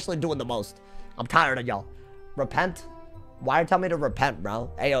 You're actually doing the most. I'm tired of y'all. Repent? Why you tell me to repent,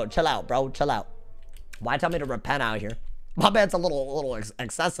 bro? Hey, yo, chill out, bro. Chill out. Why tell me to repent out here? My man's a little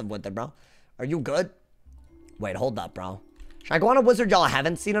excessive with it, bro. Are you good? Wait, hold up, bro. Should I go on a wizard y'all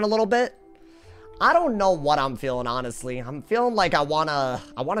haven't seen in a little bit? I don't know what I'm feeling, honestly. I'm feeling like I wanna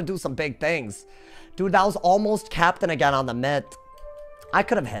do some big things. Dude, that was almost captain again on the Myth. I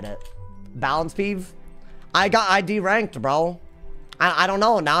could have hit it. Balance peeve. I got ID ranked, bro. I don't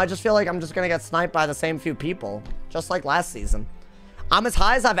know. Now I just feel like I'm just gonna get sniped by the same few people. Just like last season. I'm as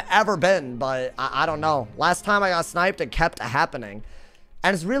high as I've ever been, but I don't know. Last time I got sniped, it kept happening.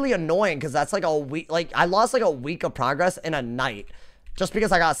 And it's really annoying because that's like a week. Like, I lost like a week of progress in a night just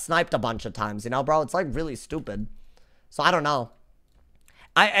because I got sniped a bunch of times, you know, bro? It's like really stupid. So I don't know.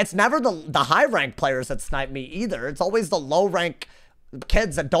 It's never the high rank players that snipe me either. It's always the low rank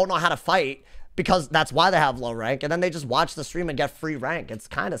kids that don't know how to fight because that's why they have low rank. And then they just watch the stream and get free rank. It's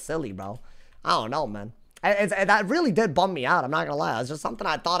kind of silly, bro. I don't know, man. That really did bum me out. I'm not gonna lie. It's just something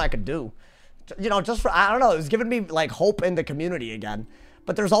I thought I could do. You know, just for, I don't know. It was giving me like hope in the community again.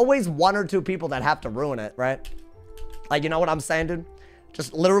 But there's always 1 or 2 people that have to ruin it, right? Like, you know what I'm saying, dude?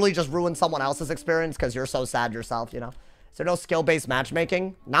 Just literally just ruin someone else's experience because you're so sad yourself, you know? Is there no skill-based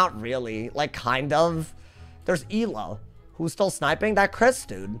matchmaking? Not really. Like, kind of. There's Elo, who's still sniping. That Chris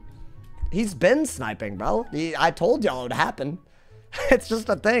dude. He's been sniping, bro. I told y'all it would happen. It's just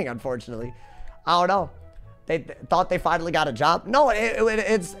a thing, unfortunately. I don't know. They thought they finally got a job. No,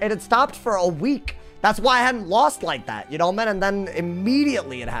 it had stopped for a week. That's why I hadn't lost like that, you know, man? And then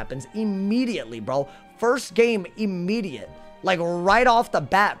immediately it happens. Immediately, bro. First game, immediate. Like, right off the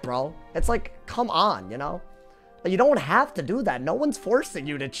bat, bro. It's like, come on, you know? You don't have to do that. No one's forcing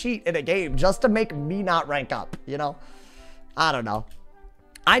you to cheat in a game just to make me not rank up, you know? I don't know.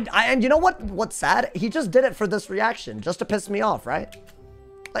 And you know what's sad? He just did it for this reaction, just to piss me off, right?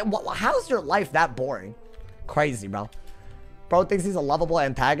 Like, how's your life that boring? Crazy, bro. Bro thinks he's a lovable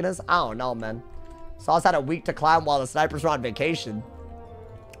antagonist? I don't know, man. Sauce had a week to climb while the snipers were on vacation.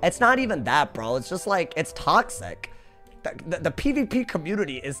 It's not even that, bro. It's just like, it's toxic. The PvP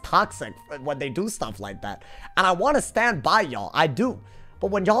community is toxic when they do stuff like that. And I want to stand by y'all. I do.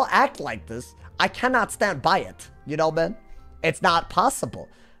 But when y'all act like this, I cannot stand by it. You know, man? It's not possible.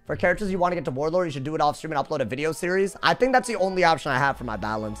 For characters you want to get to Warlord, you should do it off stream and upload a video series. I think that's the only option I have for my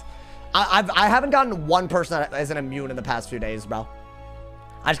balance. I haven't gotten one person that isn't immune in the past few days, bro.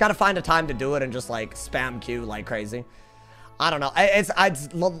 I just got to find a time to do it and just like spam Q like crazy. I don't know. It's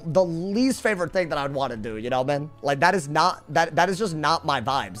the least favorite thing that I'd want to do, you know, man? Like, that is not, that is just not my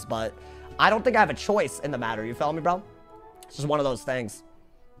vibes, but I don't think I have a choice in the matter, you feel me, bro? It's just one of those things.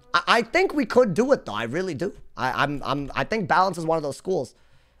 I think we could do it, though. I really do. I think balance is one of those schools.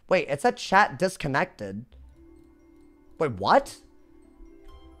 Wait, it said chat disconnected. Wait, what?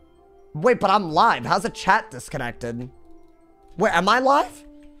 Wait, but I'm live. How's the chat disconnected? Wait, am I live?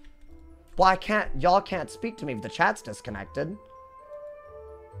 Well, y'all can't speak to me if the chat's disconnected.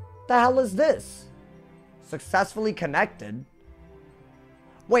 The hell is this? Successfully connected.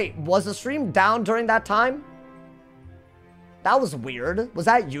 Wait, was the stream down during that time? That was weird. Was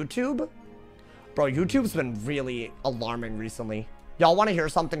that YouTube? Bro, YouTube's been really alarming recently. Y'all want to hear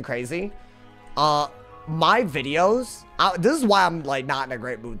something crazy? My videos, this is why I'm like not in a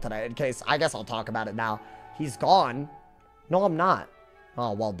great mood today, in case, I guess I'll talk about it now. He's gone. No, I'm not.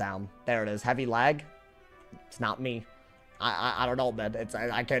 Oh, well, down. There it is. Heavy lag. It's not me. I don't know, man.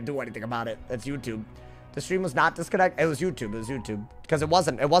 I can't do anything about it. It's YouTube. The stream was not disconnected. It was YouTube. It was YouTube. Because it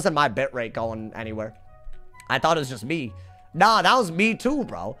wasn't my bitrate going anywhere. I thought it was just me. Nah, that was me too,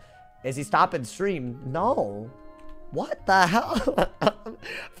 bro. Is he stopping stream? No. What the hell? I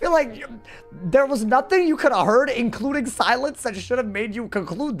feel like there was nothing you could have heard, including silence, that should have made you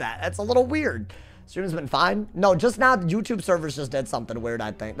conclude that. That's a little weird. Stream's been fine. No, just now YouTube servers just did something weird,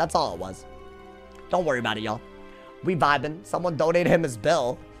 I think. That's all it was. Don't worry about it, y'all. We vibing. Someone donated him his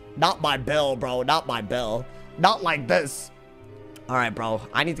bill. Not my bill, bro. Not my bill. Not like this. All right, bro.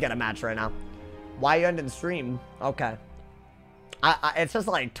 I need to get a match right now. Why you ending stream? Okay. It's just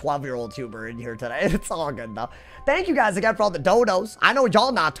like 12-year-old tuber in here today. It's all good, though. Thank you guys again for all the donos. I know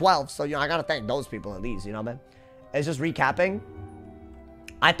y'all not 12, so, you know, I gotta thank those people at least, you know, man? It's just recapping.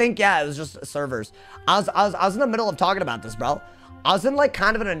 I think, yeah, it was just servers. I was in the middle of talking about this, bro. I was in, like,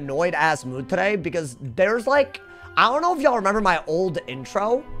 kind of an annoyed-ass mood today because there's, like... I don't know if y'all remember my old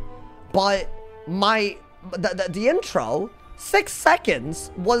intro, but the intro... 6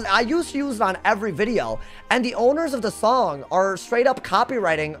 seconds was, I used to use it on every video, and the owners of the song are straight up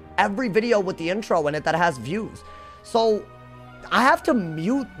copywriting every video with the intro in it that has views. So I have to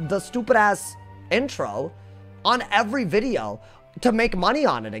mute the stupid ass intro on every video to make money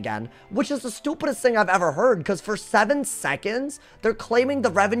on it again, which is the stupidest thing I've ever heard, because for 7 seconds, they're claiming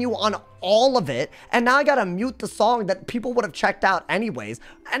the revenue on all of it, and now I gotta mute the song that people would have checked out anyways.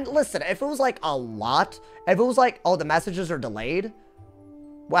 And listen, if it was like a lot, if it was like, oh, the messages are delayed,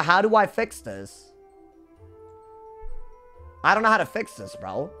 well, how do I fix this? I don't know how to fix this,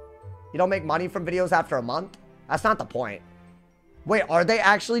 bro. You don't make money from videos after a month? That's not the point. Wait, are they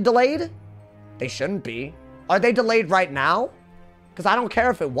actually delayed? They shouldn't be. Are they delayed right now? Because I don't care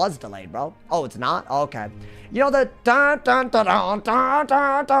if it was delayed, bro. Oh, it's not? Oh, okay. You know the dun dun dun dun dun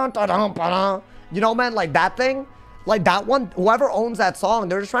dun dun dun dun dun. You know, man, like that thing? Like that one, whoever owns that song,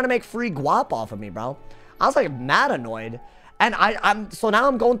 they're just trying to make free guap off of me, bro. I was like mad annoyed. And so now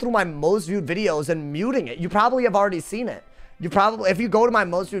I'm going through my most viewed videos and muting it. You probably have already seen it. You probably, if you go to my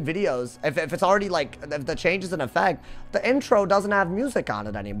most viewed videos, if it's already like, if the change is in effect, the intro doesn't have music on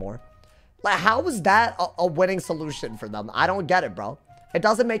it anymore. Like, how is that a winning solution for them? I don't get it, bro. It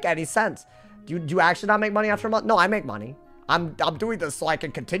doesn't make any sense. Do you actually not make money after a month? No, I make money. I'm doing this so I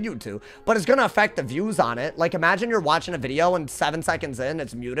can continue to, but it's gonna affect the views on it. Like, imagine you're watching a video and 7 seconds in,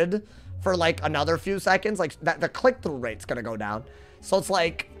 it's muted for like another few seconds. Like, the click-through rate's gonna go down. So it's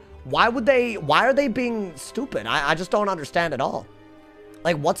like, why are they being stupid? I just don't understand at all.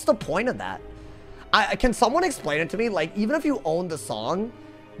 Like, what's the point of that? Can someone explain it to me? Like, even if you own the song,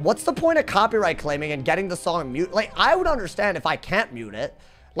 what's the point of copyright claiming and getting the song mute? Like, I would understand if I can't mute it.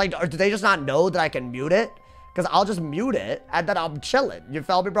 Like, or do they just not know that I can mute it? Because I'll just mute it and then I'm chilling. You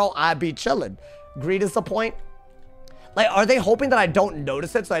feel me, bro? I'd be chilling. Greed is the point. Like, are they hoping that I don't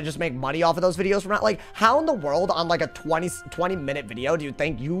notice it so I just make money off of those videos from now? Like, how in the world on like a 20-minute video do you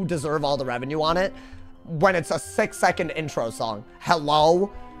think you deserve all the revenue on it when it's a 6-second intro song?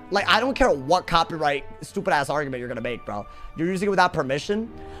 Hello? Like, I don't care what copyright stupid ass argument you're gonna make, bro. You're using it without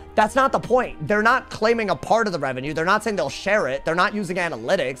permission? That's not the point. They're not claiming a part of the revenue. They're not saying they'll share it. They're not using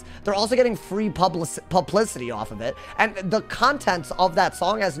analytics. They're also getting free publicity off of it. And the content of that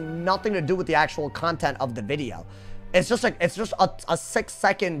song has nothing to do with the actual content of the video. It's just like, it's just a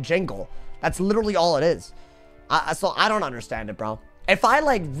 6-second jingle. That's literally all it is. So I don't understand it, bro. If I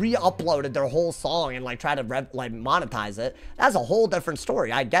like re-uploaded their whole song and like try to like monetize it, that's a whole different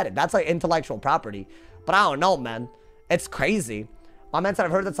story. I get it. That's like intellectual property. But I don't know, man. It's crazy. My man said,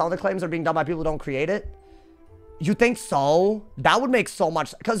 I've heard that some of the claims are being done by people who don't create it. You think so? That would make so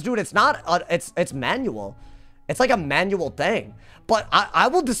much, because dude, it's not, it's manual. It's like a manual thing. But I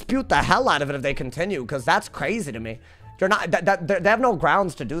will dispute the hell out of it if they continue, because that's crazy to me. You're not, they have no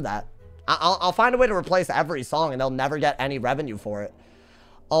grounds to do that. I'll find a way to replace every song and they'll never get any revenue for it.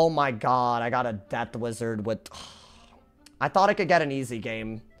 Oh my God, I got a Death Wizard with, I thought I could get an easy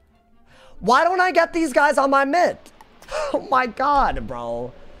game. Why don't I get these guys on my mid? Oh my God,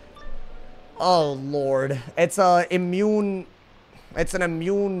 bro. Oh Lord. It's an immune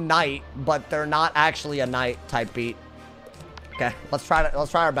knight, but they're not actually a knight type beat. Okay, let's try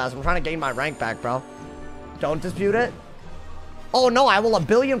our best. I'm trying to gain my rank back, bro. Don't dispute it. Oh no, I will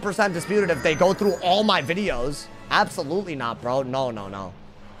 1,000,000,000% dispute it if they go through all my videos. Absolutely not, bro. No, no, no.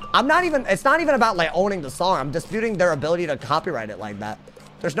 It's not even about like owning the song. I'm disputing their ability to copyright it like that.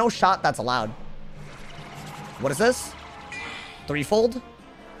 There's no shot that's allowed. What is this? Threefold?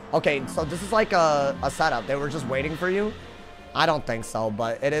 Okay, so this is like a setup. They were just waiting for you? I don't think so,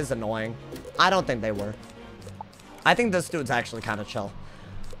 but it is annoying. I don't think they were. I think this dude's actually kind of chill.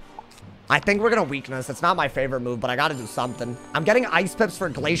 I think we're gonna weakness. It's not my favorite move, but I gotta do something. I'm getting ice pips for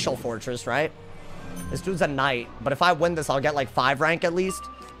Glacial Fortress, right? This dude's a knight, but if I win this, I'll get like 5 rank at least.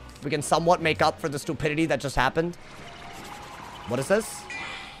 We can somewhat make up for the stupidity that just happened. What is this?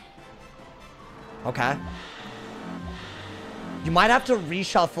 Okay. You might have to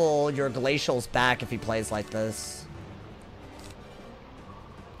reshuffle your Glacials back if he plays like this.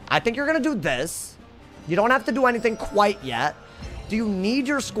 I think you're gonna do this. You don't have to do anything quite yet. Do you need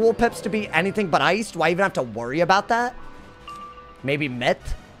your school pips to be anything but ice? Do I even have to worry about that? Maybe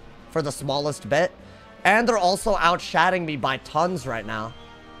myth for the smallest bit. And they're also out-shadding me by tons right now.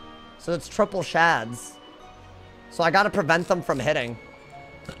 So it's triple shads. So I gotta prevent them from hitting.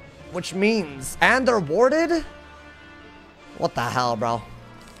 Which means... And they're warded? What the hell, bro?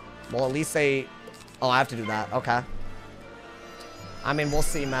 Well, at least they... Oh, I have to do that. Okay. I mean, we'll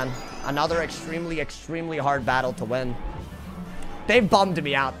see, man. Another extremely, extremely hard battle to win. They bummed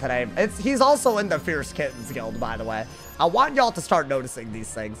me out today. He's also in the Fierce Kittens Guild, by the way. I want y'all to start noticing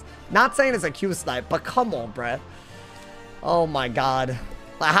these things. Not saying it's a Q snipe, but come on, bruh. Oh my God.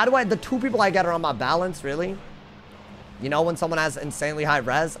 How do the 2 people I get are on my balance, really? You know, when someone has insanely high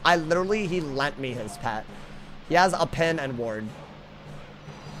res? He lent me his pet. He has a pin and ward.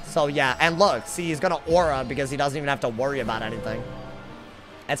 So yeah, and look, see, he's gonna aura because he doesn't even have to worry about anything.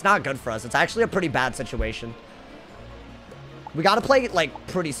 It's not good for us. It's actually a pretty bad situation. We gotta play it, like,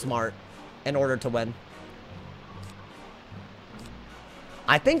 pretty smart in order to win.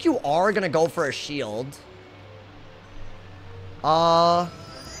 I think you are gonna go for a shield.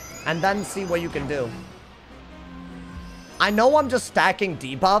 And then see what you can do. I know I'm just stacking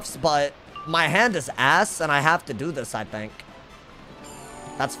debuffs, but my hand is ass, and I have to do this, I think.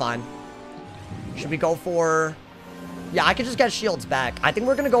 That's fine. Should we go for... Yeah, I could just get shields back. I think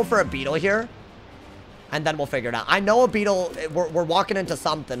we're going to go for a beetle here. And then we'll figure it out. I know a beetle, we're walking into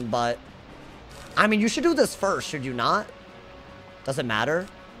something, but... I mean, you should do this first, should you not? Does it matter?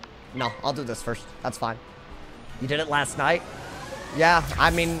 No, I'll do this first. That's fine. You did it last night? Yeah, I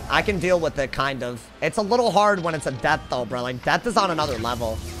mean, I can deal with it, kind of. It's a little hard when it's a death, though, bro. Like, death is on another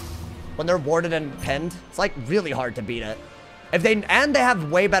level. When they're warded and pinned, it's, like, really hard to beat it. And they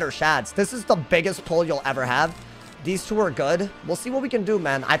have way better shads. This is the biggest pull you'll ever have. These two are good. We'll see what we can do,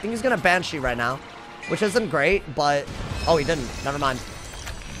 man. I think he's gonna Banshee right now, which isn't great, but... Oh, he didn't. Never mind.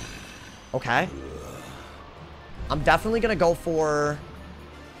 Okay. I'm definitely gonna go for...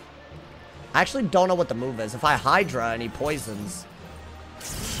 I actually don't know what the move is. If I Hydra and he poisons,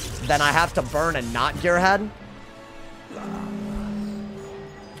 then I have to burn and not Gearhead.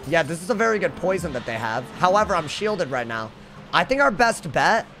 Yeah, this is a very good poison that they have. However, I'm shielded right now. I think our best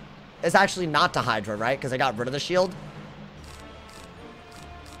bet is actually not to Hydra, right? Because I got rid of the shield.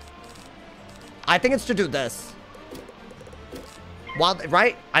 I think it's to do this.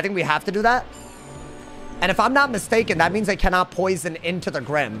 Right? I think we have to do that. And if I'm not mistaken, that means they cannot poison into the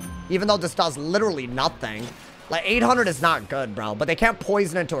Grim. Even though this does literally nothing. Like, 800 is not good, bro. But they can't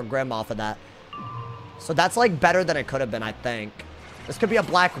poison into a Grim off of that. So that's, like, better than it could have been, I think. This could be a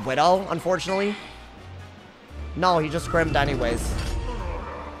Black Widow, unfortunately. No, he just Grimmed anyways.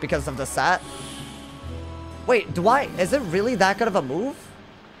 Because of the set. Wait, is it really that good of a move?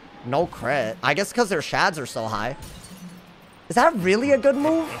 No crit. I guess because their shads are so high. Is that really a good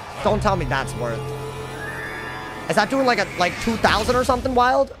move? Don't tell me that's worth. Is that doing like 2,000 or something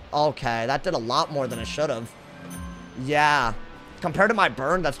wild? Okay, that did a lot more than it should have. Yeah. Compared to my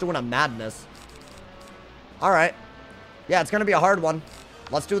burn, that's doing a madness. Alright. Yeah, it's going to be a hard one.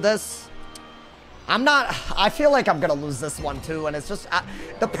 Let's do this. I feel like I'm going to lose this one too, and it's just...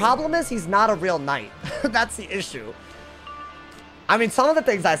 the problem is he's not a real knight. That's the issue. I mean, some of the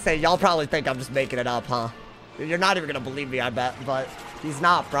things I say, y'all probably think I'm just making it up, huh? You're not even going to believe me, I bet, but he's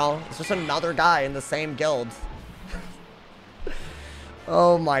not, bro. It's just another guy in the same guild.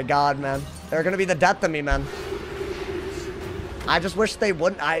 Oh my god, man. They're gonna be the death of me, man. I just wish they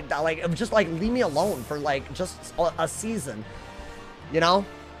wouldn't. Just like leave me alone for like just a season. You know?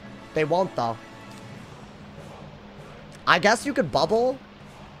 They won't though. I guess you could bubble.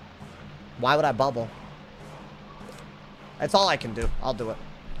 Why would I bubble? That's all I can do. I'll do it.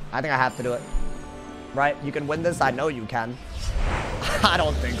 I think I have to do it. Right? You can win this? I know you can. I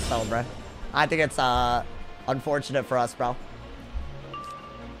don't think so, bro. I think it's unfortunate for us, bro.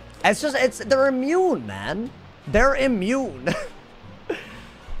 They're immune, man. They're immune.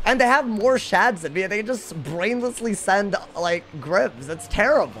 And they have more shads than me. They just brainlessly send, like, grips. It's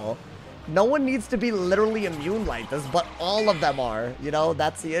terrible. No one needs to be literally immune like this, but all of them are. You know,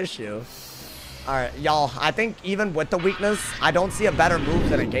 that's the issue. Alright, y'all. I think even with the weakness, I don't see a better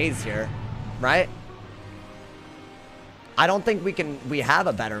move than a gaze here. Right? I don't think we have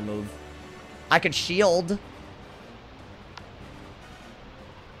a better move. I could shield.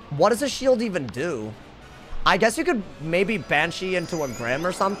 What does a shield even do? I guess you could maybe Banshee into a Grim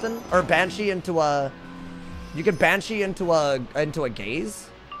or something. Or Banshee into a... You could Banshee into a Gaze.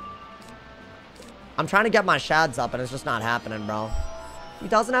 I'm trying to get my shads up and it's just not happening, bro. He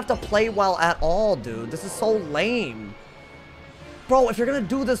doesn't have to play well at all, dude. This is so lame. Bro, if you're gonna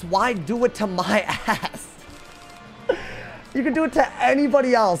do this, why do it to my ass? You can do it to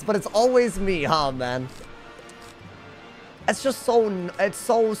anybody else, but it's always me, huh, man? It's just so... It's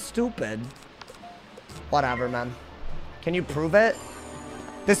so stupid. Whatever, man. Can you prove it?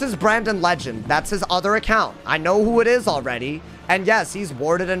 This is Brandon Legend. That's his other account. I know who it is already. And yes, he's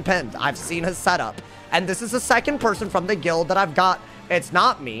warded and pinned. I've seen his setup. And this is the second person from the guild that I've got. It's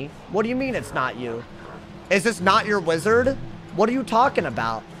not me. What do you mean it's not you? Is this not your wizard? What are you talking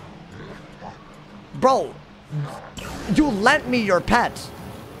about? Bro, you lent me your pet.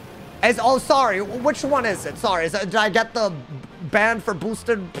 Oh, sorry. Which one is it? Sorry. Did I get the ban for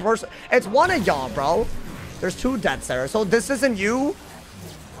boosted person? It's one of y'all, bro. There's two deaths there. So this isn't you?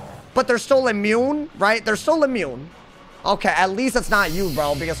 But they're still immune, right? They're still immune. Okay, at least it's not you,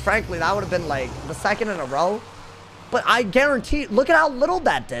 bro. Because frankly, that would have been like the second in a row. But I guarantee, look at how little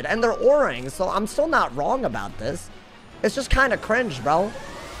that did. And they're auring, so I'm still not wrong about this. It's just kind of cringe, bro.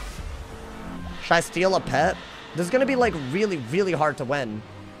 Should I steal a pet? This is going to be like really, really hard to win.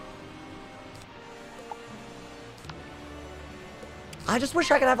 I just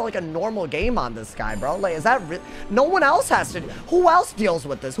wish I could have like a normal game on this guy, bro. Like, is that real? No one else has to. Who else deals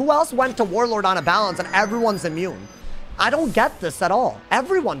with this? Who else went to Warlord on a balance and everyone's immune? I don't get this at all.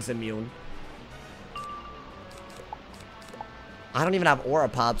 Everyone's immune. I don't even have aura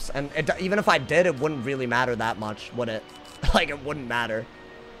pops. And even if I did, it wouldn't really matter that much, would it? Like, it wouldn't matter.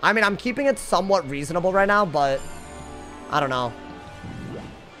 I mean, I'm keeping it somewhat reasonable right now, but I don't know.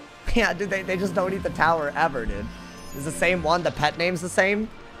 Yeah, dude, they just don't eat the tower ever, dude. It's the same one. The pet name's the same.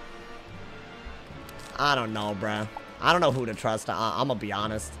 I don't know, bruh. I don't know who to trust. I'm gonna be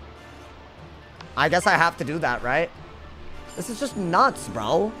honest. I guess I have to do that, right? This is just nuts,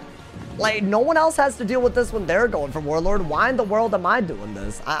 bro. Like, no one else has to deal with this when they're going for Warlord. Why in the world am I doing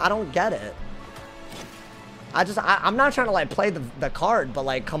this? I don't get it. I'm not trying to, like, play the card, but,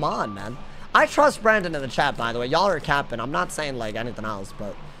 like, come on, man. I trust Brandon in the chat, by the way. Y'all are capping. I'm not saying, like, anything else,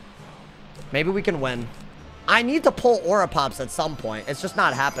 but maybe we can win. I need to pull aura pops at some point. It's just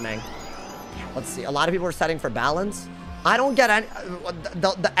not happening. Let's see. A lot of people are setting for balance. I don't get any...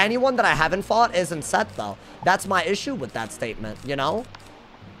 anyone that I haven't fought isn't set, though. That's my issue with that statement, you know?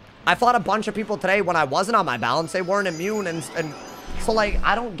 I fought a bunch of people today when I wasn't on my balance. They weren't immune, and so, like,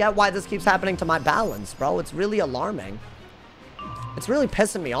 I don't get why this keeps happening to my balance, bro. It's really alarming. It's really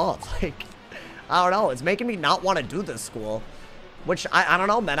pissing me off. Like, I don't know. It's making me not want to do this school. Which, I don't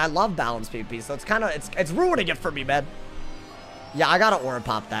know, man. I love balance PvP, so it's kind of... It's ruining it for me, man. Yeah, I gotta aura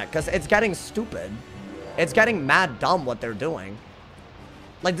pop that, because it's getting stupid. It's getting mad dumb what they're doing.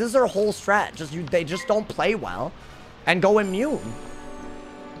 Like, this is their whole strat. They just don't play well and go immune.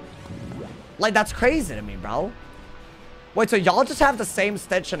 Like, that's crazy to me, bro. Wait, so y'all just have the same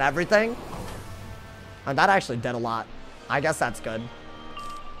stitch and everything? And that actually did a lot. I guess that's good.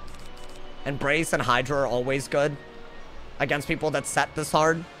 Embrace and Hydra are always good against people that set this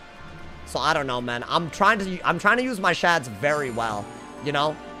hard. So I don't know, man. I'm trying to use my shads very well, you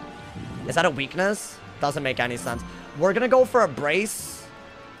know? Is that a weakness? Doesn't make any sense. We're gonna go for a brace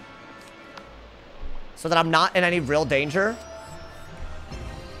so that I'm not in any real danger.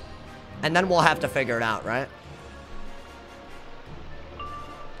 And then we'll have to figure it out, right?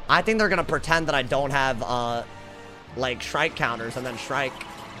 I think they're gonna pretend that I don't have like Shrike counters and then Shrike.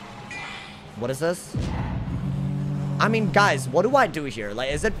 What is this? I mean, guys, what do I do here?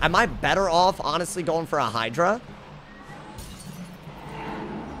 Like, am I better off honestly going for a Hydra?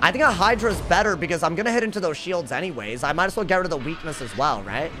 I think a Hydra is better because I'm gonna hit into those shields anyways. I might as well get rid of the weakness as well,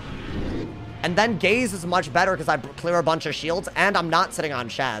 right? And then Gaze is much better because I clear a bunch of shields and I'm not sitting on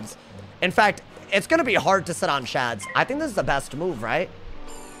Shads. In fact, it's gonna be hard to sit on Shads. I think this is the best move, right?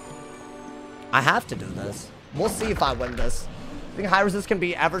 I have to do this. We'll see if I win this. I think high resist can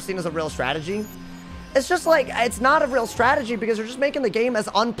be ever seen as a real strategy. It's just like, it's not a real strategy because you're just making the game as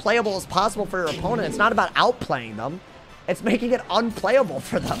unplayable as possible for your opponent. It's not about outplaying them. It's making it unplayable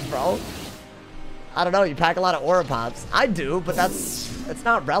for them, bro. I don't know, you pack a lot of aura pops. I do, but it's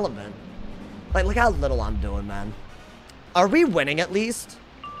not relevant. Like, look how little I'm doing, man. Are we winning at least?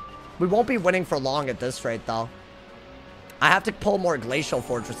 We won't be winning for long at this rate, though. I have to pull more glacial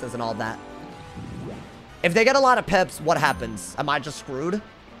fortresses and all that. If they get a lot of pips, what happens? Am I just screwed?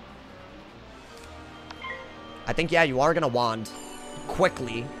 I think, yeah, you are going to wand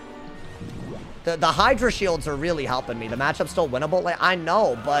quickly. The Hydra shields are really helping me. The matchup's still winnable. Like, I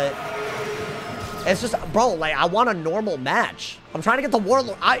know, but it's just, bro, like, I want a normal match. I'm trying to get the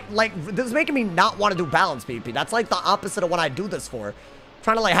Warlord. This is making me not want to do balance PvP. That's, like, the opposite of what I do this for. I'm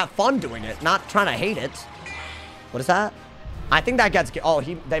trying to, like, have fun doing it, not trying to hate it. What is that? I think that gets... Oh,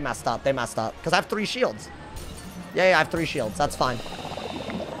 they messed up. They messed up. Because I have 3 shields. Yeah, I have 3 shields. That's fine.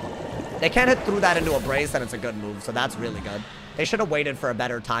 They can't hit through that into a brace, and it's a good move, so that's really good. They should have waited for a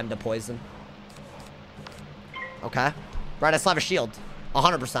better time to poison. Okay. Right, I still have a shield.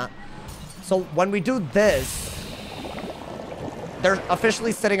 100%. So when we do this, they're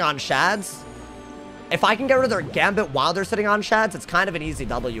officially sitting on Shads. If I can get rid of their Gambit while they're sitting on Shads, it's kind of an easy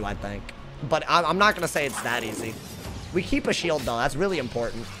W, I think. But I'm not going to say it's that easy. We keep a shield, though. That's really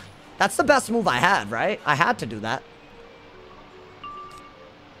important. That's the best move I had, right? I had to do that.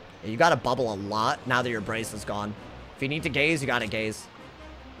 Yeah, you got to bubble a lot now that your brace is gone. If you need to gaze, you got to gaze.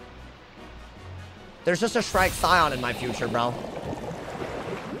 There's just a Shrike Scion in my future, bro.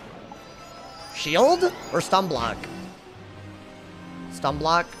 Shield or stun block? Stun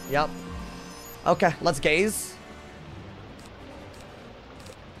block, yep. Okay, let's gaze.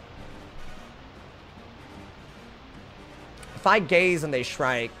 If I gaze and they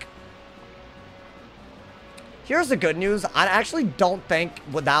Shrike... Here's the good news. I actually don't think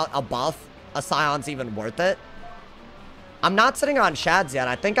without a buff, a Scion's even worth it. I'm not sitting on Shads yet.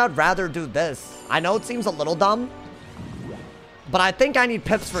 I think I'd rather do this. I know it seems a little dumb, but I think I need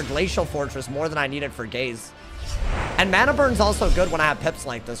pips for Glacial Fortress more than I need it for Gaze. And Mana Burn's also good when I have pips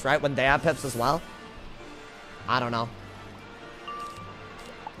like this, right? When they have pips as well. I don't know.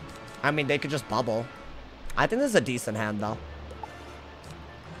 I mean, they could just bubble. I think this is a decent hand, though.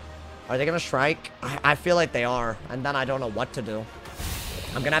 Are they gonna strike? I feel like they are, and then I don't know what to do.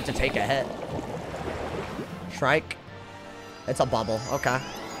 I'm gonna have to take a hit. Strike. It's a bubble. Okay.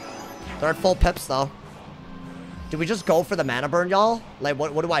 They're at full pips, though. Do we just go for the mana burn, y'all? Like,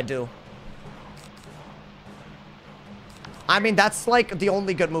 what do I do? I mean, that's, like, the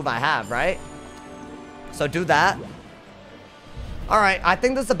only good move I have, right? So do that. Alright, I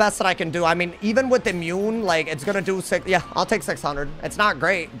think this is the best that I can do. I mean, even with immune, like, it's gonna do six... Yeah, I'll take 600. It's not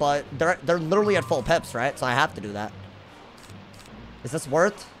great, but they're literally at full pips, right? So I have to do that. Is this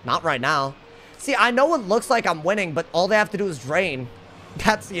worth? Not right now. See, I know it looks like I'm winning, but all they have to do is drain.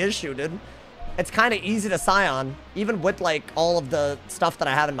 That's the issue, dude. It's kind of easy to Scion, even with, like, all of the stuff that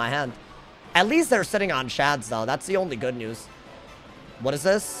I have in my hand. At least they're sitting on Shads, though. That's the only good news. What is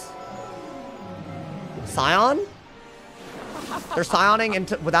this? Scion? They're Scioning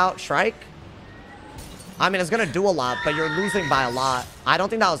into without Shrike? I mean, it's going to do a lot, but you're losing by a lot. I don't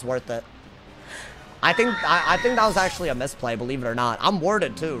think that was worth it. I think that was actually a misplay, believe it or not. I'm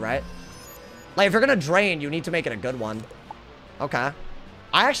worded, too, right? Like, if you're going to drain, you need to make it a good one. Okay.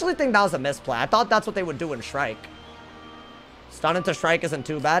 I actually think that was a misplay. I thought that's what they would do in Shrike. Stun into Shrike isn't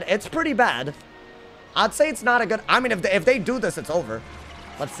too bad. It's pretty bad. I'd say it's not a good... I mean, if they do this, it's over.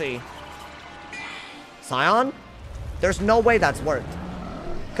 Let's see. Scion? There's no way that's worked.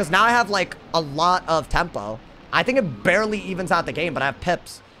 Because now I have, like, a lot of tempo. I think it barely evens out the game, but I have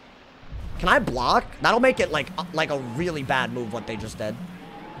pips. Can I block? That'll make it, like a really bad move, what they just did.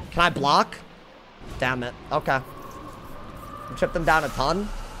 Can I block? Damn it. Okay. Chip them down a ton.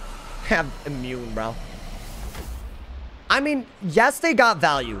 I have immune, bro. I mean, yes, they got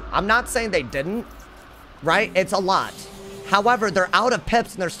value. I'm not saying they didn't, right? It's a lot. However, they're out of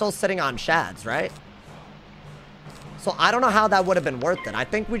pips and they're still sitting on Shads, right? So I don't know how that would have been worth it. I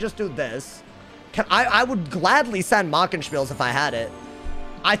think we just do this. I would gladly send Mockenspiels if I had it.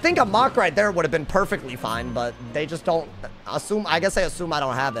 I think a Mock right there would have been perfectly fine, but they just don't assume. I guess they assume I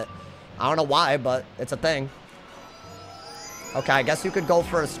don't have it. I don't know why, but it's a thing. Okay, I guess you could go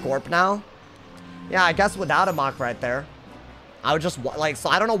for a Scorp now. Yeah, I guess without a Mock right there. I would just, like, so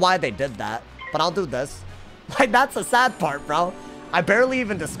I don't know why they did that, but I'll do this. Like, that's the sad part, bro. I barely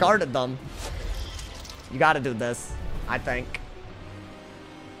even discarded them. You gotta do this, I think.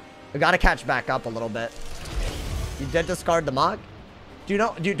 We gotta catch back up a little bit. You did discard the Mock? Do you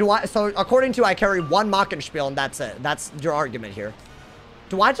know, do I, so according to you, I carry one Mockenspiel and that's it. That's your argument here.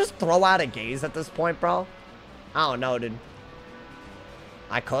 Do I just throw out a Gaze at this point, bro? I don't know, dude.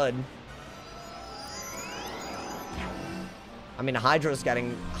 I could. I mean, Hydra's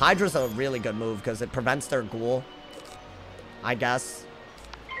a really good move because it prevents their ghoul, I guess.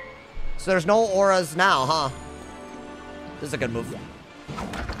 So there's no auras now, huh? This is a good move.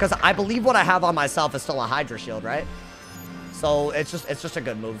 Because I believe what I have on myself is still a Hydra shield, right? So it's just a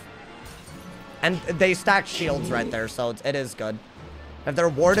good move. And they stacked shields right there, so it is good. If they're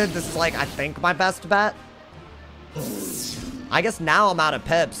warded, this is like, I think, my best bet. I guess now I'm out of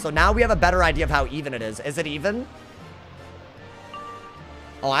pips, so now we have a better idea of how even it is. Is it even?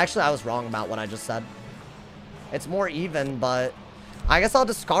 Oh, actually, I was wrong about what I just said. It's more even, but I guess I'll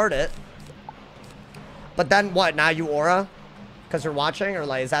discard it. But then what? Now you aura? Because you're watching? Or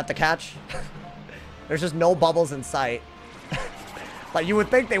like, is that the catch? There's just no bubbles in sight. Like, you would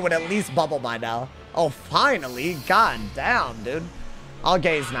think they would at least bubble by now. Oh, finally. God damn, dude. I'll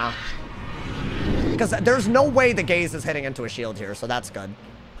Gaze now. Because there's no way the Gaze is hitting into a shield here, so that's good.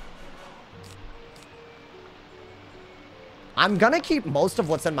 I'm gonna keep most of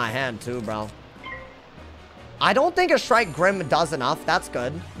what's in my hand, too, bro. I don't think a Strike Grim does enough. That's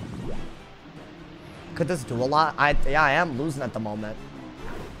good. Could this do a lot? Yeah, I am losing at the moment.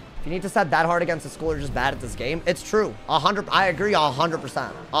 If you need to set that hard against a school, you're just bad at this game. It's true. 100. I agree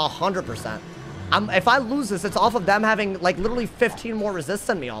 100%. 100%. If I lose this, it's off of them having, like, literally 15 more resists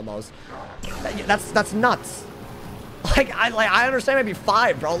than me, almost. That's nuts. Like, I understand maybe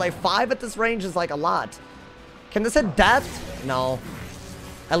 5, bro. Like, 5 at this range is, like, a lot. Can this hit death? No.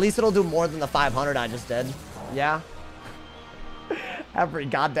 At least it'll do more than the 500 I just did. Yeah. Every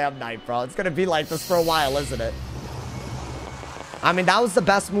goddamn night, bro. It's gonna be like this for a while, isn't it? I mean, that was the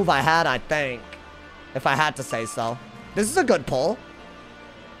best move I had, I think. If I had to say so. This is a good pull.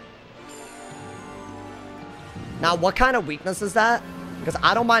 Now, what kind of weakness is that? Because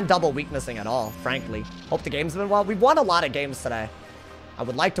I don't mind double weaknessing at all, frankly. Hope the game's been well. We've won a lot of games today. I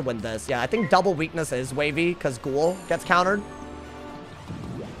would like to win this. Yeah, I think double weakness is wavy because Ghoul gets countered.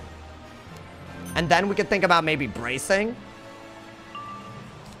 And then we could think about maybe bracing.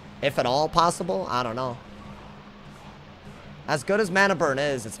 If at all possible. I don't know. As good as Mana Burn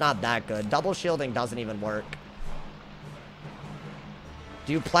is, it's not that good. Double shielding doesn't even work.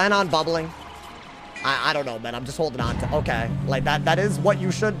 Do you plan on bubbling? I don't know, man. I'm just holding on to... Okay. Like, that is what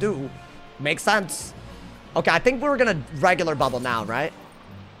you should do. Makes sense. Okay, I think we're gonna regular bubble now, right?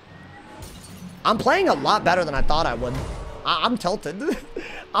 I'm playing a lot better than I thought I would. I'm tilted.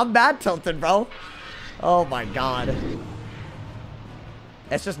 I'm mad tilted, bro. Oh, my God.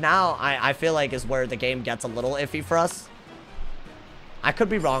 It's just now, I feel like, is where the game gets a little iffy for us. I could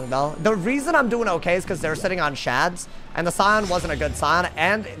be wrong, though. The reason I'm doing okay is because they're sitting on Shads, and the Scion wasn't a good Scion,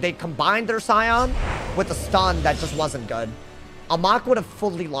 and they combined their Scion with a stun that just wasn't good. A Mach would have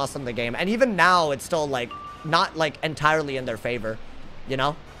fully lost them the game, and even now, it's still, like, not, like, entirely in their favor, you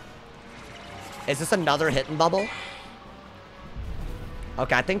know? Is this another hit and bubble?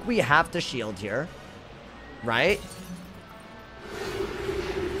 Okay, I think we have to shield here, right?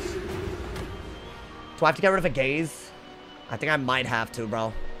 Do I have to get rid of a gaze? I think I might have to,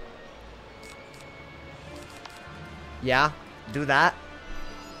 bro. Yeah, do that.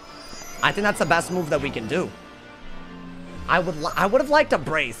 I think that's the best move that we can do. I would have liked a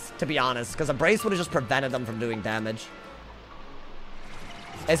brace, to be honest, because a brace would have just prevented them from doing damage.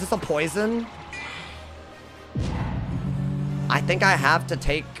 Is this a poison? I think I have to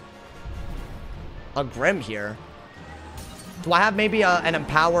take a Grim here. Do I have maybe an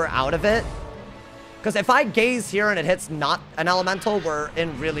Empower out of it? Because if I gaze here and it hits not an elemental, we're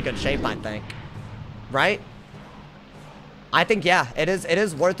in really good shape, I think. Right? I think, yeah, it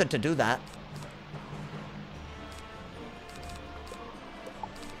is worth it to do that.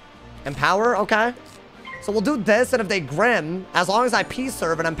 Empower, okay. So we'll do this, and if they Grim, as long as I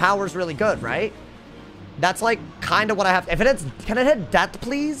P-serve, and Empower's really good, right? That's, like, kind of what I have. If it hits, can it hit Death,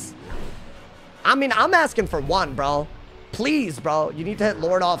 please? I mean, I'm asking for one, bro. Please, bro. You need to hit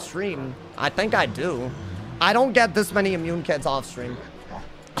Lord off stream. I think I do. I don't get this many immune kits off stream.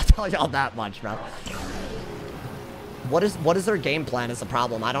 I'll tell y'all that much, bro. What is their game plan is the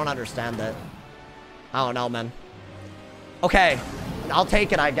problem. I don't understand it. I don't know, man. Okay. I'll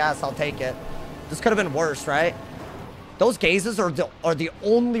take it, I guess. I'll take it. This could have been worse, right? Those gazes are the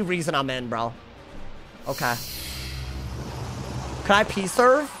only reason I'm in, bro. Okay. Can I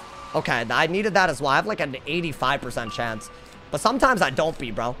P-serve? Okay, I needed that as well. I have like an 85% chance. But sometimes I don't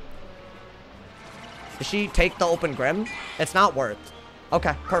be, bro. Does she take the open Grim? It's not worth.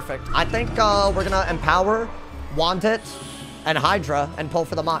 Okay, perfect. I think we're gonna Empower, Wand it, and Hydra, and pull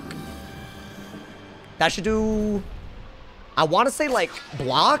for the Mach. That should do... I want to say, like,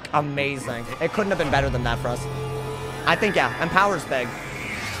 block? Amazing. It couldn't have been better than that for us. I think, yeah, Empower's big.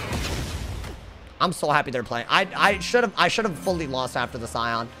 I'm so happy they're playing. I should have fully lost after the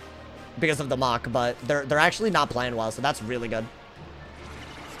Scion because of the Mach, but they're actually not playing well, so that's really good.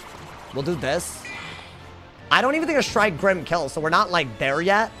 We'll do this. I don't even think a Strike Grim kills, so we're not, like, there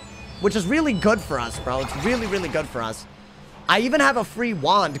yet, which is really good for us, bro. It's really, really good for us. I even have a free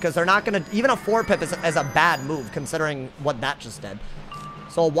Wand because they're not going to... Even a 4-pip is a bad move considering what that just did.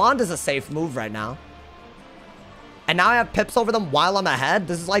 So a Wand is a safe move right now. And now I have pips over them while I'm ahead.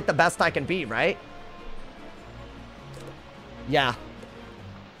 This is like the best I can be, right? Yeah.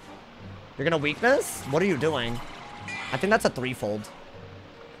 You're going to weakness? What are you doing? I think that's a 3-fold.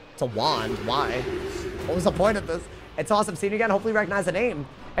 It's a Wand. Why? What was the point of this? It's awesome seeing you again. Hopefully you recognize the name.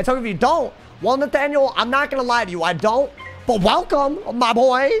 And so if you don't, well, Nathaniel, I'm not going to lie to you. I don't. But welcome, my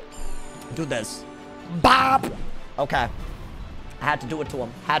boy. Do this. Bop. Okay. I had to do it to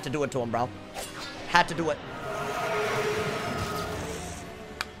him. Had to do it to him, bro. Had to do it.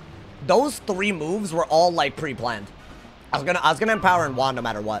 Those 3 moves were all, like, pre-planned. I was gonna Empower and Wand no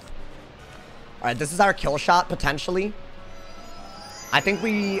matter what. All right, this is our kill shot, potentially. I think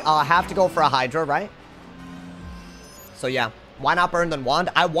we have to go for a Hydra, right? So, yeah. Why not burn then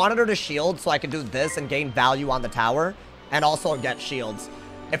Wand? I wanted her to shield so I could do this and gain value on the tower. And also get shields.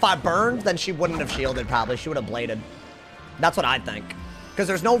 If I burned, then she wouldn't have shielded probably. She would have bladed. That's what I think. Because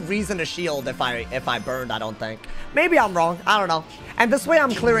there's no reason to shield if I burned, I don't think. Maybe I'm wrong. I don't know. And this way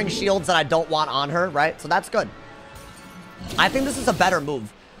I'm clearing shields that I don't want on her, right? So that's good. I think this is a better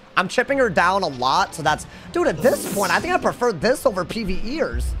move. I'm chipping her down a lot, so that's... Dude, at this point, I think I prefer this over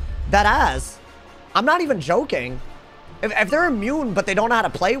PvEers. That ass. I'm not even joking. If they're immune, but they don't know how to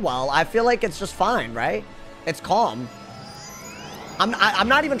play well, I feel like it's just fine, right? It's calm. I'm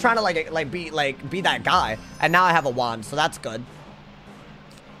not even trying to be that guy. And now I have a Wand, so that's good.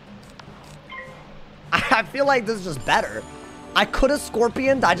 I feel like this is just better. I could have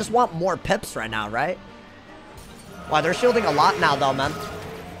Scorpioned. I just want more pips right now, right? Wow, they're shielding a lot now, though, man.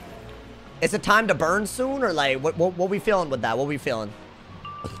 Is it time to burn soon, or like what we feeling with that? What we feeling?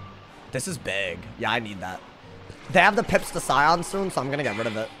 This is big. Yeah, I need that. They have the pips to Scion soon, so I'm gonna get rid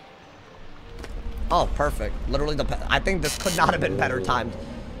of it. Oh, perfect. Literally, I think this could not have been better timed.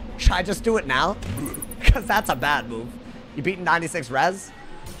 Should I just do it now? Because that's a bad move. You beaten 96 res?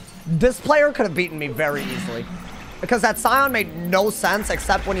 This player could have beaten me very easily. Because that Scion made no sense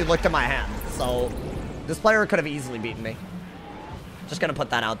except when you looked at my hand. So, this player could have easily beaten me. Just gonna put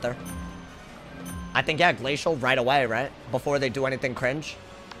that out there. I think, yeah, Glacial right away, right? Before they do anything cringe.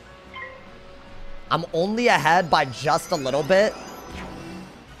 I'm only ahead by just a little bit.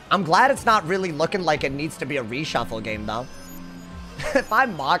 I'm glad it's not really looking like it needs to be a reshuffle game, though. If I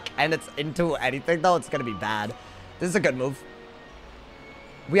mock and it's into anything, though, it's gonna be bad. This is a good move.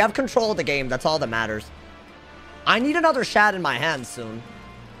 We have control of the game. That's all that matters. I need another Shad in my hand soon.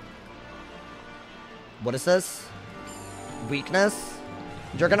 What is this? Weakness?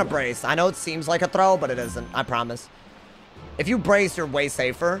 You're gonna brace. I know it seems like a throw, but it isn't. I promise. If you brace, you're way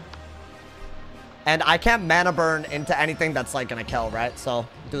safer. And I can't mana burn into anything that's like gonna kill, right? So,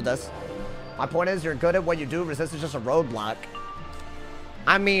 do this. My point is, you're good at what you do. Resist is just a roadblock.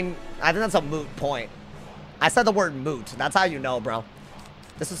 I mean, I think that's a moot point. I said the word moot. That's how you know, bro.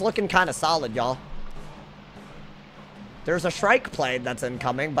 This is looking kind of solid, y'all. There's a Shrike played that's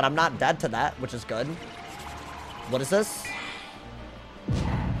incoming, but I'm not dead to that, which is good. What is this?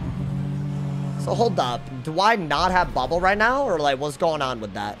 So hold up. Do I not have bubble right now? Or like, what's going on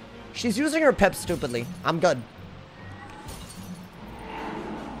with that? She's using her pip stupidly. I'm good.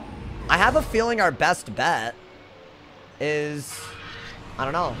 I have a feeling our best bet is... I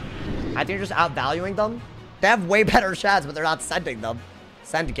don't know. I think you're just outvaluing them. They have way better shads, but they're not sending them.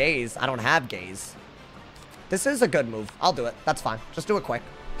 Send gaze. I don't have gaze. This is a good move. I'll do it. That's fine. Just do it quick.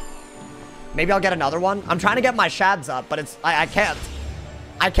 Maybe I'll get another one. I'm trying to get my shads up, but it's... I can't.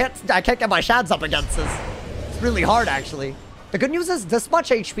 I can't get my shads up against this. It's really hard, actually. The good news is this much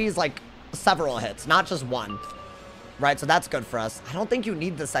HP is like several hits, not just one. Right, so that's good for us. I don't think you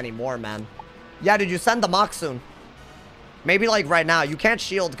need this anymore, man. Yeah, did you send the mock soon? Maybe like right now. You can't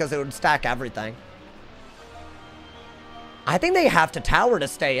shield because it would stack everything. I think they have to tower to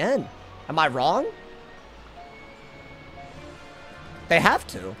stay in. Am I wrong? They have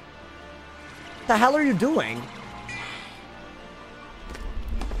to. What the hell are you doing?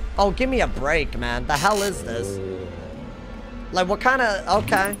 Oh, give me a break, man. The hell is this? Like, what kind of...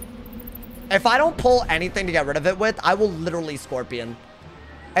 Okay. If I don't pull anything to get rid of it with, I will literally Scorpion.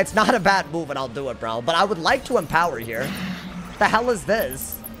 It's not a bad move, and I'll do it, bro. But I would like to empower here. The hell is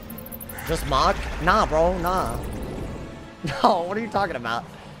this? Just mock? Nah, bro. Nah. No, what are you talking about?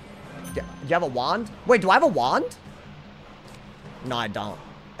 Do you have a wand? Wait, do I have a wand? No, I don't.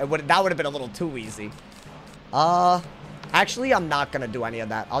 That would have been a little too easy. Actually, I'm not going to do any of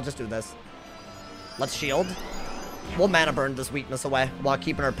that. I'll just do this. Let's shield. We'll mana burn this weakness away while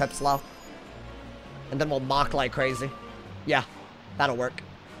keeping our pips low. And then we'll mock like crazy. Yeah, that'll work.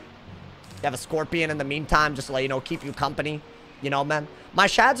 You have a Scorpion in the meantime, just to let you know, keep you company. You know, man. My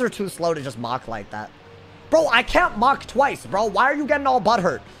shads are too slow to just mock like that. Bro, I can't mock twice, bro. Why are you getting all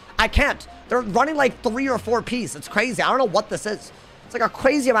butthurt? I can't. They're running like 3 or 4 piece. It's crazy. I don't know what this is. It's like a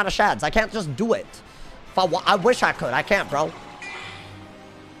crazy amount of shads. I can't just do it. If I wish I could. I can't, bro.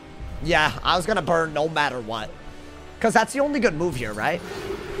 Yeah, I was gonna burn no matter what. Because that's the only good move here, right?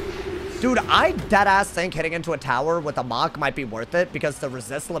 Dude, I deadass think hitting into a tower with a mock might be worth it because the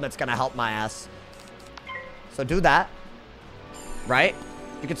resist limit's gonna help my ass. So do that. Right?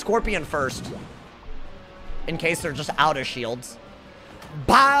 You can Scorpion first. In case they're just out of shields.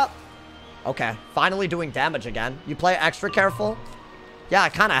 Bop! Okay, finally doing damage again. You play extra careful? Yeah, I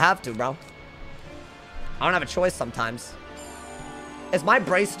kind of have to, bro. I don't have a choice sometimes. Is my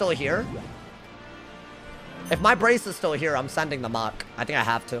brace still here? If my brace is still here, I'm sending the mock. I think I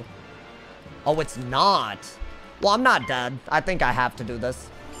have to. Oh, it's not. Well, I'm not dead. I think I have to do this.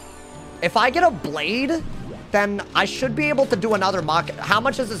 If I get a blade, then I should be able to do another mock. How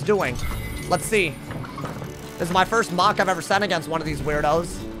much is this doing? Let's see. This is my first mock I've ever sent against one of these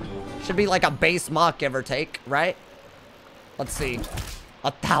weirdos. Should be like a base mock, give or take, right? Let's see.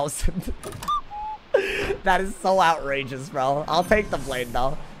 1,000. That is so outrageous, bro. I'll take the blade,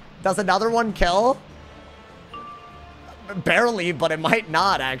 though. Does another one kill? Barely, but it might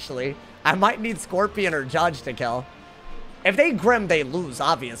not, actually. I might need Scorpion or Judge to kill. If they Grim, they lose,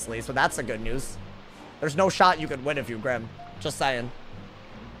 obviously. So that's the good news. There's no shot you could win if you Grim. Just saying.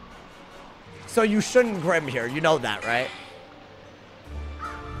 So you shouldn't Grim here. You know that, right?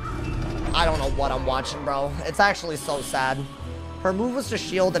 I don't know what I'm watching, bro. It's actually so sad. Her move was to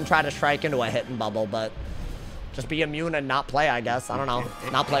shield and try to strike into a hit and bubble, but just be immune and not play, I guess. I don't know.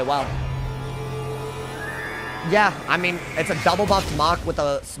 Not play well. Yeah, I mean, it's a double buffed mock with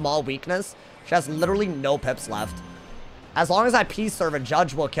a small weakness. She has literally no pips left. As long as I P-serve, a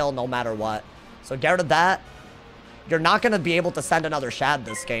Judge will kill no matter what. So get rid of that. You're not going to be able to send another shad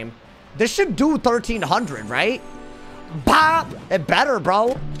this game. This should do 1,300, right? Bop! It better,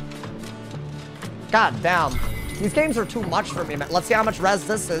 bro. God damn. These games are too much for me, man. Let's see how much res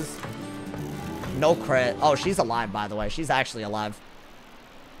this is. No crit. Oh, she's alive, by the way. She's actually alive.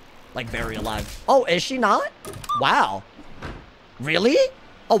 Like, very alive. Oh, is she not? Wow. Really?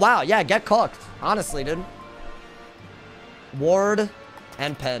 Oh, wow. Yeah, get cooked. Honestly, dude. Ward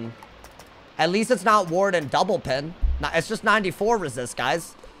and pin. At least it's not ward and double pin. It's just 94 resist,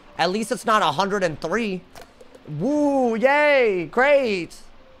 guys. At least it's not 103. Woo, yay, great.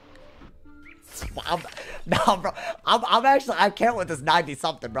 No, bro. I'm actually, I can't with this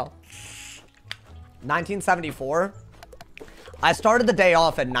 90-something, bro. 1974. I started the day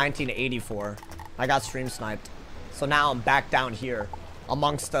off in 1984. I got stream sniped. So now I'm back down here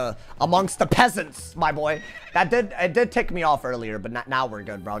amongst the peasants, my boy. It did tick me off earlier, but now we're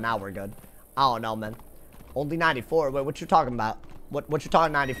good, bro. Now we're good. I don't know, man. Only 94. Wait, what you talking about? What you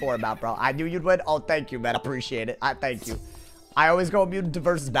talking 94 about, bro? I knew you'd win. Oh, thank you, man. Appreciate it. Thank you. I always go immune to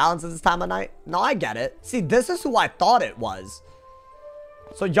versus balance at this time of night. No, I get it. See, this is who I thought it was.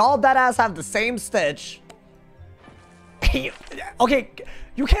 So y'all that ass have the same stitch. Okay,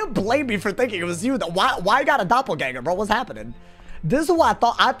 you can't blame me for thinking it was you. Why I got a doppelganger, bro? What's happening? This is who I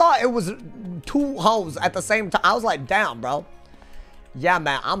thought. I thought it was two hoes at the same time. I was like, damn, bro. Yeah,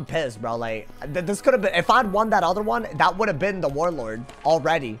 man, I'm pissed, bro. Like, this could have been, if I'd won that other one, that would have been the warlord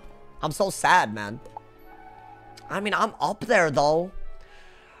already. I'm so sad, man. I mean, I'm up there, though.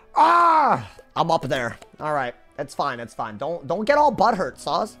 Ah! I'm up there. All right. It's fine. It's fine. Don't get all butthurt,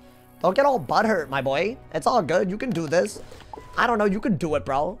 Sauce. Don't get all butthurt, my boy. It's all good. You can do this. I don't know. You can do it,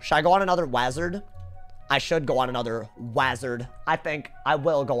 bro. Should I go on another Wizard? I should go on another Wizard. I think I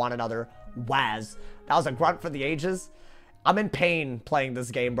will go on another Waz. That was a grunt for the ages. I'm in pain playing this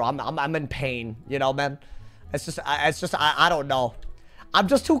game, bro. I'm in pain, you know, man. It's just I don't know. I'm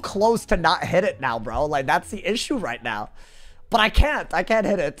just too close to not hit it now, bro. Like, that's the issue right now. But I can't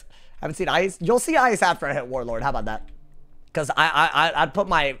hit it. Haven't seen Ice. You'll see Ice after I hit Warlord. How about that? Because I'd put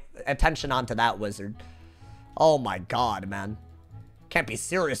my attention onto that wizard. Oh my god, man. Can't be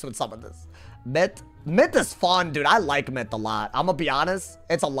serious with some of this. Myth is fun, dude. I like Myth a lot. I'm gonna be honest.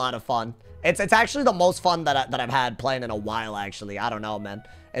 It's a lot of fun. It's actually the most fun that I've had playing in a while, actually. I don't know, man.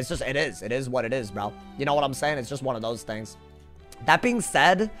 It's just, it is what it is, bro. You know what I'm saying? It's just one of those things. That being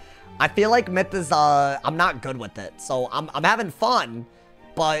said, I feel like Myth is, I'm not good with it. So I'm having fun,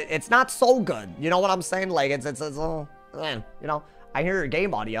 but it's not so good. You know what I'm saying? Like, it's you know, I hear your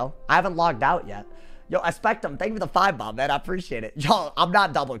game audio. I haven't logged out yet. Yo, I spect him. Thank you for the 5 bomb, man. I appreciate it. Yo, I'm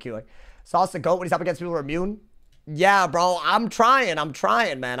not double queuing. Sauce the GOAT when he's up against people who are immune. Yeah, bro, I'm trying,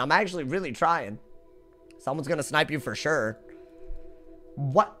 man. I'm actually really trying. Someone's gonna snipe you for sure.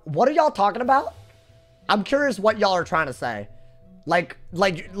 What are y'all talking about? I'm curious what y'all are trying to say. Like,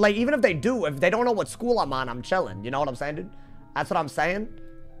 even if they do, if they don't know what school I'm on, I'm chilling. You know what I'm saying, dude? That's what I'm saying.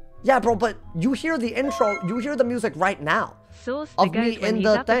 Yeah, bro, but you hear the intro, you hear the music right now. Source of me in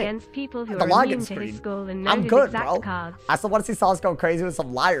the thing. People who the login screen. I'm good, bro. Cards. I still want to see Sauce go crazy with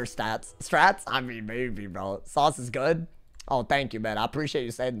some liar strats. I mean, maybe, bro. Sauce is good. Oh, thank you, man. I appreciate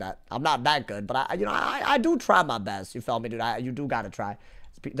you saying that. I'm not that good, but I do try my best. You feel me, dude? You do gotta try.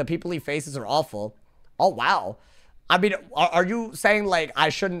 The people he faces are awful. Oh, wow. I mean, are you saying, like, I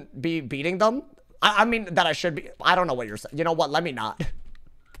shouldn't be beating them? I mean, that I should be. I don't know what you're saying. You know what? Let me not.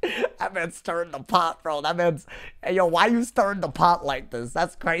 That man's stirring the pot, bro. That man's... Hey, yo, why you stirring the pot like this?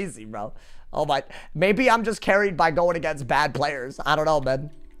 That's crazy, bro. Oh, my... Maybe I'm just carried by going against bad players. I don't know, man.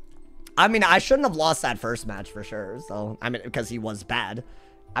 I mean, I shouldn't have lost that first match for sure. So, I mean, because he was bad.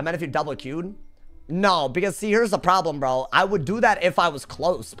 I meant if you double queued. No, because, see, here's the problem, bro. I would do that if I was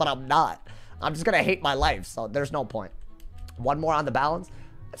close, but I'm not. I'm just gonna hate my life, so there's no point. One more on the balance.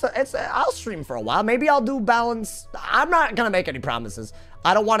 I'll stream for a while. Maybe I'll do balance. I'm not gonna make any promises.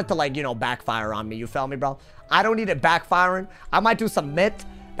 I don't want it to, like, you know, backfire on me. You feel me, bro? I don't need it backfiring. I might do some Myth.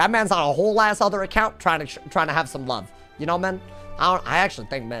 That man's on a whole ass other account trying to have some love. You know, man? I actually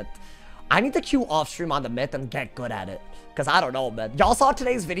think Myth. I need to queue off stream on the Myth and get good at it. Because I don't know, man. Y'all saw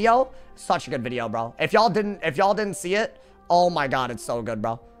today's video? Such a good video, bro. If y'all didn't see it, oh my god, it's so good,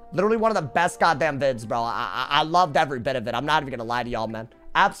 bro. Literally one of the best goddamn vids, bro. I loved every bit of it. I'm not even gonna lie to y'all, man.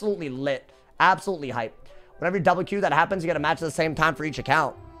 Absolutely lit. Absolutely hype. Whenever you double queue, that happens, you get a match at the same time for each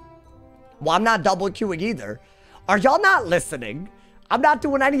account. Well, I'm not double queuing either. Are y'all not listening? I'm not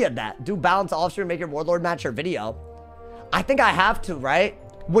doing any of that. Do balance off stream, make your Warlord match your video. I think I have to, right?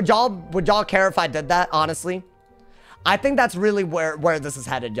 Would y'all care if I did that, honestly? I think that's really where this is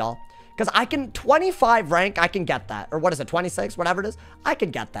headed, y'all. Because I can, 25 rank, I can get that. Or what is it, 26, whatever it is? I can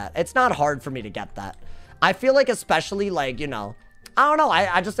get that. It's not hard for me to get that. I feel like especially like, you know, I don't know.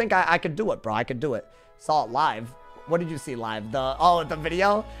 I just think I could do it, bro. I could do it. Saw it live. What did you see live? The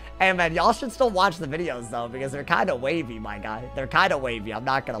video? Hey, man, y'all should still watch the videos, though, because they're kind of wavy, my guy. They're kind of wavy. I'm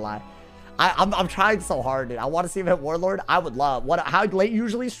not going to lie. I'm trying so hard, dude. I want to see him hit Warlord. I would love. How late you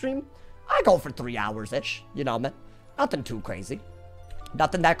usually stream? I go for 3 hours-ish. You know, man. Nothing too crazy.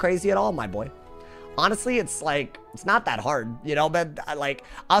 Nothing that crazy at all, my boy. Honestly, it's like, it's not that hard. You know, man. I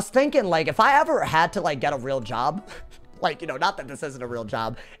was thinking, like, if I ever had to, like, get a real job... Like, you know, not that this isn't a real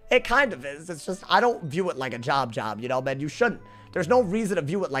job. It kind of is. It's just, I don't view it like a job, you know, man. You shouldn't. There's no reason to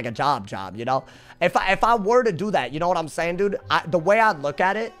view it like a job, you know? If I were to do that, you know what I'm saying, dude? The way I'd look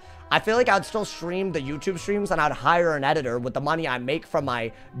at it, I feel like I'd still stream the YouTube streams and I'd hire an editor with the money I make from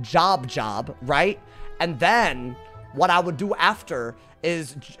my job, right? And then what I would do after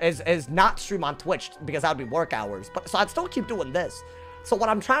is not stream on Twitch because that would be work hours. But so I'd still keep doing this. So what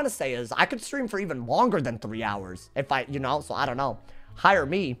I'm trying to say is I could stream for even longer than 3 hours if I, you know, so I don't know. Hire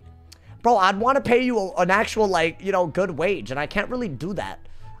me. Bro, I'd want to pay you an actual, like, you know, good wage. And I can't really do that.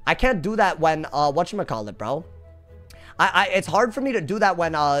 I can't do that when, whatchamacallit, bro? It's hard for me to do that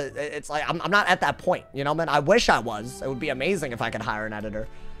when, it's like, I'm not at that point, you know, man? I wish I was. It would be amazing if I could hire an editor.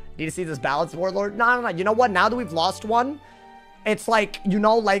 Need to see this balance, Warlord? No. You know what? Now that we've lost one, it's like, you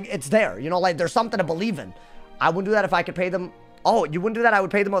know, like, it's there. You know, like, there's something to believe in. I wouldn't do that if I could pay them... Oh, you wouldn't do that? I would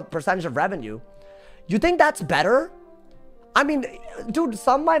pay them a percentage of revenue. You think that's better? I mean, dude,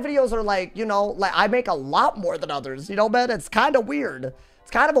 some of my videos are like, you know, like I make a lot more than others. You know, man, it's kind of weird. It's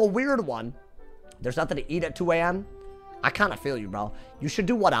kind of a weird one. There's nothing to eat at 2 a.m. I kind of feel you, bro. You should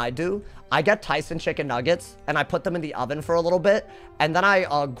do what I do. I get Tyson chicken nuggets and I put them in the oven for a little bit. And then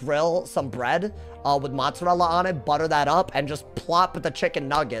I grill some bread with mozzarella on it, butter that up, and just plop the chicken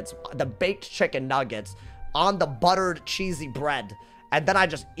nuggets, the baked chicken nuggets, on the buttered cheesy bread, and then I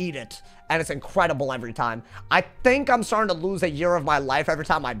just eat it, and it's incredible every time. I think I'm starting to lose a year of my life every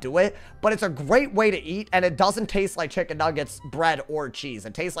time I do it, but it's a great way to eat, and it doesn't taste like chicken nuggets, bread, or cheese.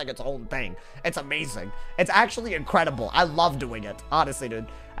 It tastes like its own thing. It's amazing. It's actually incredible. I love doing it, honestly, dude.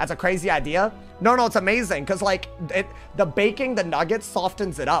 That's a crazy idea. No, it's amazing, because like the baking the nuggets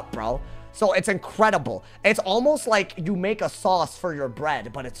softens it up, bro. So it's incredible. It's almost like you make a sauce for your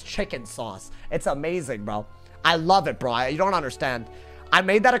bread, but it's chicken sauce. It's amazing, bro. I love it, bro. You don't understand. I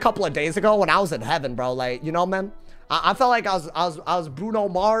made that a couple of days ago when I was in heaven, bro. Like, you know, man, I felt like I was Bruno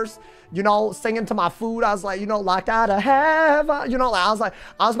Mars, you know, singing to my food. I was like, you know, locked out of heaven. You know, like,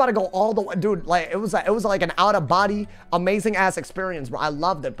 I was about to go all the way, dude. Like, it was like an out of body, amazing ass experience, bro. I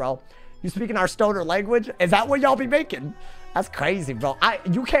loved it, bro. You speaking our stoner language? Is that what y'all be making? That's crazy, bro.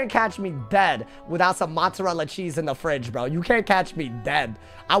 You can't catch me dead without some mozzarella cheese in the fridge, bro. You can't catch me dead.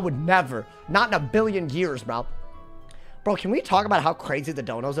 I would never. Not in a billion years, bro. Bro, can we talk about how crazy the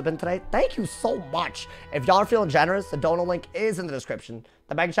donos have been today? Thank you so much. If y'all are feeling generous, the dono link is in the description.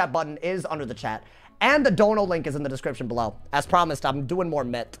 The mega chat button is under the chat. And the dono link is in the description below. As promised, I'm doing more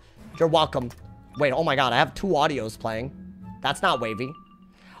MIT. You're welcome. Wait, oh my god, I have 2 audios playing. That's not wavy.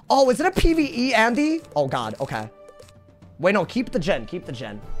 Oh, is it a PvE, Andy? Oh god, okay. Wait, no, keep the gen. Keep the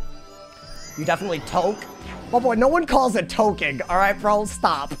gen. You definitely toke. Oh, boy, no one calls it toking. All right, bro,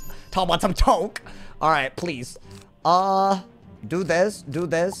 stop. Talk about some toke. All right, please. Do this. Do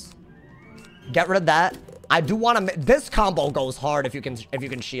this. Get rid of that. I do want to... This combo goes hard if you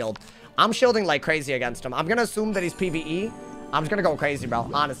can shield. I'm shielding like crazy against him. I'm going to assume that he's PvE. I'm just going to go crazy, bro.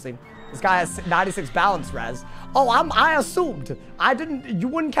 Honestly. This guy has 96 balance res. Oh, I assumed. I didn't... You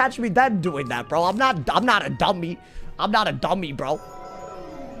wouldn't catch me dead doing that, bro. I'm not a dummy. I'm not a dummy, bro.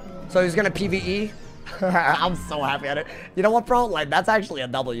 So he's gonna PvE. I'm so happy at it. You know what, bro? Like, that's actually a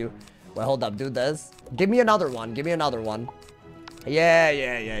W. Wait, hold up. Do this. Give me another one. Give me another one. Yeah.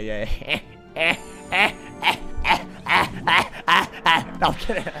 No, I'm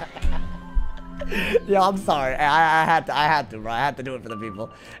kidding. Yo, I'm sorry. I had to, bro. I had to do it for the people.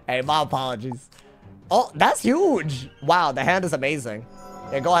 Hey, my apologies. Oh, that's huge. Wow, the hand is amazing.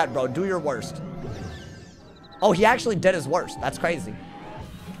 Yeah, go ahead, bro. Do your worst. Oh, he actually did his worst. That's crazy.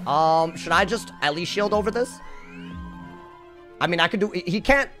 Should I just at least shield over this? I mean, I could do... He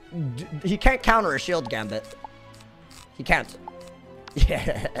can't counter a shield gambit. He can't.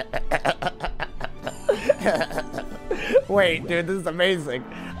 Yeah. Wait, dude, this is amazing.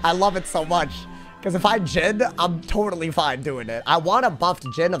 I love it so much. Because if I Jin, I'm totally fine doing it. I want a buffed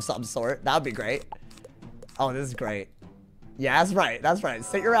Jin of some sort. That would be great. Oh, this is great. Yeah, that's right. That's right.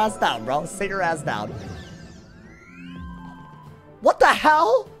 Sit your ass down, bro. Sit your ass down. What the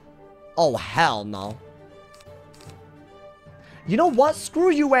hell? Oh, hell no. You know what? Screw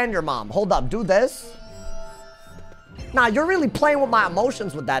you and your mom. Hold up. Do this. Nah, you're really playing with my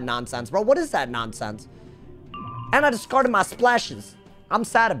emotions with that nonsense, bro. What is that nonsense? And I discarded my splashes. I'm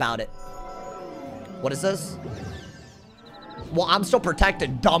sad about it. What is this? Well, I'm still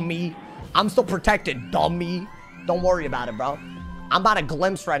protected, dummy. I'm still protected, dummy. Don't worry about it, bro. I'm about to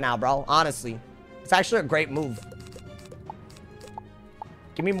glimpse right now, bro. Honestly. It's actually a great move.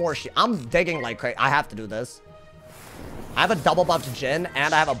 Give me more shit. I'm digging like crazy. I have to do this. I have a double buffed Jhin,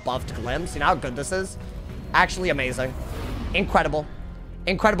 and I have a buffed glimpse. You know how good this is? Actually amazing. Incredible.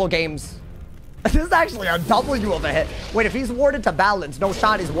 Incredible games. This is actually a W of a hit. Wait, if he's warded to balance, no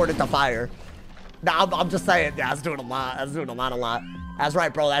shot he's warded to fire. Nah, I'm just saying. Yeah, that's doing a lot. That's doing a lot. That's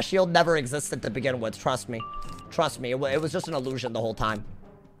right, bro. That shield never existed to begin with. Trust me. Trust me. It was just an illusion the whole time.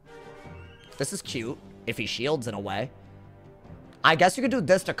 This is cute. If he shields in a way. I guess you could do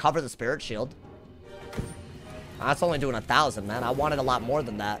this to cover the spirit shield. That's only doing 1,000, man. I wanted a lot more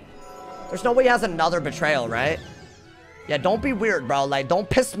than that. There's no way he has another betrayal, right? Yeah, don't be weird, bro. Like, don't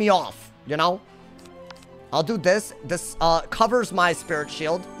piss me off, you know? I'll do this. This covers my spirit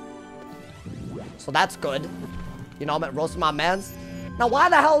shield. So that's good. You know, I'm at roasting my mans. Now, why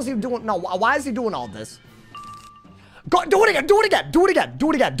the hell is he doing... No, why is he doing all this? Go, do it again. Do it again. Do it again. Do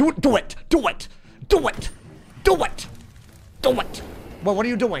it again. Do it. Do it. Do it. Do it. Do it. Do it. Well, what are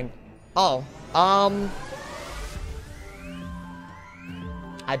you doing? Oh.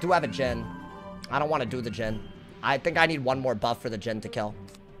 I do have a Jhin. I don't want to do the Jhin. I think I need one more buff for the Jhin to kill.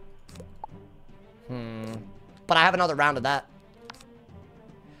 But I have another round of that.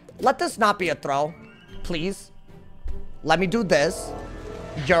 Let this not be a throw. Please. Let me do this.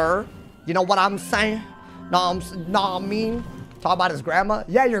 You know what I'm saying? No, I mean. Talk about his grandma.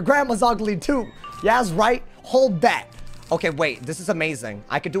 Yeah, your grandma's ugly too. Yeah, that's right. Hold that. Okay, wait. This is amazing.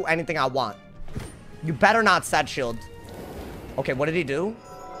 I could do anything I want. You better not set shield. Okay, what did he do?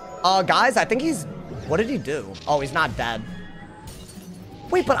 Guys, I think he's... What did he do? Oh, he's not dead.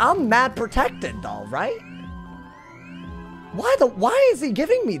 Wait, but I'm mad protected though, right? Why is he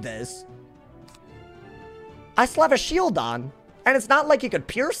giving me this? I still have a shield on. And it's not like he could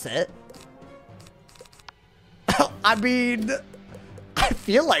pierce it. I mean... I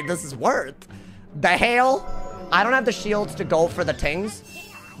feel like this is worth. The hail. I don't have the shields to go for the tings.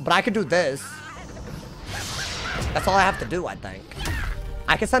 But I could do this. That's all I have to do, I think.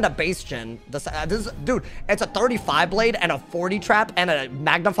 I can send a base Jhin. Dude, it's a 35 blade and a 40 trap and a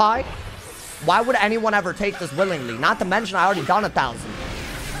magnify. Why would anyone ever take this willingly? Not to mention I already done 1,000.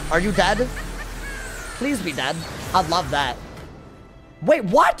 Are you dead? Please be dead. I'd love that. Wait,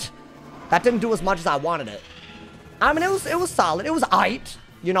 what? That didn't do as much as I wanted it. I mean, it was solid. It was aight.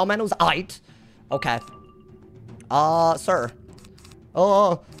 You know, man, it was aight. Okay. Sir.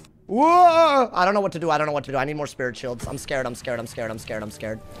 Whoa! I don't know what to do. I don't know what to do. I need more spirit shields. I'm scared. I'm scared. I'm scared. I'm scared. I'm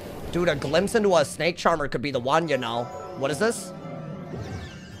scared. Dude, a glimpse into a snake charmer could be the one, you know. What is this?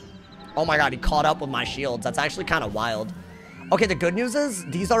 Oh my god, he caught up with my shields. That's actually kind of wild. Okay, the good news is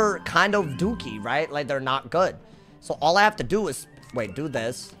these are kind of dookie, right? Like, they're not good. So all I have to do is... Wait, do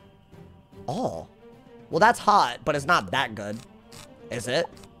this. Oh. Well, that's hot, but it's not that good. Is it?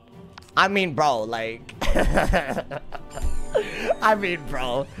 I mean, bro, like... I mean,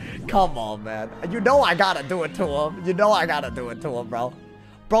 bro, come on, man. You know I gotta do it to him. You know I gotta do it to him, bro.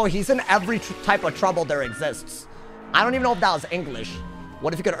 Bro, he's in every type of trouble there exists. I don't even know if that was English.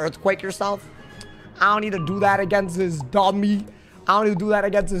 What if you could earthquake yourself? I don't need to do that against this dummy. I don't need to do that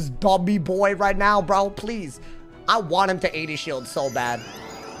against this dummy boy right now, bro. Please. I want him to 80 shield so bad.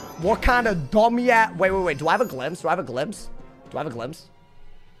 What kind of dummy at... Wait. Do I have a glimpse? Do I have a glimpse? Do I have a glimpse?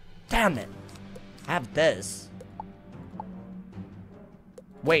 Damn it. I have this.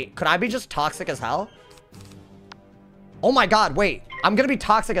 Wait, could I be just toxic as hell? Oh my god, wait. I'm gonna be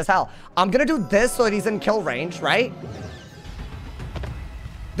toxic as hell. I'm gonna do this so that he's in kill range, right?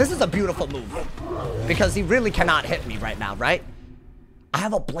 This is a beautiful move. Because he really cannot hit me right now, right? I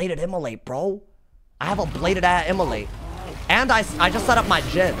have a bladed immolate, bro. I have a bladed immolate. And I just set up my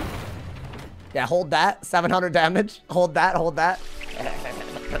Jhin. Yeah, hold that. 700 damage. Hold that, hold that.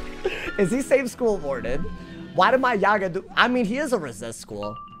 Is he same school warded? Why did my Yaga do... I mean, he is a resist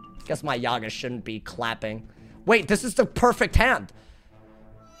school. Guess my Yaga shouldn't be clapping. Wait, this is the perfect hand.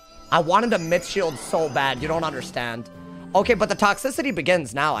 I wanted to mid shield so bad. You don't understand. Okay, but the toxicity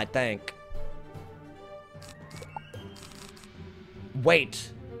begins now, I think.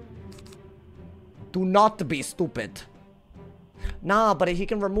 Wait. Do not be stupid. Nah, but he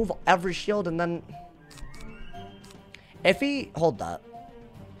can remove every shield and then... If he... Hold that.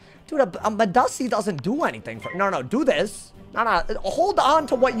 Dude, a Madussi doesn't do anything for... No, do this. No, hold on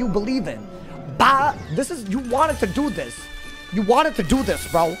to what you believe in. Bah, this is... You wanted to do this. You wanted to do this,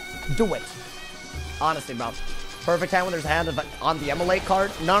 bro. Do it. Honestly, bro. Perfect hand when there's a hand on the emulate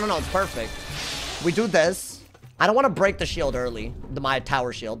card. No, it's perfect. We do this. I don't want to break the shield early. My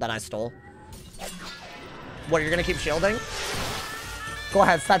tower shield that I stole. What, you're going to keep shielding? Go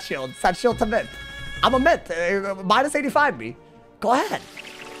ahead, set shield. Set shield to mid. I'm a mid. Minus 85 me. Go ahead.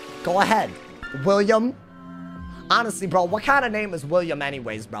 Go ahead. William. Honestly, bro, what kind of name is William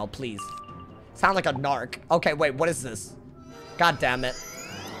anyways, bro? Please. Sound like a narc. Okay, wait, what is this? God damn it.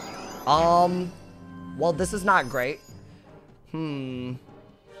 Well, this is not great.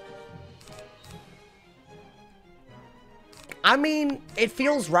 I mean, it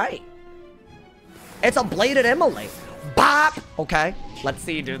feels right. It's a bladed immolate. Bop! Okay, let's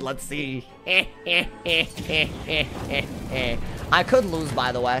see, dude, let's see. I could lose,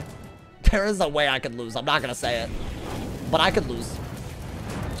 by the way. There is a way I could lose. I'm not gonna say it. But I could lose.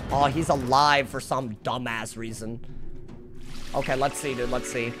 Oh, he's alive for some dumbass reason. Okay, let's see, dude. Let's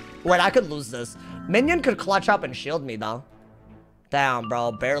see. Wait, I could lose this. Minion could clutch up and shield me, though. Damn,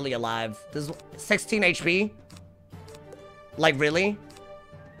 bro. Barely alive. This is 16 HP? Like, really?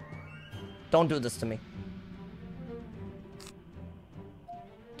 Don't do this to me.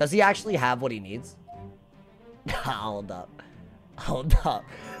 Does he actually have what he needs? Hold up. Hold up.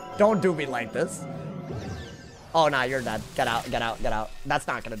 Don't do me like this. Oh, nah, you're dead. Get out, get out, get out. That's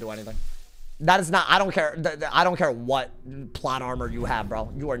not gonna do anything. That is not, I don't care. I don't care what plot armor you have,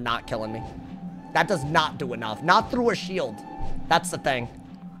 bro. You are not killing me. That does not do enough. Not through a shield. That's the thing.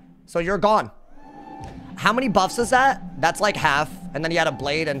 So you're gone. How many buffs is that? That's like half. And then he had a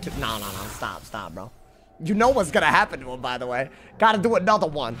blade and two. No. Stop, bro. You know what's gonna happen to him, by the way. Gotta do another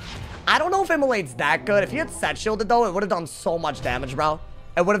one. I don't know if Immolate's that good. If he had set shielded, though, it would have done so much damage, bro.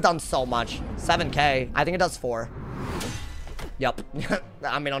 It would have done so much. 7K. I think it does 4. Yep.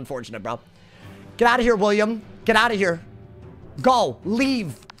 I mean, unfortunate, bro. Get out of here, William. Get out of here. Go.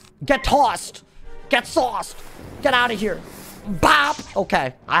 Leave. Get tossed. Get sauced. Get out of here. Bop.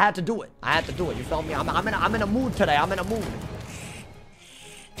 Okay. I had to do it. I had to do it. You feel me? I'm in a mood today. I'm in a mood.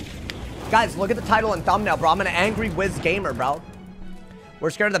 Guys, look at the title and thumbnail, bro. I'm an angry WIZ gamer, bro. We're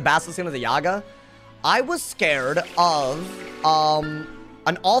scared of the Basilisk of the Yaga. I was scared of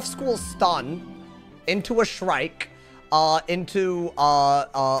an off-school stun into a Shrike, into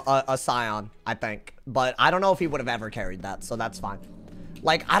a Scion, I think. But I don't know if he would have ever carried that, so that's fine.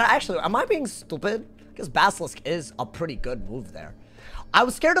 Like, actually, am I being stupid? Because Basilisk is a pretty good move there. I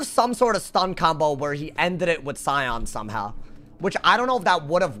was scared of some sort of stun combo where he ended it with Scion somehow. Which I don't know if that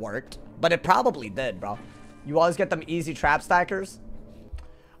would have worked, but it probably did, bro. You always get them easy trap stackers.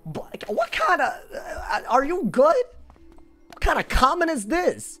 But what kind of... are you good? What kind of comment is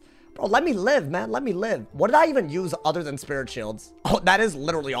this? Bro, let me live, man. Let me live. What did I even use other than Spirit Shields? Oh, that is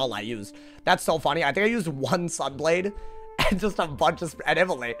literally all I used. That's so funny. I think I used one Sunblade and just a bunch of... and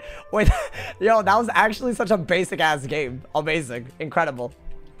Immolate. Wait, yo, that was actually such a basic-ass game. Amazing. Incredible.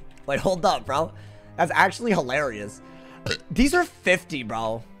 Wait, hold up, bro. That's actually hilarious. These are 50,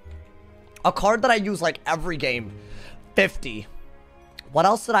 bro. A card that I use, like, every game. 50. What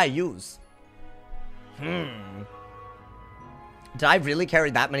else did I use? Did I really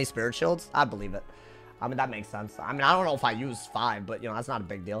carry that many Spirit Shields? I believe it. I mean, that makes sense. I mean, I don't know if I used 5, but, you know, that's not a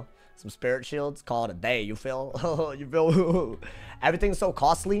big deal. Some Spirit Shields, call it a day, you feel? You feel? Everything's so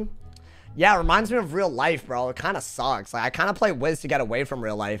costly. Yeah, it reminds me of real life, bro. It kind of sucks. Like, I kind of play WIZ to get away from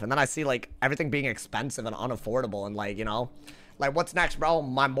real life, and then I see, like, everything being expensive and unaffordable, and, like, you know, like, what's next, bro?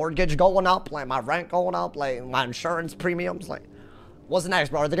 My mortgage going up, like, my rent going up, like, my insurance premiums, like, what's next,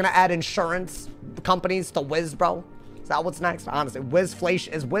 bro? Are they gonna add insurance companies to WIZ, bro? Is that what's next? Honestly, is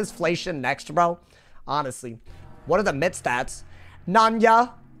WIZflation next, bro? Honestly, what are the mid stats?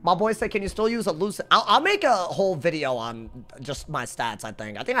 Nanya, my boy said, can you still use elusive? I'll make a whole video on just my stats. I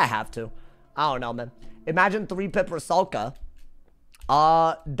think I have to. I don't know, man. Imagine 3-pip Rusalka.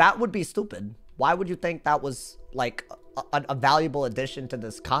 That would be stupid. Why would you think that was like a valuable addition to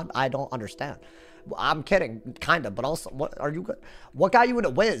this con? I don't understand. I'm kidding, kind of, but also, what are you good? What got you into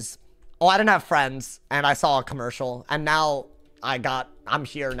WIZ? Oh, I didn't have friends, and I saw a commercial, and now I'm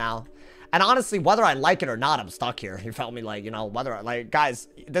here now. And honestly, whether I like it or not, I'm stuck here. You felt me? Like, you know, like, guys,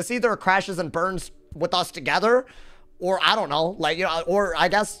 this either crashes and burns with us together, or I don't know, like, you know, or I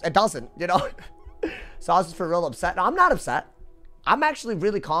guess it doesn't, you know? So I was just for real upset. No, I'm not upset. I'm actually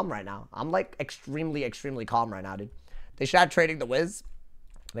really calm right now. I'm like extremely, extremely calm right now, dude. They should have trading the WIZ.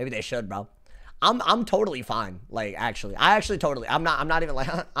 Maybe they should, bro. I'm totally fine. Like, actually, I'm not even like,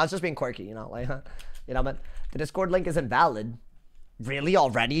 I was just being quirky, you know, like, you know, but the Discord link is invalid. Really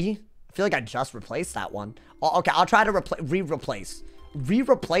already? I feel like I just replaced that one. Oh, okay, I'll try to re-replace.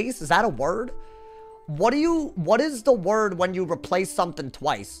 Re-replace? Is that a word? What is the word when you replace something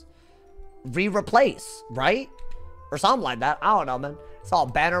twice? Re-replace, right? Or something like that. I don't know, man. Saw a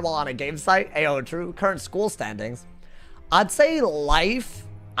banner while on a game site. Ayo, true. Current school standings. I'd say life.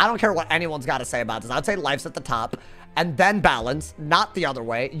 I don't care what anyone's got to say about this. I'd say life's at the top. And then balance, not the other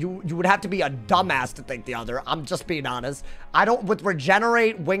way. You would have to be a dumbass to think the other. I'm just being honest. I don't, with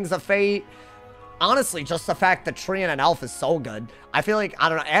regenerate, wings of fate, honestly, just the fact that Tree and an elf is so good. I feel like, I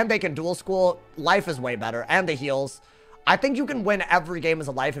don't know, and they can dual school. Life is way better, and the heals. I think you can win every game as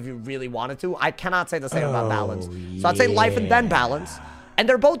a life if you really wanted to. I cannot say the same about balance. So I'd say life and then balance. And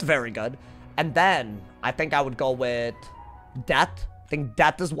they're both very good. And then I think I would go with death. I think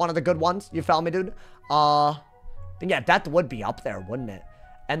death is one of the good ones. You feel me, dude? Yeah, death would be up there, wouldn't it?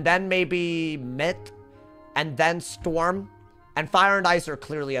 And then maybe myth, and then storm, and fire and ice are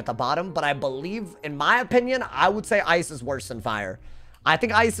clearly at the bottom. But I believe, in my opinion, I would say ice is worse than fire. I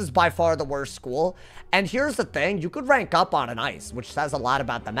think ice is by far the worst school. And here's the thing, you could rank up on an ice, which says a lot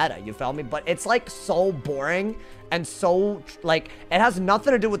about the meta, you feel me? But it's like so boring and so like, it has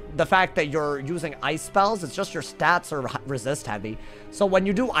nothing to do with the fact that you're using ice spells. It's just your stats are resist heavy. So when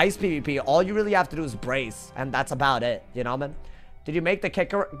you do ice PvP, all you really have to do is brace, and that's about it, you know, man? Did you make the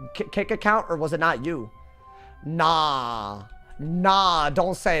kick account, or was it not you? Nah,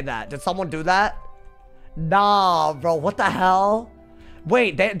 don't say that. Did someone do that? Nah, bro, what the hell?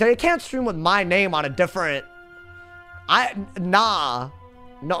 Wait, they can't stream with my name on a different... Nah.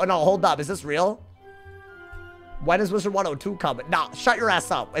 No, hold up. Is this real? When is Wizard102 coming? Nah, shut your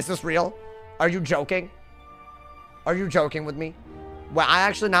ass up. Is this real? Are you joking? Are you joking with me? Well,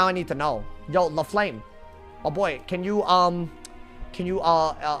 now I need to know. Yo, LaFlame. Oh boy, can you, I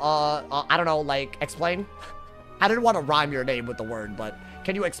don't know, like, explain? I didn't want to rhyme your name with the word, but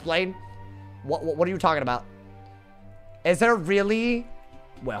can you explain? What are you talking about? Is there really...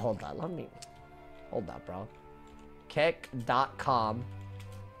 Wait, hold on. Hold up, bro. Kick.com.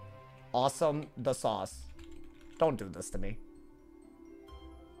 Awesome the sauce. Don't do this to me.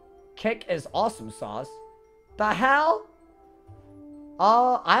 Kick is awesome sauce. The hell?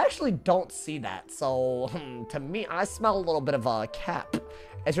 I actually don't see that. So, to me, I smell a little bit of a cap.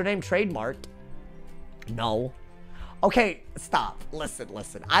 Is your name trademarked? No. Okay, stop.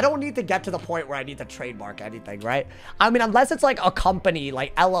 Listen. I don't need to get to the point where I need to trademark anything, right? I mean, unless it's like a company,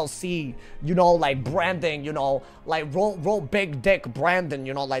 like LLC, you know, like branding, you know, like roll big dick branding,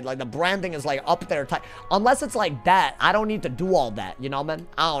 you know, like the branding is like up there. Unless it's like that, I don't need to do all that, you know, man?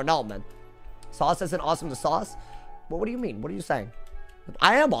 I don't know, man. Sauce isn't awesome the sauce? Well, what do you mean? What are you saying?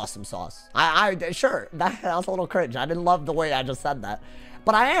 I am awesome sauce. Sure, that was a little cringe. I didn't love the way I just said that.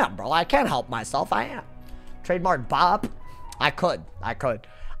 But I am, bro. I can't help myself. I am. Trademark Bob? I could.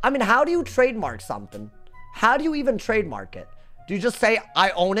 I mean, how do you trademark something? How do you even trademark it? Do you just say,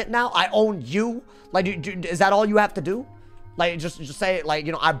 I own it now? I own you? Like, is that all you have to do? Like, just say, like,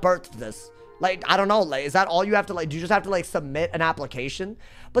 you know, I birthed this. Like, I don't know. Like, is that all you have to, like, do you just have to, like, submit an application?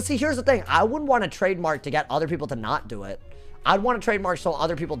 But see, here's the thing. I wouldn't want to trademark to get other people to not do it. I'd want to trademark so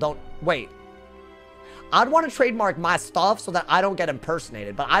other people don't... Wait. I'd want to trademark my stuff so that I don't get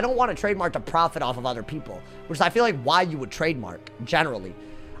impersonated. But I don't want to trademark to profit off of other people. Which is, I feel like, why you would trademark, generally.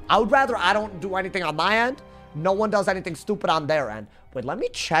 I would rather I don't do anything on my end. No one does anything stupid on their end. Wait, let me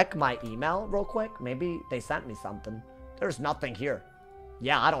check my email real quick. Maybe they sent me something. There's nothing here.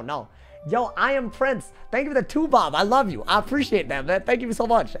 Yeah, I don't know. Yo, I am Prince. Thank you for the 2 Bob. I love you. I appreciate that, man. Thank you so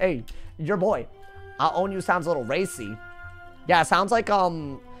much. Hey, your boy. I'll own you sounds a little racy. Yeah, it sounds like,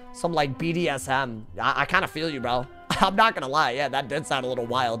 some, like, BDSM. I kind of feel you, bro. I'm not gonna lie. Yeah, that did sound a little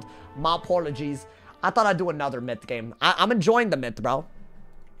wild. My apologies. I thought I'd do another myth game. I'm enjoying the myth, bro.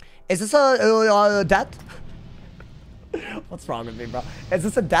 Is this a death? What's wrong with me, bro? Is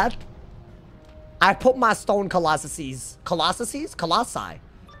this a death? I put my stone colossuses. Colossi.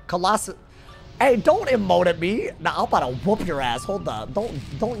 Hey, don't emote at me. Now, I'm about to whoop your ass. Hold up. Don't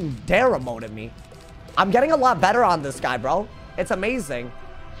you dare emote at me. I'm getting a lot better on this guy, bro. It's amazing.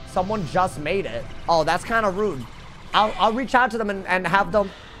 Someone just made it. Oh, that's kind of rude. I'll reach out to them and have them...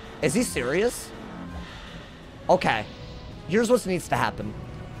 Is he serious? Okay. Here's what needs to happen.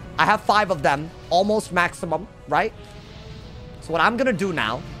 I have 5 of them. Almost maximum, right? So what I'm going to do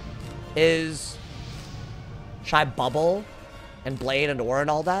now is... Should I bubble and blade and ore and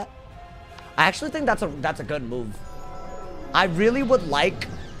all that? I actually think that's a good move. I really would like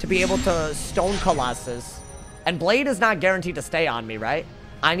to be able to stone colossus. And blade is not guaranteed to stay on me, right?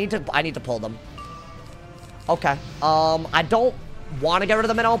 I need to pull them. Okay. I don't want to get rid of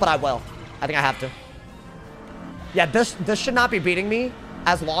the minnow, but I will. I think I have to. Yeah, this should not be beating me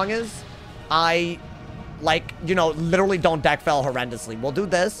as long as I, like, you know, literally don't deck fail horrendously. We'll do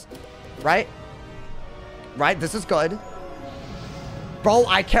this, right? right? This is good. Bro,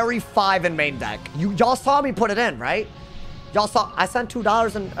 I carry 5 in main deck. Y'all saw me put it in, right? Y'all saw I sent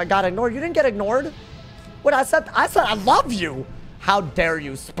 $2 and I got ignored. You didn't get ignored. What I said I love you. How dare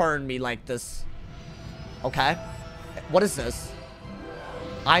you spurn me like this? Okay. What is this?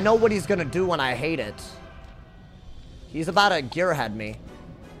 I know what he's gonna do when I hate it. He's about to gearhead me.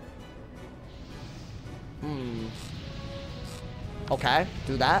 Okay,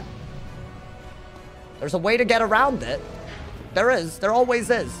 do that. There's a way to get around it. There is. There always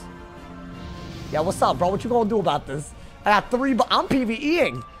is. Yeah, what's up, bro? What you gonna do about this? I got 3, but I'm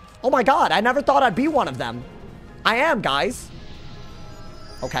PvEing. Oh my god, I never thought I'd be one of them. I am, guys.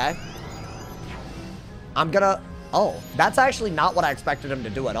 Okay. I'm gonna... Oh, that's actually not what I expected him to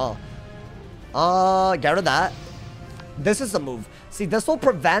do at all. Get rid of that. This is the move. See, this will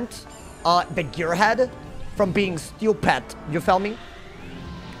prevent the gearhead from being steel pet. You feel me?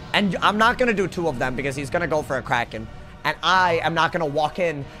 And I'm not gonna do 2 of them because he's gonna go for a Kraken. And I am not gonna walk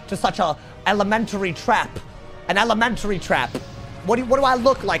in to such a elementary trap. An elementary trap. What do I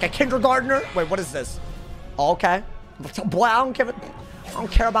look like? A kindergartner? Wait, what is this? Oh, okay. Boy, I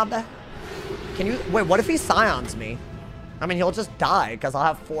don't care about that. Can you... Wait, what if he Scions me? I mean, he'll just die because I'll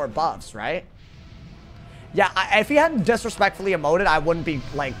have 4 buffs, right? Yeah, if he hadn't disrespectfully emoted, I wouldn't be,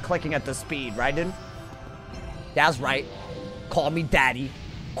 like, clicking at the speed, right, dude? That's right. Call me daddy.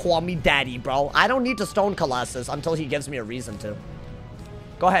 Call me daddy, bro. I don't need to Stone Colossus until he gives me a reason to.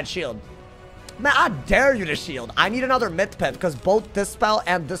 Go ahead, shield. Man, I dare you to shield. I need another Myth Pit because both this spell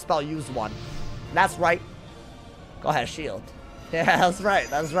and this spell use 1. That's right. Go ahead, shield. Yeah, that's right.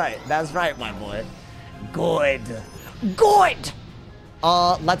 That's right. That's right, my boy. Good. Good!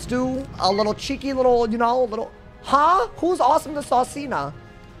 Let's do a little cheeky little, you know, little... Huh? Who's Awesome to Saucina?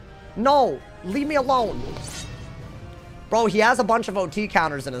 No. Leave me alone. Bro, he has a bunch of OT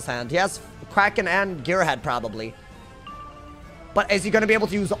counters in his hand. He has Kraken and Gearhead, probably. But is he going to be able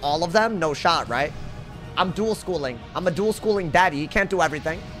to use all of them? No shot, right? I'm dual schooling. I'm a dual schooling daddy. He can't do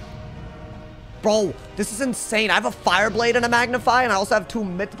everything. Bro, this is insane. I have a Fire Blade and a Magnify, and I also have 2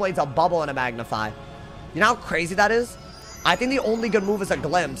 Myth Blades, a Bubble, and a Magnify. You know how crazy that is? I think the only good move is a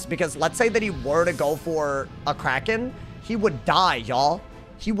Glimpse, because let's say that he were to go for a Kraken, he would die, y'all.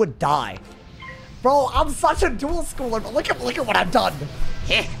 He would die. Bro, I'm such a dual schooler, but look at what I've done.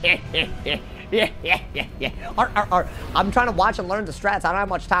 I'm trying to watch and learn the strats. I don't have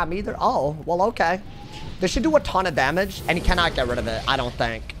much time either. Oh, well, okay. This should do a ton of damage, and he cannot get rid of it, I don't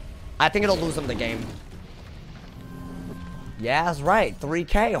think. I think it'll lose him the game. Yeah, that's right.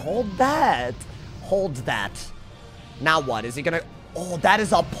 3K. Hold that. Hold that. Now what? Is he gonna... Oh, that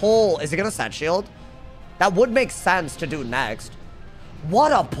is a pull. Is he gonna set shield? That would make sense to do next.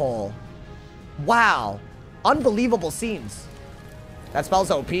 What a pull. Wow. Unbelievable scenes. That spell's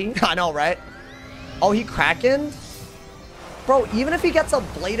OP. I know, right? Oh, he Krakened? Bro, even if he gets a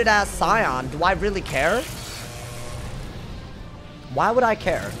bladed-ass Scion, do I really care? Why would I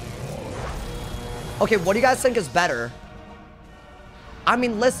care? Okay, what do you guys think is better? I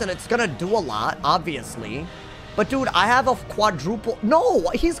mean, listen, it's gonna do a lot, obviously. But, dude, I have a quadruple... No,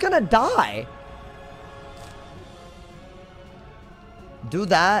 he's gonna die. Do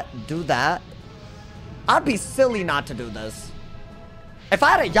that. Do that. I'd be silly not to do this. If I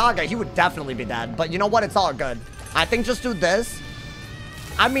had a Yaga, he would definitely be dead. But you know what? It's all good. I think just do this.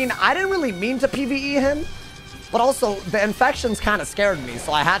 I mean, I didn't really mean to PvE him. But also, the infections kind of scared me,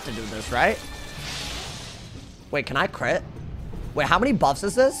 so I had to do this, right? Wait, can I crit? Wait, how many buffs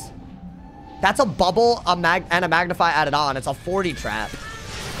is this? That's a Bubble, and a Magnify added on. It's a 40 trap.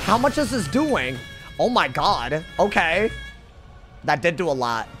 How much is this doing? Oh my god. Okay. That did do a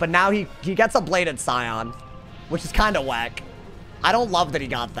lot. But now he gets a Bladed Scion, which is kind of whack. I don't love that he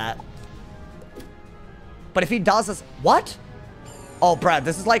got that. But if he does this... What? Oh, Brad,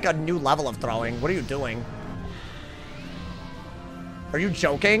 this is like a new level of throwing. What are you doing? Are you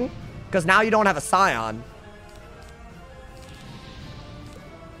joking? Because now you don't have a Scion.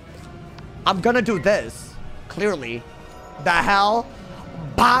 I'm gonna do this. Clearly. The hell?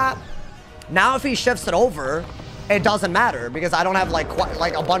 Bah! Now if he shifts it over, it doesn't matter because I don't have like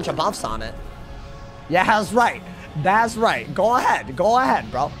a bunch of buffs on it. Yeah, that's right. That's right. Go ahead. Go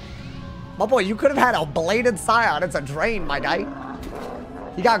ahead, bro. My boy, you could have had a Bladed Scion. It's a drain, my guy.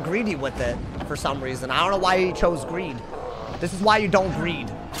 He got greedy with it for some reason. I don't know why he chose greed. This is why you don't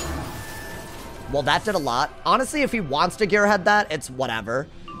greed. Well, that did a lot. Honestly, if he wants to gearhead that, it's whatever.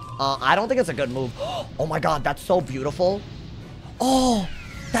 I don't think it's a good move. Oh my god, that's so beautiful. Oh,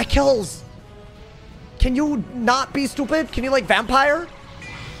 that kills. Can you not be stupid? Can you, like, vampire?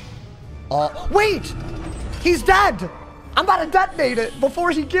 Wait! He's dead! I'm about to detonate it before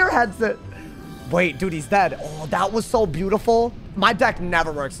he gearheads it. Wait, dude, he's dead. Oh, that was so beautiful. My deck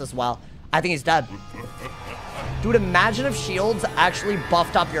never works this well. I think he's dead. Dude, imagine if shields actually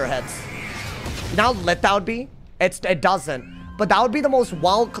buffed up your hits. You know how lit that would be? It doesn't. But that would be the most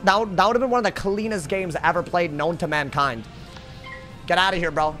that would have been one of the cleanest games ever played known to mankind. Get out of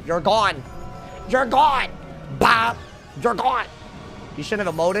here, bro. You're gone. You're gone. Bah. You're gone. You shouldn't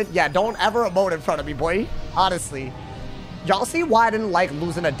have emoted. Yeah, don't ever emote in front of me, boy. Honestly. Y'all see why I didn't like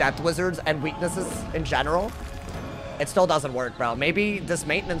losing to Death Wizards and weaknesses in general? It still doesn't work, bro. Maybe this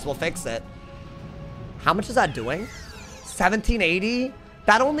maintenance will fix it. How much is that doing? 1780?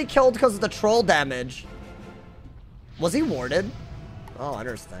 That only killed because of the troll damage. Was he warded? Oh,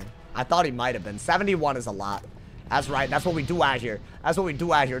 interesting. I thought he might have been. 71 is a lot. That's right. That's what we do out here. That's what we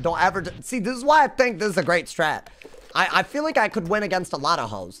do out here. Don't ever... See, this is why I think this is a great strat. I feel like I could win against a lot of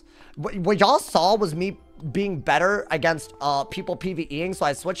hoes. What y'all saw was me being better against people PvEing, so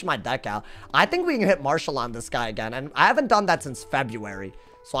I switched my deck out. I think we can hit Marshall on this guy again, and I haven't done that since February.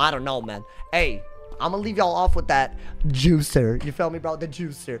 So I don't know, man. Hey, I'm gonna leave y'all off with that juicer. You feel me, bro? The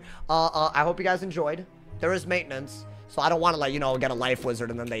juicer. I hope you guys enjoyed. There is maintenance. So I don't want to, like, you know, get a life wizard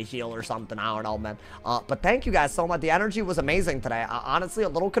and then they heal or something. I don't know, man. But thank you guys so much. The energy was amazing today. Honestly, a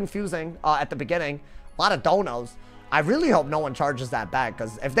little confusing at the beginning. A lot of donos. I really hope no one charges that back,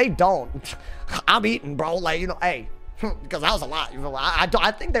 because if they don't, I'm eating, bro. Like, you know, hey, because that was a lot. You know,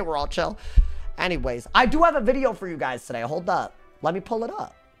 I think they were all chill. Anyways, I do have a video for you guys today. Hold up. Let me pull it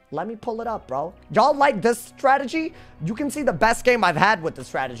up. Let me pull it up, bro. Y'all like this strategy? You can see the best game I've had with this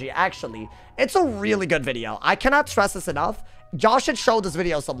strategy, actually. It's a really good video. I cannot stress this enough. Y'all should show this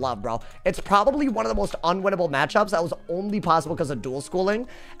video some love, bro. It's probably one of the most unwinnable matchups that was only possible because of dual schooling.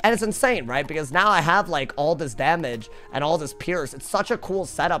 And it's insane, right? Because now I have, like, all this damage and all this pierce. It's such a cool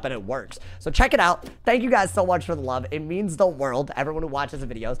setup and it works. So check it out. Thank you guys so much for the love. It means the world. Everyone who watches the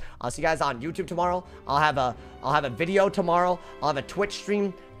videos. I'll see you guys on YouTube tomorrow. I'll have a video tomorrow. I'll have a Twitch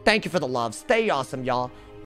stream. Thank you for the love. Stay awesome, y'all.